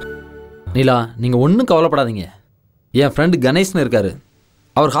 நீலா, நீங்கள் ஒன்றும் கவலைப்படாதீங்க. என் ஃப்ரெண்டு கணேஷ்னு இருக்காரு.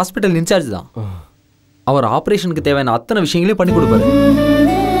 அவர் ஹாஸ்பிட்டல் இன்சார்ஜ் தான். அவர் ஆப்ரேஷனுக்கு தேவையான அத்தனை விஷயங்களையும் பண்ணி கொடுப்பாரு.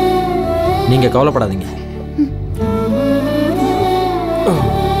 நீங்கள் கவலைப்படாதீங்க.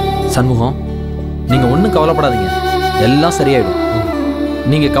 சண்முகம், நீங்கள் ஒன்றும் கவலைப்படாதீங்க. எல்லாம் சரியாயிடும்.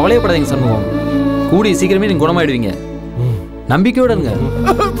 நீங்கள் கவலையப்படாதீங்க சண்முகம். கூடிய சீக்கிரமே நீங்கள் குணமாயிடுவீங்க. நம்பிக்கையோட இருங்க.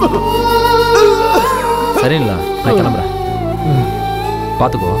 சரிங்களா? நான் கிளம்புறேன்.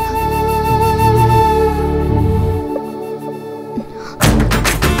 பார்த்துக்கோ.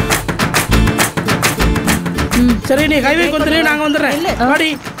 சரி, நீ ஹைவேக்கு வந்துரு, நாங்க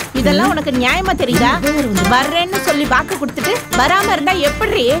வந்துடுறேன். இதெல்லாம் உனக்கு நியாயமா தெரியுதா? வர்றேன்னு சொல்லி வாக்கு கொடுத்துட்டு வராம இருந்தா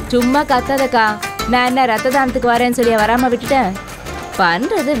எப்படி? சும்மா கத்தாதக்கா. நான் என்ன ரத்த தானத்துக்கு வரேன்னு சொல்லி வராம விட்டுட்டேன்.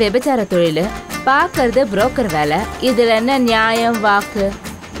 பண்றது விபச்சார தொழில், பாக்குறது புரோக்கர் வேலை. இதுல என்ன நியாயம்? வாக்கு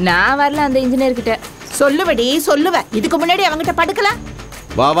நான் வரல அந்த இன்ஜினியர் கிட்ட. சொல்லுவடி, சொல்லுவேன். இதுக்கு முன்னாடி அவங்கிட்ட படுக்கல.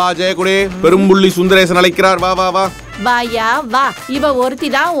 வா வா ஜெயக்குடி, பெரும்புள்ளி சுந்தரேசன் அழைக்கிறார். வா வா வா. வாயா வா. இவ ஒருத்தி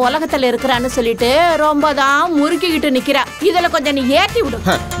தான் உலகத்துல இருக்கிறான்னு சொல்லிட்டு ரொம்ப தான் முறுக்கிக்கிட்டு நிக்கிறா. இதுல கொஞ்சம் நீ ஏற்றி விடு.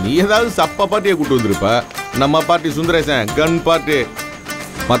 நீ ஏதாவது சப்ப பார்ட்டியை கூட்டு வந்திருப்ப. நம்ம பார்ட்டி சுந்தரேசன் கன் பார்ட்டி.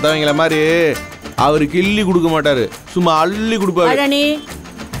 மற்றவங்கள மாதிரி அவரு கிள்ளி கொடுக்க மாட்டாரு, சும்மா அள்ளி கொடுப்பாரு. நீ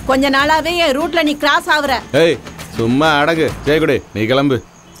கொஞ்ச நாளாவே என் ரூட்ல நீ கிராஸ் ஆகுற. ஏய் சும்மா அடங்கு. ஜெயக்குடி நீ கிளம்பு.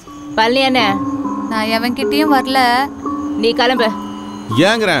 பள்ளி என்ன, நான் எவன்கிட்டயும் வரல. நீ கிளம்பு.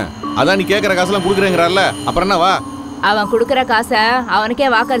 ஏங்கிறேன், அதான் நீ கேட்குற காசெல்லாம் கொடுக்குறேங்கிறால, அப்புறம் என்ன? வா. அவன் கொடுக்குற காசை அவனுக்கே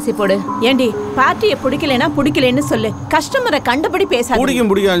வாக்கரிசி போடு. ஏண்டி, பார்ட்டியை பிடிக்கலன்னா பிடிக்கலன்னு சொல்லு. கஸ்டமரை கண்டுபிடி பேச.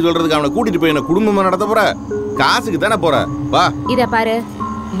 பிடிக்கான்னு சொல்றதுக்கு அவனை கூட்டிட்டு போய் என்ன குடும்பமா நடத்த போற? காசுக்கு தானே போற. வா. இத பாரு,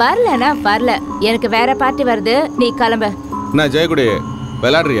 வரலனா வரல. எனக்கு வேற பார்ட்டி வருது, நீ கிளம்பு. நான் ஜெயக்குடி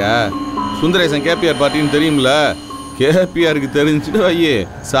விளையாடுறியா? சுந்தரேசன் கேபிஆர் பார்ட்டின்னு தெரியும்ல. கேபிஆருக்கு தெரிஞ்சுட்டு வையே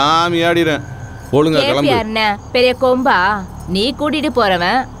சாமி ஆடிறேன். ஒழுங்கா கிளம்பு. பெரிய கொம்பா? நீ கூட்டிட்டு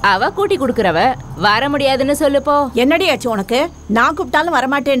போறவன், அவ கூட்டி குடுக்கறவ. வர முடியாதுன்னு சொல்லுப்போ. என்னடி ஆச்சு உனக்கு? நான் கூப்பிட்டாலும்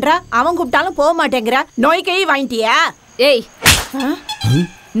வரமாட்டேன்றா, அவன் கூப்பிட்டாலும் போக மாட்டேங்கிற. நோய் கை வாங்கிட்டியா? ஏய்,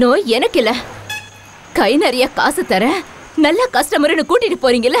 நோய் எனக்கு இல்ல. கை நிறைய காசு தர நல்ல கஸ்டமர்னு கூட்டிட்டு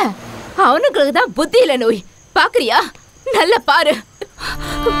போறீங்கல்ல, அவனுங்களுக்கு தான் புத்தி இல்ல. நோய் பாக்குறியா? நல்ல பாரு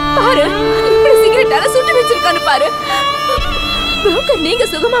பாரு, இப்படி சிகரெட்டால சுட்டு வச்சிருக்கான்னு பாரு. புரோக்கர் நீங்க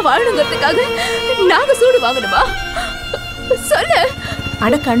சுகமா வாழணுங்கிறதுக்காக நாங்க சூடு வாங்கணுமா? சொல்லு.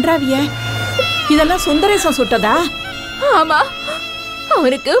 அட கன்றாவிய, இதெல்லாம் சுந்தரேசன் சுட்டதா? ஆமா,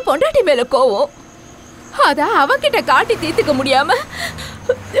 அவனுக்கு பொண்டாட்டி மேல கோவம். அதான் அவன்கிட்ட காட்டி தீர்த்துக்க முடியாம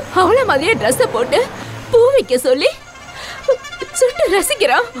அவள மாதிரியே ட்ரெஸ் போட்டு பூ வைக்க சொல்லி சுட்டு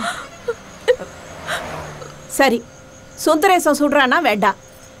ரசிக்கிறான். சரி, சுந்தரேசன் சுடுறானா வேண்டாம்,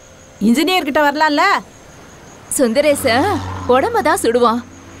 இன்ஜினியர் கிட்ட வரலாம்ல. சுந்தரேசன் உடம்பதான் சுடுவான்.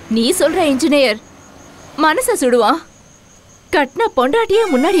 நீ சொல்ற இன்ஜினியர் மனச சுடுவான். கட்டின பொண்டாட்டியே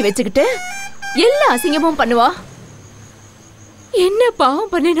முன்னாடி வச்சுக்கிட்டு எல்லா அசிங்கமும் பண்ணுவா. என்ன பாவம்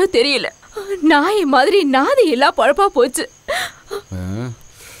பண்ணனோ தெரியல. நாய் மாதிரி நாதி எல்லாம் பழப்பா போச்சு.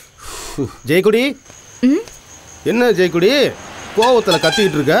 ஜெயக்குடி, என்ன ஜெயக்குடி கோவத்துல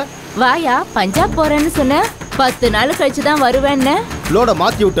கத்திக்கிட்டு இருக்க? வாயா, பஞ்சாப் போறேன்னு சொன்ன. 10 நாள் கழிச்சு தான் வருவேன்னு. லோட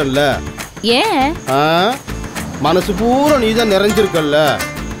மாத்தி விட்டன்ல. ஏன்? மனசு பூரா நீ தான் நிறைஞ்சிருக்கல்ல,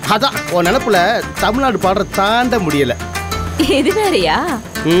 அதான் உன் நினப்புல தமிழ்நாடு பாடுற தாண்ட முடியல. இது வேறையா?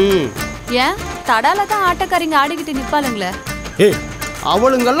 ஏன் தடால தான் ஆட்டக்காரிங்க ஆடிக்கிட்டு நிப்பாளுங்களே. ஏய்,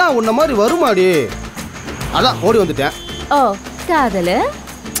 அவளுங்கெல்லாம் உன்ன மாதிரி வருமாடி, அதான் ஓடி வந்துட்டேன். ஓ, காதல?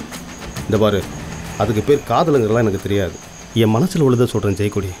 இந்த பாரு, அதுக்கு பேர் காதலுங்கிறலாம் எனக்கு தெரியாது. என் மனசில் உள்ளதை சொல்கிறேன்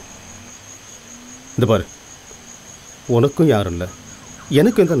ஜெயக்கொடி. இந்த பாரு, உனக்கும் யாரும் இல்லை,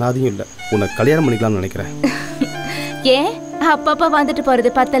 எனக்கும் எந்த நாதியும் இல்லை. உன்னை கல்யாணம் பண்ணிக்கலாம்னு நினைக்கிறேன். ஏன் அப்பப்பா வந்துட்டு போறது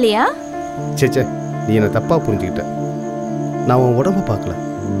பத்தலையா? சேச்சே, நீ என்னை தப்பாக புரிஞ்சுக்கிட்ட. நான் உன் உடம்ப பார்க்கல,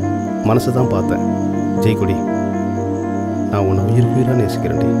 மனசு தான் பார்த்தேன். ஜெயக்கொடி, நான் உன்னை உயிராக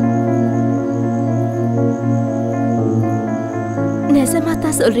நேசிக்கிறேன்டி. நெசமா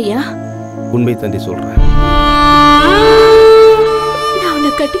தான் சொல்றியா? உண்மை தாண்டி சொல்கிறேன். நான்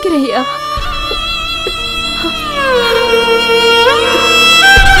உன்னை கட்டிக்கிறேயா?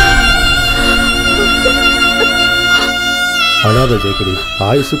 அழாத ஜெயக்கொடி,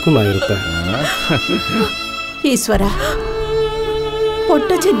 ஆயுசுக்கும் நான் இருப்பேன். ஈஸ்வரா,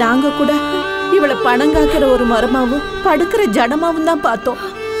 பொட்டச்சி நாங்க கூட இவளை பணங்காக்கிற ஒரு மரமாவும் படுக்கிற ஜடமாவும் தான் பார்த்தோம்.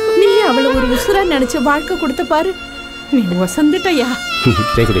 நீ அவளை ஒரு உசுரா நினைச்சு வாழ்க்கை கொடுத்த பாரு, நீ வசந்துட்டயா?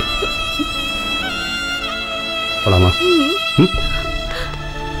 ஜெயக்கொடி, போலாமா?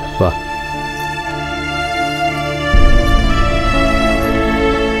 வா.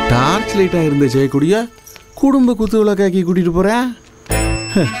 டார்ச் லைட்டாக இருந்த ஜெயக்கொடியா குடும்ப குத்து விளக்காக்கி கூட்டிகிட்டு போகிறேன்.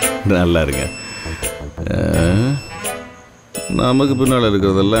 நல்லா இருங்க. நமக்கு பின்னால்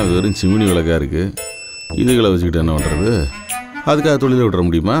இருக்கிறதெல்லாம் வெறும் சிமினி விளக்காக இருக்குது. இதுகளை வச்சுக்கிட்டு என்ன பண்ணுறது? அதுக்காக தொழிலை விட்டுற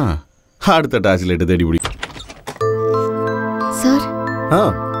முடியுமா? அடுத்த டார்ச் லைட்டை தேடி பிடி. சார்.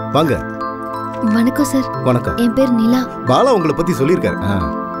 வாங்க. வணக்கம் சார். வணக்கம். என் பேர் நிலா. பாலா உங்களை பற்றி சொல்லியிருக்காரு.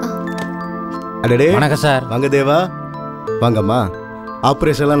 அடடே, வணக்கம் சார். வாங்க தேவா. வாங்கம்மா.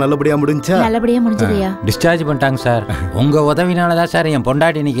 ஆப்ரேஷன்லாம் நல்லபடியாக முடிஞ்சா? நல்லபடியா முடிஞ்சதையா? டிஸ்சார்ஜ் பண்ணிட்டாங்க சார். உங்கள் உதவினால தான் சார் என்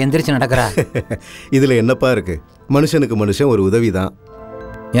பொண்டாட்டி இன்னைக்கு எந்திரிச்சு நடக்கிறா. இதில் என்னப்பா இருக்கு? மனுஷனுக்கு மனுஷன் ஒரு உதவி தான்.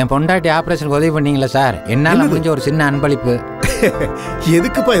 என் பொண்டாட்டி ஆப்ரேஷனுக்கு உதவி பண்ணீங்களா சார்? என்னால் முடிஞ்ச ஒரு சின்ன அன்பளிப்பு.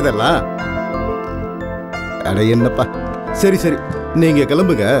 எதுக்குப்பா இதெல்லாம்? அட என்னப்பா. சரி சரி, நீங்க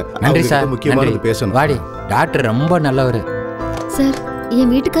கிளம்புங்க. நன்றி சார். முக்கியமானது பேசணும். வாடி, டாக்டர் ரொம்ப நல்லவர். சார்,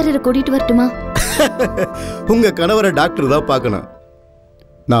 என் வீட்டுக்காரரை கூட்டிட்டு வரட்டுமா? உங்க கணவரை டாக்டர் தான் பார்க்கணும்,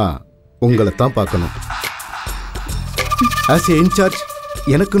 நான் உங்களை தான் பார்க்கணும். ஆஸ் ஏ இன்சார்ஜ்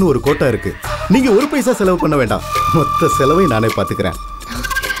எனக்குன்னு ஒரு கோட்டா இருக்கு. நீங்க ஒரு பைசா செலவு பண்ண வேண்டாம், மொத்த செலவை நானே பார்த்துக்கிறேன்.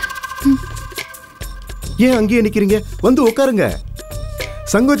 ஏன் அங்கேயே நிக்கிறீங்க? வந்து உட்காருங்க.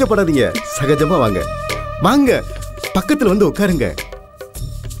 சங்கோச்சப்படாதீங்க, சகஜமா வாங்க. வாங்க, பக்கத்தில் வந்து உட்காருங்க.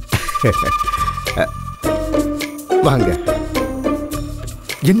 வாங்க.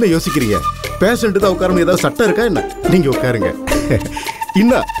 என்ன யோசிக்கிறீங்க? பேஷண்ட் தான் உட்காரணும், ஏதாவது சட்டம் இருக்கா என்ன? நீங்க உட்காருங்க.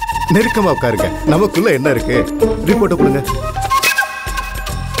 இன்னும் நெருக்கமா உட்காருங்க. நமக்குள்ள என்ன இருக்கு? ரிப்போர்ட்டை கொடுங்க.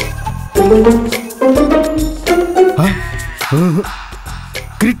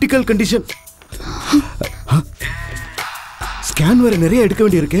 Critical condition. ஸ்கேன் வேற நிறைய எடுக்க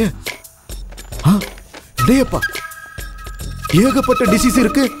வேண்டி இருக்கு. டேப்பா, ஏகப்பட்ட டிசீஸ்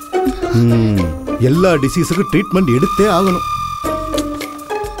இருக்கு. எல்லா டிசீஸுக்கும் ட்ரீட்மெண்ட் எடுத்தே ஆகணும்.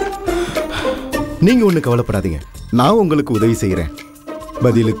 நீங்க ஒண்ணு கவலைப்படாதீங்க, நான் உங்களுக்கு உதவி செய்யறேன்.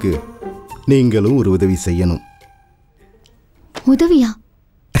 பதிலுக்கு நீங்களும் ஒரு உதவி செய்யணும். உதவியா?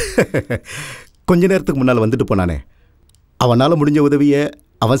 கொஞ்ச நேரத்துக்கு முன்னால் வந்துட்டு போனானே, அவனால் முடிஞ்ச உதவியை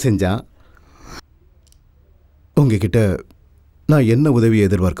அவன் செஞ்சான். உங்ககிட்ட நான் என்ன உதவியை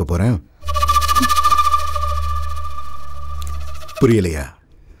எதிர்பார்க்க போறேன்? புரியலையா?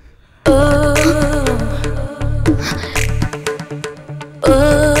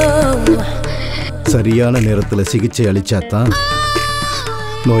 சரியான நேரத்தில் சிகிச்சை அளிச்சாதான்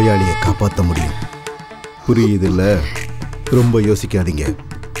நோயாளியை காப்பாற்ற முடியும். புரியுதுல்ல? ரொம்ப யோசிக்காதீங்க,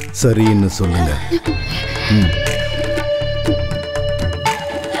 சரின்னு சொல்லுங்க.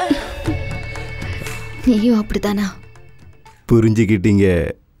 நீயும் அப்படித்தானா? புரிஞ்சுக்கிட்டீங்க.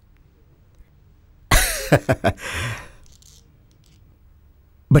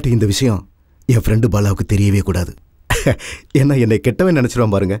 பட் இந்த விஷயம் என் ஃப்ரெண்டு பாலாவுக்கு தெரியவே கூடாது. ஏன்னா என்னை கெட்டவன்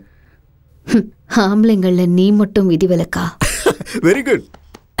நினைச்சிருவான் பாருங்க. ஆம்பளைங்கள்ல நீ மட்டும் விதிவிலக்கா? Very good.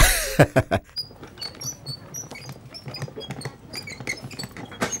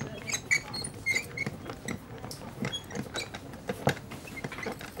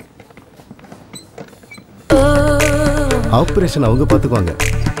 ஆபரேஷன் அவங்க பார்த்துக்குவாங்க,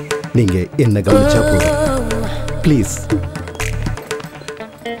 நீங்க என்ன கவனிச்சா போதும். ப்ளீஸ்.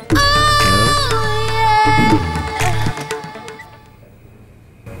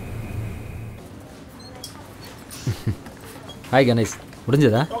 ஹாய் கணேஷ்,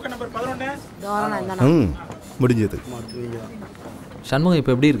 முடிஞ்சதா? முடிஞ்சது. சண்முகம்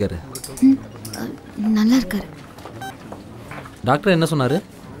இப்போ எப்படி இருக்காரு? நல்லா இருக்காரு. டாக்டர் என்ன சொன்னாரு?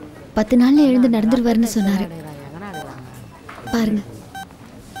 10 நாள்ல எழுந்து நடந்துருவாருன்னு சொன்னாரு. பாருங்க.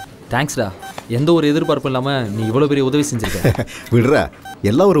 தேங்க்ஸ்டா. எந்த ஒரு எதிர்பார்ப்பும் இல்லாமல் நீ இவ்வளோ பெரிய உதவி செஞ்சிருக்க. விடுறா,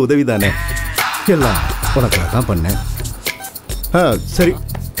 எல்லாம் ஒரு உதவி தானே. எல்லாம் உனக்காக தான் பண்ணேன். சரி,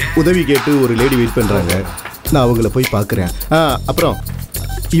 உதவி கேட்டு ஒரு லேடி வெயிட் பண்ணுறாங்க, நான் அவங்கள போய் பார்க்குறேன். அப்புறம்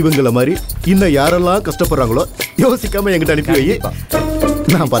இவங்கள மாதிரி இன்னும் யாரெல்லாம் கஷ்டப்படுறாங்களோ யோசிக்காமல் என்கிட்ட அனுப்பி வை,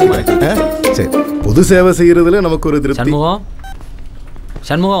 நான் பார்த்துக்கிறேன். சரி, பொது சேவை செய்கிறதுல நமக்கு ஒரு திருப்தி. சண்முகம்,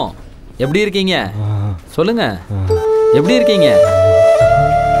 சண்முகம் எப்படி இருக்கீங்க? சொல்லுங்க, எப்படி இருக்கீங்க?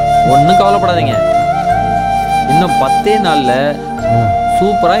 ஒன்றும் கவலைப்படாதீங்க. இன்னும் 10 நாள்ல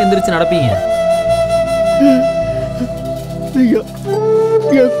சூப்பராக எந்திரிச்சு நடப்பீங்க.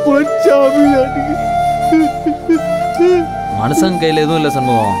 மனுஷன் கையில் எதுவும் இல்லை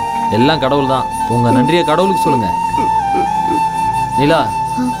சண்முகம், எல்லாம் கடவுள் தான். உங்க நன்றியை கடவுளுக்கு சொல்லுங்க. நிலா,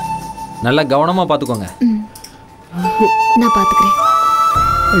 நல்லா கவனமா பார்த்துக்கோங்க. நான் பார்த்துக்கிறேன்.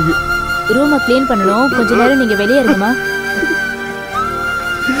 ரூமை க்ளீன் பண்ணணும், கொஞ்ச நேரம் நீங்க வெளியே இருங்கம்மா.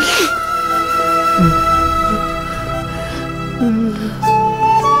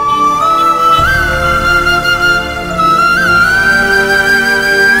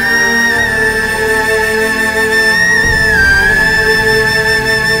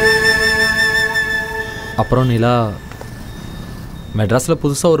 அப்புறம் நிலா, மெட்ராஸில்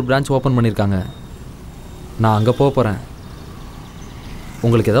புதுசாக ஒரு பிரான்ச் ஓப்பன் பண்ணியிருக்காங்க. நான் அங்கே போக போகிறேன்.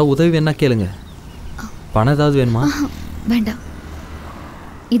 உங்களுக்கு ஏதாவது உதவி வேணா கேளுங்க. பணம் ஏதாவது வேணுமா? வேண்டாம்.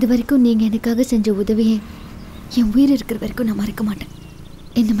 இது வரைக்கும் நீங்கள் எனக்காக செஞ்ச உதவியை என் உயிர் இருக்கிற வரைக்கும் நான் மறக்க மாட்டேன்.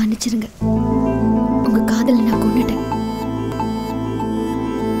 என்னை மன்னிச்சிருங்க. உங்கள் காதலை நான் கொண்டுட்டேன்.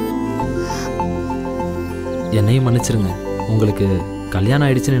 என்னையும் மன்னிச்சிருங்க. உங்களுக்கு கல்யாணம்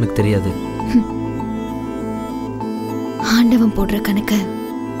ஆயிடுச்சுன்னு எனக்கு தெரியாது. ஆண்டவன் போடுற கணக்க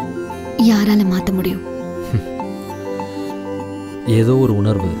யாரால மாற்ற முடியும்? ஏதோ ஒரு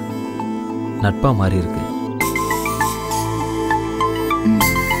உணர்வு நட்பா மாறி இருக்கு.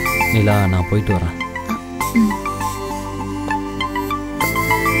 நிலா, நான் போயிட்டு வரேன்.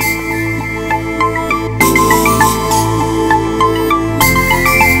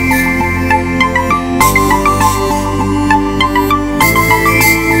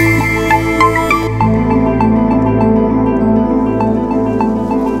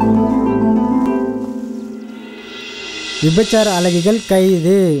 விபச்சார அழகிகள்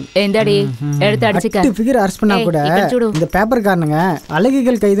கைது. எந்தடி எடுத்து அடிச்சுக்க. ஃபிகர் அரெஸ்ட் பண்ணா கூட இந்த பேப்பர் காரணங்க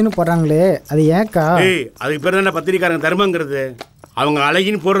அழகிகள் கைதுன்னு போடுறாங்களே, அது ஏக்கா? அதுக்கு பேர் தானே பத்திரிக்காரங்க தர்மங்கிறது. அவங்க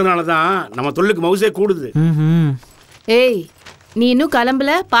அழகின்னு போடுறதுனால தான் நம்ம தொல்லுக்கு மவுசே கூடுது. ஏய், நீ இன்னும்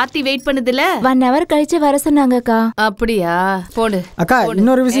கிளம்பல? Party wait பண்ணுதுல? 1 hour கழிச்சு வர சொன்னாங்கக்கா. அப்படியா? போடு அக்கா.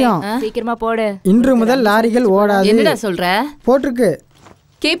 இன்னொரு விஷயம், சீக்கிரமா போடு. இன்று முதல் லாரிகள் ஓடாது. என்னடா சொல்ற? போட்டிருக்கு.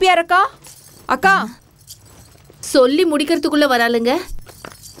 கேபிஆர் அக்கா. அக்கா சொல்லி முடிக்கிறதுக்குள்ள வராளுங்க.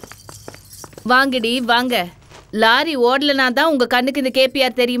 வாங்கடி வாங்க. லாரி ஓடலனா தான் உங்க கண்ணுக்கு இந்த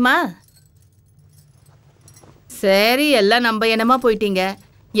கேபிஆர் தெரியுமா? சரி, எல்லாம் நம்ம என்னமா போயிட்டீங்க.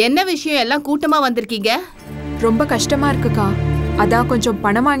 என்ன விஷயம், எல்லாம் கூட்டமா வந்திருக்கீங்க? ரொம்ப கஷ்டமா இருக்குக்கா, அதான் கொஞ்சம்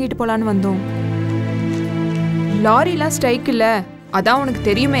பணம் வாங்கிட்டு போலான்னு வந்தோம். லாரிலாம் ஸ்ட்ரைக் இல்ல, அதான் உனக்கு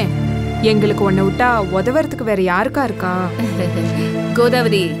தெரியுமே. எங்களுக்கு உன்னை விட்டா உதவுறதுக்கு வேற யாருக்கா இருக்கா?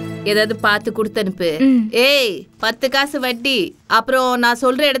 கோதாவரி, ஏதாவது பார்த்து கொடுத்து அனுப்பு. ஏய், 10 காசு வட்டி. அப்புறம் நான்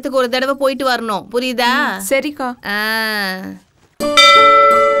சொல்ற இடத்துக்கு ஒரு தடவை போயிட்டு வரணும், புரியுதா? சரிக்கா.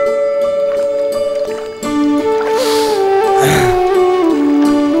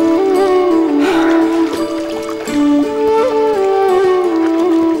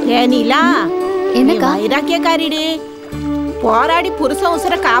 ஏனிலா, என்னக்கா? வைராக்கியக்காரிடி, போராடி புருஷன்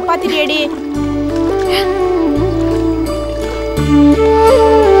உசுர காப்பாத்திடியடி.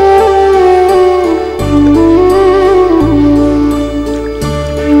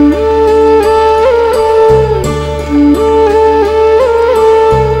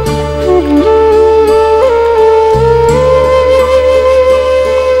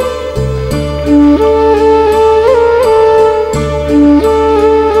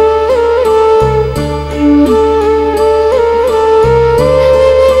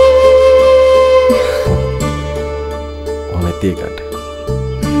 காட்டு.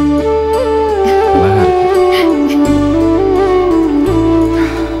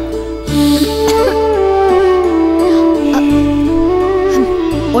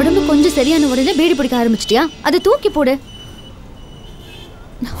 உடம்பு கொஞ்சம் சரியான உடனே பீடி பிடிக்க ஆரம்பிச்சிட்டியா? அதை தூக்கி போடு.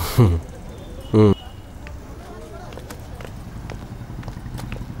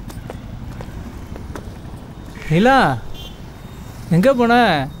 நிலா, எங்கே போன?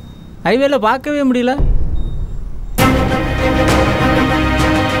 ஹைவேல பார்க்கவே முடியல.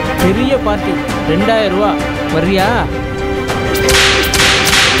 பெரிய பார்ட்டி 2000 ரூபா வர்றியா?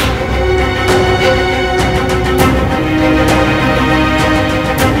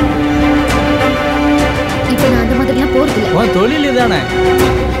 இப்போ நான் அந்த மாதிரிலாம் போறதில்ல. உன் தொழில் இதானே.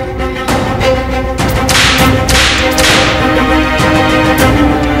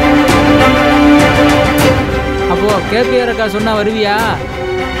 அப்போ கேபிஆர் அக்கா சொன்னா வருவியா?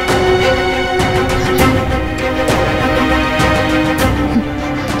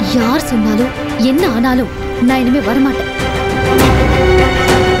 யார் சொன்னாலும் என்ன ஆனாலும் நான் இனிமே வரமாட்டேன்.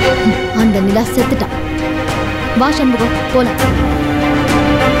 அந்த நிலா செத்துட்டான். வா சண்முகம் போலாம்.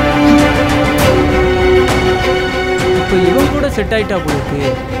 இப்போ இவன் கூட செட் ஆயிட்டா போயிருக்கு.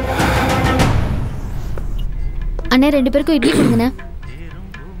 அண்ணே 2 பேருக்கும் இட்லி கொடுங்கண்ணே.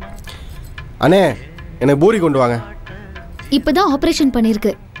 அண்ணே எனக்கு பூரி கொண்டு வாங்க. இப்பதான் ஆபரேஷன்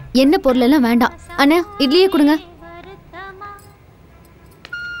பண்ணிருக்கு. என்ன பொருள் எல்லாம் வேண்டாம். அண்ணே இட்லியே கொடுங்க.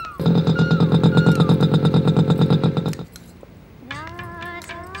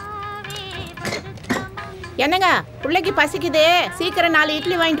 என்னங்க பிள்ளைக்கு பசிக்குது, சீக்கிரம் 4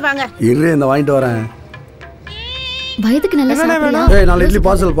 இட்லி வாங்கிட்டு வாங்க. இரு இந்த வாங்கிட்டு வரேன். வயதுக்கு நல்லா சாப்பிடுங்க. ஏய் 4 இட்லி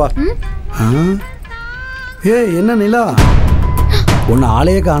பார்சல்ப்பா. ஏய் என்ன நிலா, உன்னை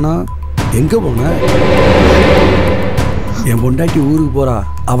ஆளையே காணோம், எங்க போன? என் பொண்டாட்டி ஊருக்கு போறா,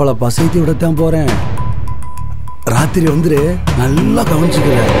 அவளை பசைத்தி விடத்தான் போறேன். ராத்திரி வந்துரு, நல்லா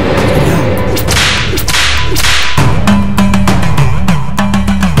கவனிச்சுக்கிறேன்.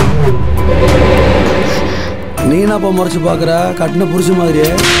 நீ என்னப்பா முறைச்சு பாக்குற, கட்டின புருஷ மாதிரியே.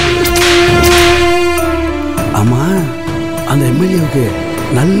 ஆமா அந்த எம்எல்ஏவுக்கு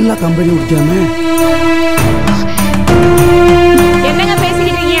நல்லா கம்பெனி கொடுத்தியாமே. என்னங்க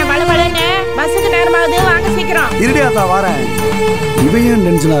பேசிக்கிட்டு இருக்கீங்க வளவளன்னு? பஸ்ஸுக்கு நேரமாகுது, வாங்க சீக்கிரம். இருடியாத்தா வரேன். இவையும்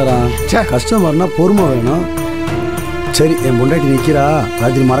டென்ஷன் ஆகிறான். கஸ்டமர்னா பொறுமை வேணும். சரி என் பொண்டாட்டி நிற்கிறா,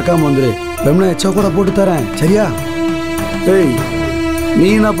 ராத்திரி மறக்காம வந்துரு. பெம்னா எச்சா கூட போட்டு தரேன் சரியா? ஏய் நீ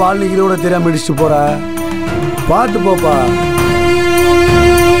என்ன பால் நிற்கிறோட தெரியாம இடிச்சுட்டு போற, பார்த்து போப்பா.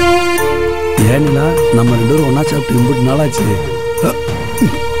 ஏன்னா நம்ம 2 பேரும் ஒன்னா சாப்பிட்டு இம்புட்டு நாளாச்சு.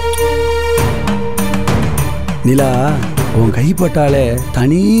 நிலா உன் கைப்பட்டாலே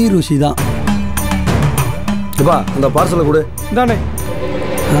தனி ருசி தான். அந்த பார்சலை கொடு. தானே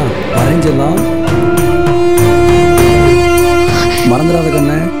வரைஞ்செல்லாம் மறந்துடாத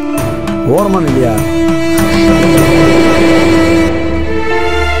கண்ணு, ஓரமான இல்லையா?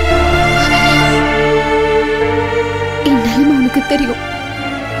 என் நிலைமை உனக்கு தெரியும்.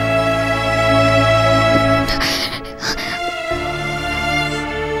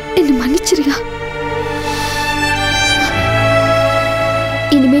 என்ன மன்னிச்சிரியா?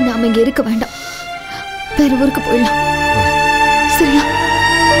 இனிமே நாம இங்க இருக்க வேண்டாம், வேற ஊருக்கு போயிடலாம் சரியா?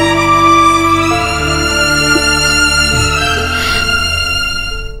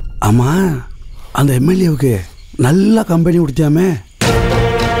 ஆமா அந்த எம்எல்ஏவுக்கு நல்லா கம்பெனி கொடுத்தியாமே.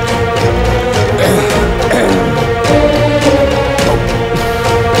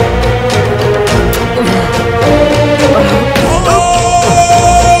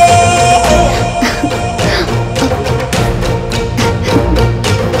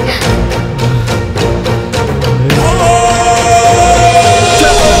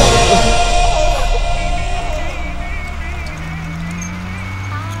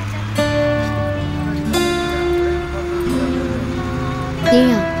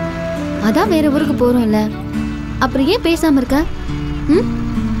 ஏயா அதான் வேற ஊருக்கு போறோம்ல, அப்புறம் ஏன் பேசாம இருக்க?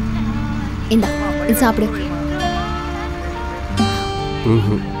 இந்தா இது சாப்பிடு.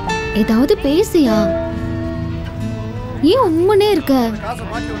 ஏதாவது பேசியா? ஏன் உண்மனே இருக்க?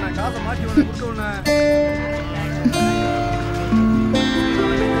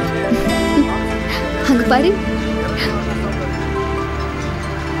 அங்க பாரு,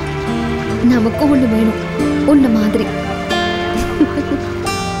 நமக்கும் ஒண்ணு வேணும், உன்ன மாதிரி.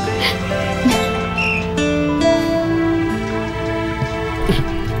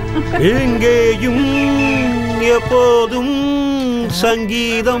 எங்கேயும் எப்போதும்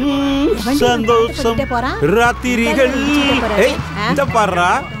சங்கீதம் சந்தோஷம் ராத்திரிகள். ஏய் இந்த பாடுறா.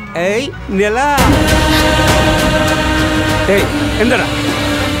 ஏய் நிலா, ஏய் எந்தடா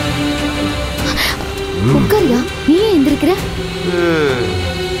உட்காரியா? நீ ஏன் எந்திருக்கிற?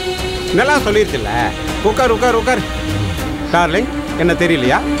 நிலா சொல்லிருச்சுல்ல, உட்கார் உட்கார் உட்கார். டார்லிங் என்ன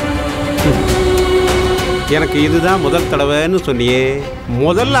தெரியலையா? எனக்கு இதுதான் முதல் தடவைன்னு சொன்னியே,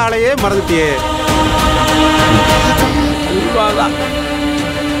 முதல் ஆளையே மறந்துட்டியே.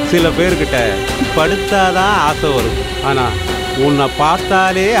 சில பேர்கிட்ட படுத்தாதான் ஆசை வரும், ஆனா உன்னை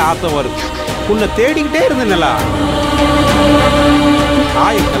பார்த்தாலே ஆசை வரும். உன்னை தேடிக்கிட்டே இருந்தேனலா.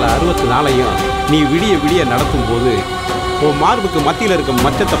 ஆயுட்கால 64 நீ விடிய விடிய நடக்கும் போது உன் மார்புக்கு மத்தியில் இருக்க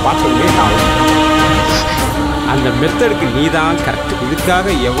மச்சத்தை பார்த்தோமே ஆகும். அந்த மெத்தடுக்கு நீ தான் கரெக்ட். இதுக்காக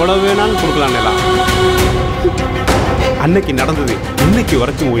எவ்வளவு வேணாலும் கொடுக்கலாம் நிலா. அன்னைக்கு நடந்தது இன்னைக்கு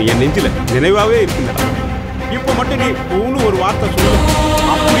வரைக்கும் என் நெஞ்சில நினைவாவே இருக்கு நிலா. இப்போ மட்டும் நீ ஒன்று ஒரு வார்த்தை சொல்லு,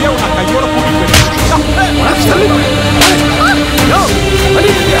 அப்படியே உன்னை கையோட கூட்டிட்டு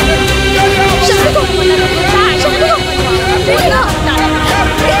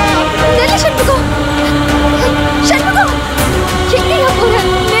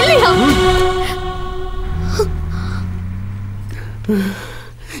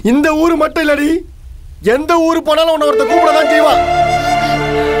இந்த ஊரு மட்டும் இல்லடி, எந்த ஊரு போனாலும் உன்னை ஒருத்த கூப்பிடதான் செய்வான்.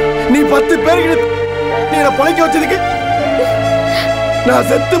 நீ 10 பேருக்கு நீ என்ன பொழைக்க வச்சதுக்கு நான்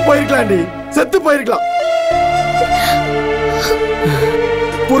செத்து போயிருக்கலாம்டி, செத்து போயிருக்கலாம்.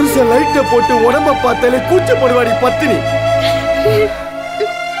 புருஷன் லைட்டை போட்டு உடம்ப பார்த்தாலே கூச்சப்படுவாடி பத்தினி.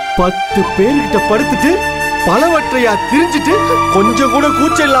 10 பேர்கிட்ட படுத்துட்டு பலவற்றையா திரிஞ்சிட்டு கொஞ்சம் கூட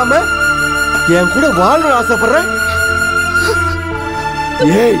கூச்சம் இல்லாம என் கூட வாழணும்னு ஆசைப்படுற.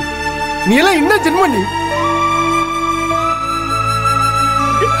 ஏய், நீ எல்லாம் என்ன ஜென்மம்? நீ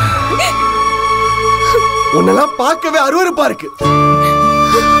உன்னெல்லாம் பார்க்கவே அருவருப்பா இருக்கு.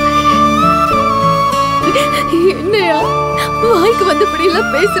 என்னையா வாய்க்கு வந்தபடி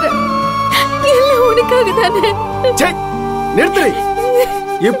எல்லாம் பேசுற? எல்லாம் உனக்காக தானே. நிறுத்து.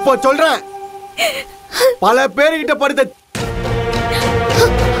 இப்ப சொல்றேன், பல பேர்கிட்ட படுத்த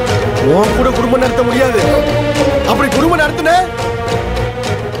உன் கூட குடும்பம் நடத்த முடியாது. அப்படி குடும்பம் நடத்தின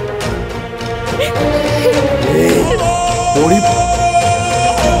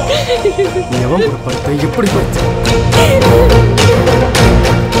எவன் கூட படுத்த எப்படி படுத்த?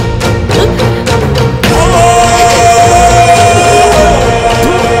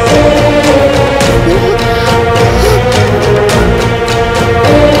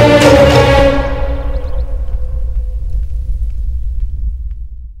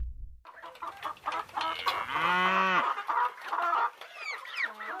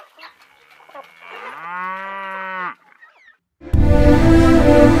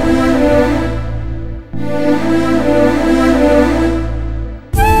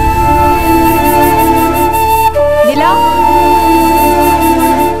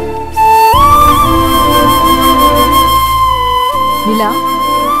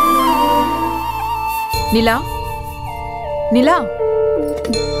 நிலா, நிலா,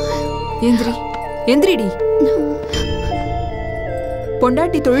 எந்திரி, எந்திரிடி.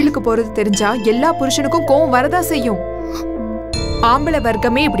 பொண்டாட்டி தொழிலுக்கு போறது தெரிஞ்சா எல்லா புருஷனுக்கும் கோவம் வரதா செய்யும். ஆம்பளை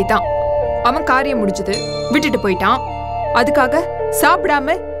வர்க்கமே இப்படித்தான். அவன் காரியம் முடிஞ்சது விட்டுட்டு போயிட்டான், அதுக்காக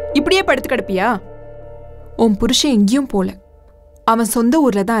சாப்பிடாம இப்படியே படுத்து கிடப்பியா? உன் புருஷன் எங்கேயும் போல, அவன் சொந்த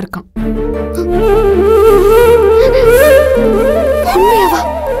ஊர்ல தான் இருக்கான்.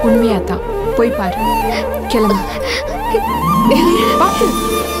 உண்மையாதான், போய் பாரு. கிளம்பு. பாத்து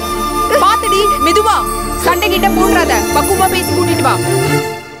பாத்துடி, மெதுவா. சண்டை கிட்ட போடுறாத, பக்குவமா பேசி கூட்டிட்டு வா.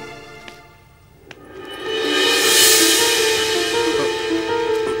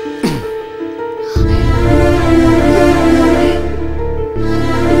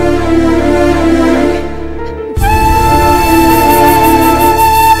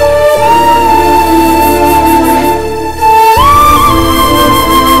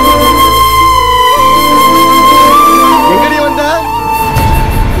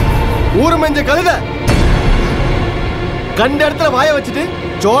 கண்ட இடத்துல வாய வச்சுட்டு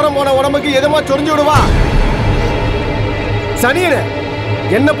சோரம் போன உடம்புக்கு எதமா சொரிஞ்சு விடுவா. சனியன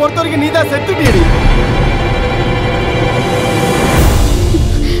என்ன பொறுத்த வரைக்கும் நீதான் செத்துட்டியடி.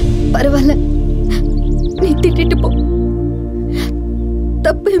 பரவாயில்ல, நீ திட்டிட்டு போ.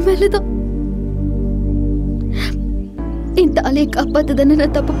 தப்பு என் மேலதான். என் தாலியை காப்பாத்து தானே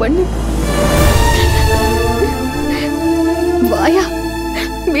நான் தப்பு பண்ண. வாயா,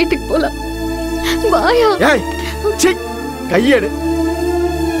 வீட்டுக்கு போலாம். வாயா. கையெடு,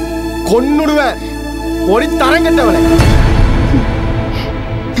 கொன்னுடுவேன். ஒரு தரங்கட்டவளை.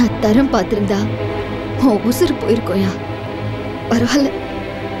 நான் தரம் பார்த்திருந்தா உன் உசுறு போயிருக்கோயா. பரவாயில்ல,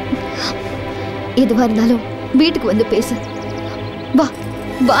 எதுவா இருந்தாலும் வீட்டுக்கு வந்து பேசு. வா,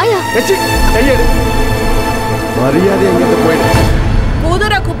 வாயா. கையெடு. மரியாதை எங்கிட்ட போயிடு.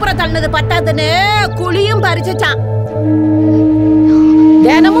 குதிரை குப்புற தள்ளது பத்தாதுன்னு குழியும் பறிச்சுச்சான்.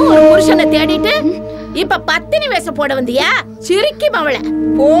 தினமும் ஒரு புருஷனை தேடிட்டு இப்ப பத்தினி வேஷம் போட வந்தியா? சிரிக்கி மவள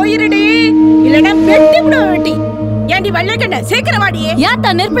போயிருடி, இல்லனா வெட்டி விட வெட்டி. ஏண்டி வெள்ளைக்கண்ண, சீக்கிரம் வாடி. ஏன்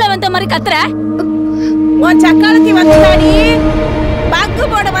தான் நெருப்புல வந்த மாதிரி கத்துற? உன் சக்காலத்தி வந்துடாடி, பக்கு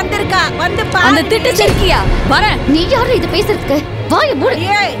போட வந்திருக்கா. வந்து பாரு. அந்த திட்டு சிரிக்கியா? வர. நீ யாரு இது பேசுறதுக்கு? வாய மூடு.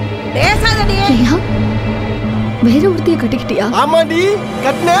 ஏய், பேசாதடி. வேற ஒருத்தைய கட்டிக்கிட்டியா? ஆமாடி,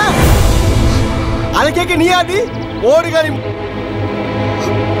 கட்டின. அதை கேட்க நீ ஆடி. ஓடுகாரி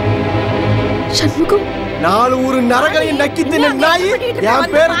சண்முகம். 4 ஊரு நரகளையும் நக்கி தின்ன நாய்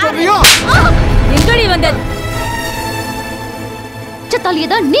என் பேர் சொல்றியோ? எங்கடி வந்த எச்சத்தாலியை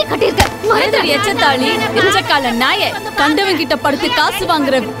தான் நீ கட்டியிருக்க. மறந்துடி எச்சத்தாலி. எச்சக்கால நாயே. கண்டவன் கிட்ட படுத்து காசு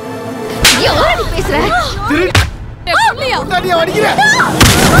வாங்குற. யாரடி பேசுற? திருடியா வடிக்கிற?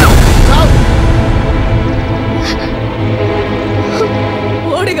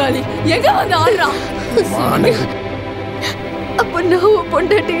 ஓடுகாலி எங்க வந்து ஆடுறான்? அப்ப நான்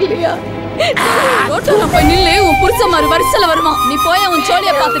பொண்டாட்டி இல்லையா? ரோட்ல போய் நில்லு. உன் புருஷன் மாதிரி வரிசையில வருமா? நீ போய் அவன்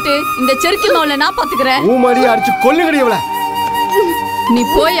சோழிய பார்த்துட்டு இந்த செருக்கி மாவுல நான் பாத்துக்கிறேன். ஊமாடி அடிச்சு கொல்லுங்கடி இவள. நீ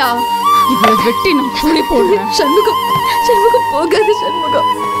போயா. இவளை வெட்டி நான் புளி போடுறேன். சண்முகம், சண்முகம் போகாது சண்முகம்.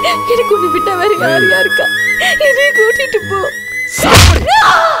 எனக்கு ஒண்ணு விட்டா வேற யாரையா இருக்கா? என்னைய கூட்டிட்டு போ.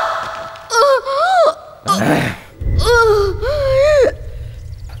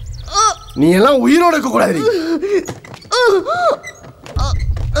 நீ எல்லாம் உயிரோட இருக்க கூடாது.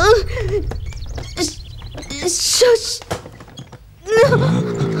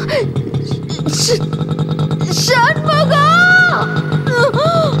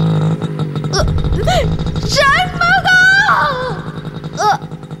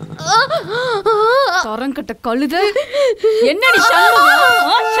 தரங்கட்ட கழுத. என்னடி சண்முகம்?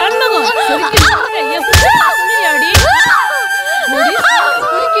 சண்முகம்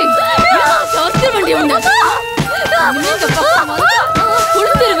வண்டி உண்டு.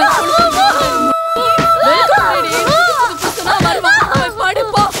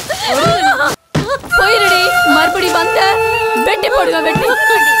 போயிரடி. மறுபடி வந்த வெட்டி போடுவேன். வெட்டி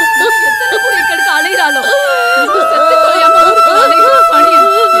எத்தனை கூட கெடுக்க அலைகிறாளோ. செத்து போயாம ஊருக்கு அலைகிற பணிய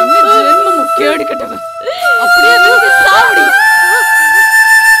என்ன ஜென்மமும் கேடு கட்டவன். அப்படியே வந்து சாவடி.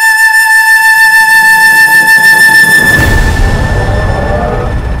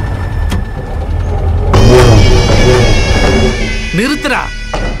 நிறுத்துறா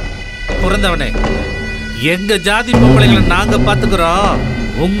பிறந்தவனே. எங்க ஜாதி பொம்பளைங்களை நாங்க பாத்துக்கிறோம்.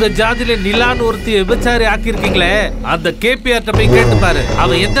 உங்க ஜாதியில நிலான்னு ஒருத்தி விபச்சாரி ஆக்கியிருக்கீங்களே, அந்த கேபிஆர்ட்ட போய் கேட்டு பாரு.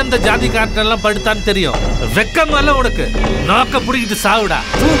 அவன் எந்தெந்த ஜாதி காட்டெல்லாம் படுத்தான்னு தெரியும். வெக்கமால உனக்கு நோக்க புடிக்கிட்டு சாவுடா.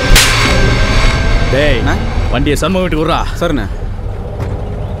 டேய் வண்டியை சண்முகம் வீட்டுக்கு விட்றா. சரிண்ணே.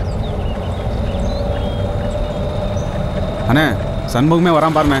 அண்ணே சண்முகமே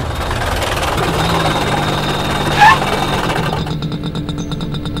வரான் பாருண்ணே.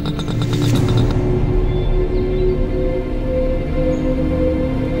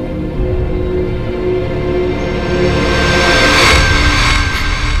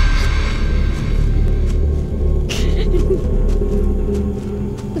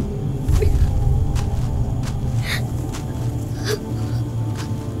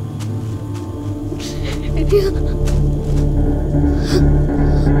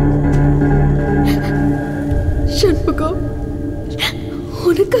 சண்முகம்,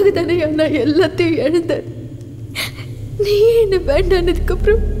 உனக்காக தானே நான் எல்லாத்தையும் இழந்தேன். நீ என்ன வேண்டானதுக்கு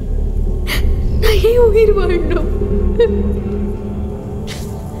அப்புறம் நான் ஏன் உயிர் வாழணும்?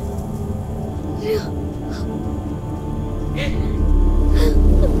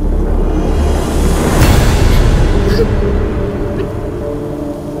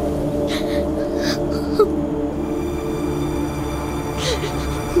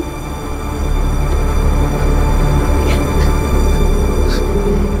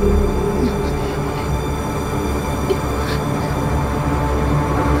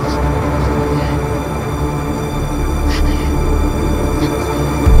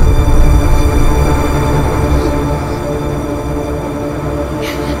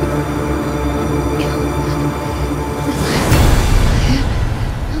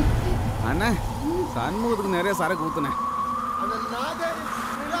 சண்முகத்துக்கு நிறைய சரக்கு ஊத்துனேன்.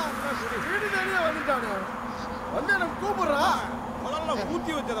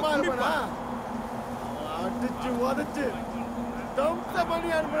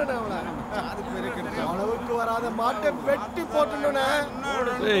 அளவுக்கு வராத மாட்டை வெட்டி போட்டுனே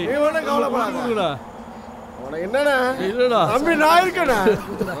கவலைப்படாத. என்னடா தம்பி நான் இருக்கேனா?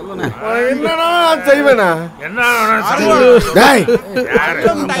 என்னடா நான் செய்வேனா?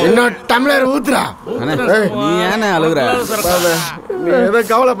 என்ன டம்ளர் ஊத்துறா? நீ ஏன அழுகுற? நீ எதை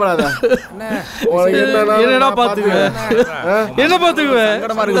கவலைப்படாத. என்னடா பாத்துக்குவேன்? என்ன பாத்துக்குவேன்?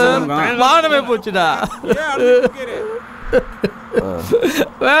 வானமே போச்சுடா.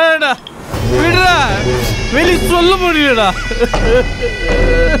 வேடா விடுறா. வெளி சொல்ல முடியலடா.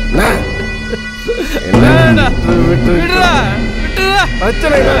 விடுறா விட்டுறா.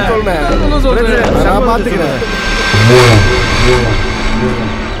 பிரச்சனை சொல்றேன், நான் பாத்துக்கிறேன்.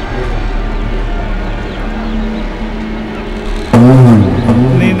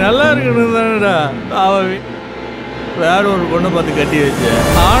 நீ நல்லா இருக்கணும் தானடா. வேற ஒரு பொண்ணை பார்த்து கட்டி வச்சேன்.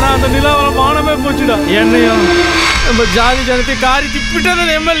 ஆனா அந்த நிலாவர மானமே போச்சுடா. என்னையும் நம்ம ஜாதி ஜனத்தை காரி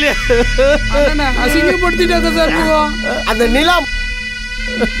திப்பிட்டது எம்எல்ஏ அசிங்கப்படுத்திட்டாங்க சார். அந்த நிலா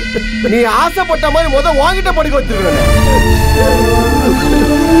நீ ஆசைப்பட்ட மாதிரி வாங்கிட்ட படிக்க வச்சிருக்க.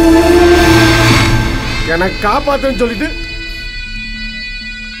 எனக்கு காப்பாத்துன்னு சொல்லிட்டு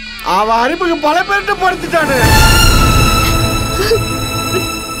அவ அறிவுக்கு பல பேர்கிட்ட படுத்துட்டானு.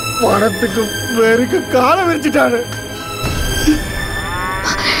 பணத்துக்கு வெறுக்கு காலம் விரிச்சிட்டானு.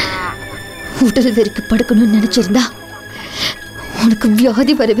 உடல் வெறிக்கு படுக்கணும்னு நினைச்சிருந்தா உனக்கு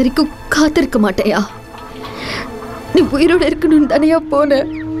வியாதி வர வரைக்கும் காத்திருக்க மாட்டேயா? நீ உயிரோட இருக்கணும்னு தானையா போன.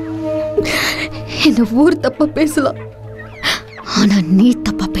 என்ன ஊர் தப்பா பேசலாம், ஆனா நீ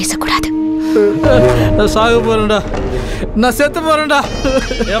தப்பா பேசக்கூடாது. நான் சாக போறேன்டா, நான் செத்து போறேன்டா.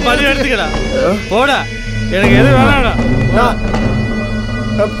 என் பணி எடுத்துக்கடா, போடா, எனக்கு எது வேணாடா.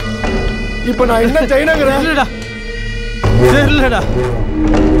 இப்ப நான் என்ன செய்யணுங்கிறேன் தெரியலடா.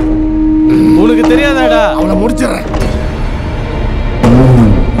 உனக்கு தெரியாதாடா? அவளை முடிச்சிடறேன்.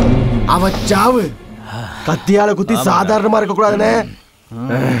 அவ சாவு கத்தியால குத்தி சாதாரணமா இருக்க கூடாதுன்னு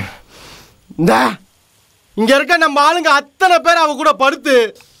இங்க இருக்க நம்ம ஆளுங்க அத்தனை பேர் அவ கூட படுத்து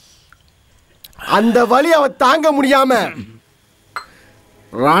அந்த வலி அவ தாங்க முடியாம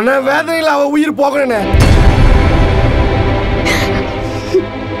ரண வேதனையில் அவ உயிர் போகணும்.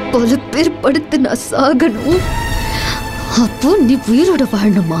 பல பேர் படுத்து நான் சாகணும், அப்போ நீ உயிரோட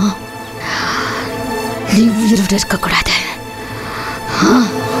வாழணுமா? நீ உயிரோட இருக்க கூடாது.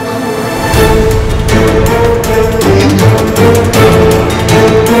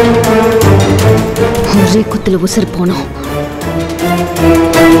 ஒரே குத்துல உசுறு போனோம்.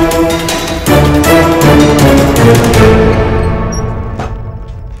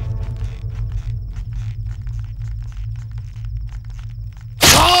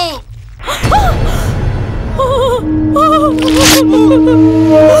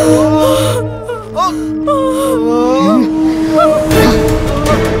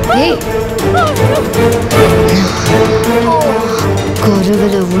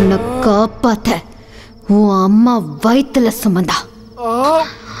 குருவில உன்னை காப்பாத்த உன் அம்மா வயிற்றுல சுமந்தா,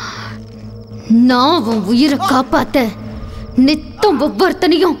 நான் உன் உயிரை காப்பாத்த நித்தம்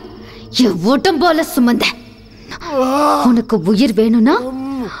ஒவ்வொருத்தனையும் என் உடம்பால சுமந்த. உனக்கு உயிர் வேணும்னா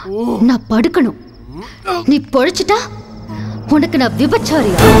நான் படுக்கணும், நீ பொழைச்சிட்டா உனக்கு நான்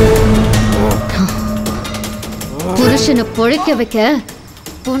விபச்சாரியா? புருஷனை பொழைக்க வைக்க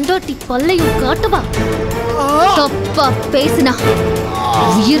பொண்டாட்டி பல்லையும் காட்டுவா, தப்பா பேசினா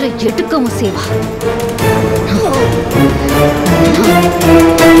உயிரை எடுக்கவும் செய்வா.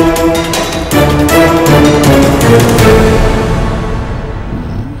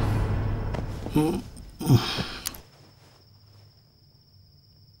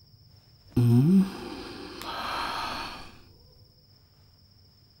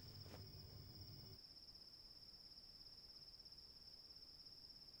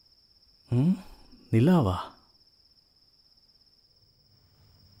 நிலாவா?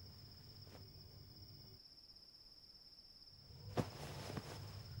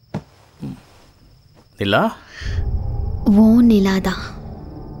 நிலா ஓ நிலாதான்,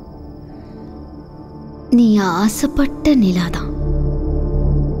 நீ ஆசைப்பட்ட நிலாதான்.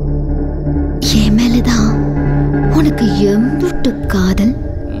 என் மேலதான் உனக்கு எம்புட்டு காதல்.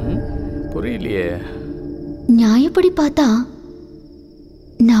 புரியலையே. நியாயப்படி பார்த்தா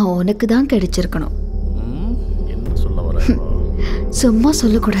நான் உனக்கு தான் கிடைச்சிருக்கணும். என்ன சொல்ல வர? சும்மா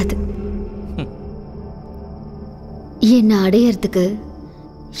சொல்லக்கூடாது. என்னை அடையறதுக்கு,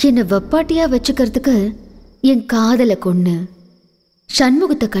 என்னை வெப்பாட்டியா வச்சுக்கிறதுக்கு என் காதலை கொண்டு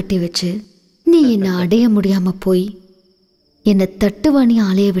சண்முகத்தை கட்டி வச்சு நீ என்னை அடைய முடியாம போய் என்னை தட்டுவாணி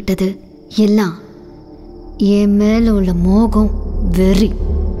அலைய விட்டது எல்லாம் என் மேல உள்ள மோகம், வெறி.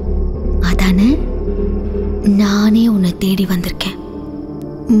 அதானே நானே உன்னை தேடி வந்திருக்கேன்.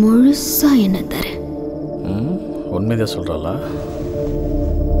 முழுசா என்ன தர? உண்மைதான் சொல்றாளா?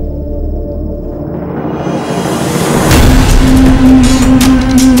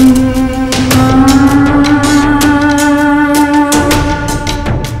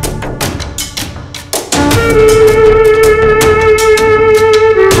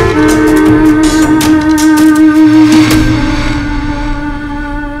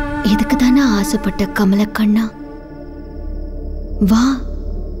 இதுக்கு தானே ஆசைப்பட்ட கமலக்கண்ணா? வா,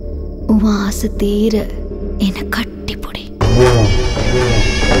 உன் ஆசை தீர என்னை கட்டி போடி.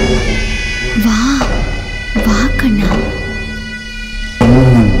 வா வா கண்ணா.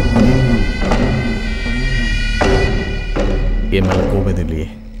 என் மேல கோபம் இல்லையே.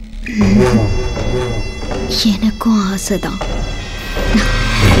 எனக்கும் ஆசைதான்.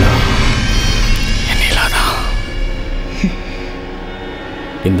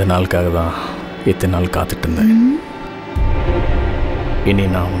 இந்த நாளுக்காக தான் இத்தனை நாள் காத்துட்டு இருந்தேன். இனி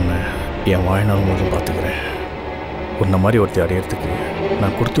நான் உன்னை என் வாழ்நாள் முழுவதும் பார்த்துக்கிறேன். உன்ன மாதிரி ஒருத்தர் அடையிறதுக்கு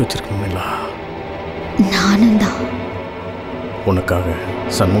நான் கொடுத்து வச்சிருக்கணும்ல. நானும் தான். உனக்காக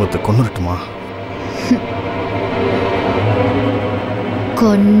சண்முகத்தை கொன்னுட்டுமா?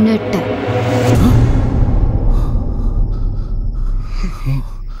 கொன்னுட்டேன்.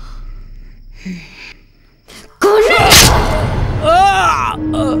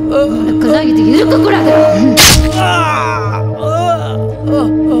 உனக்கெல்லாம் இது இருக்கக்கூடாது.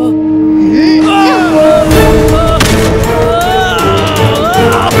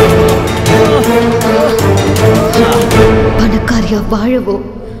 பணக்காரியா வாழவோ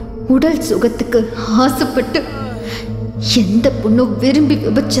உடல் சுகத்துக்கு ஆசைப்பட்டு எந்த பொண்ணும் விரும்பி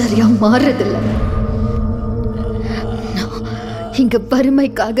விபச்சாரியா மாறுறதில்ல. இங்க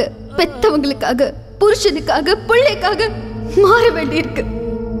வறுமைக்காக, பெத்தவங்களுக்காக, புருஷனுக்காக, பிள்ளைக்காக மாற வேண்டியிருக்கு.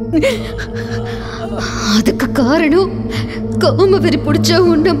 அதுக்கு காரணம் காமவெறி பிடிச்ச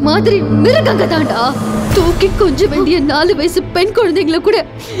உன்ன மாதிரி மிருகங்க தாண்டா. தூக்கி கொஞ்சம் வேண்டிய 4 வயசு பெண் குழந்தைங்களை கூட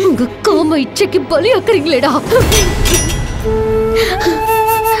உங்க காம இச்சைக்கு பலியாக்குறீங்களேடா.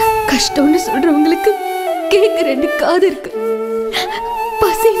 கஷ்டம்னு சொல்றவங்களுக்கு கேட்க 2 காது இருக்கு.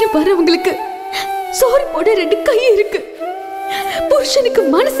 பசின்னு வரவங்களுக்கு சோறு போட 2 கை இருக்கு. புருஷனுக்கு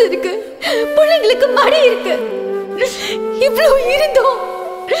மனசு இருக்கு, பிள்ளைங்களுக்கு மடி இருக்கு. இவ்வளவு இருந்தோம்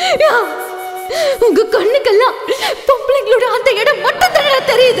உங்க கண்ணுக்கெல்லாம் பொம்பளைங்களோட அந்த இடம் மட்டும் தான்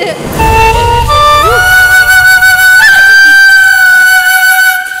தெரியுது.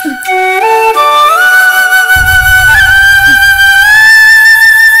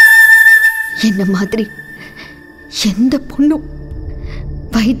 என்ன மாதிரி எந்த பொண்ணும்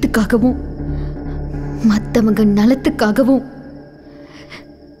வயிற்றுக்காகவும் மற்றவங்க நலத்துக்காகவும்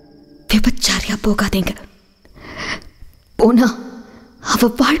விபச்சாரியா போகாதீங்க. போனா அவ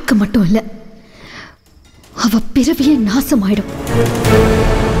வாழ்க்கை மட்டும் இல்ல, அவ பிறவியே நாசமாயிடும்.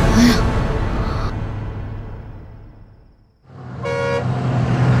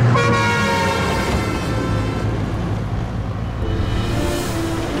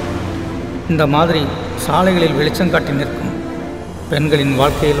 இந்த மாதிரி சாலைகளில் வெளிச்சம் காட்டி நிற்கும் பெண்களின்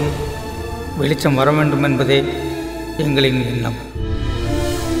வாழ்க்கையிலும் வெளிச்சம் வர வேண்டும் என்பதே எங்களின் எண்ணம்.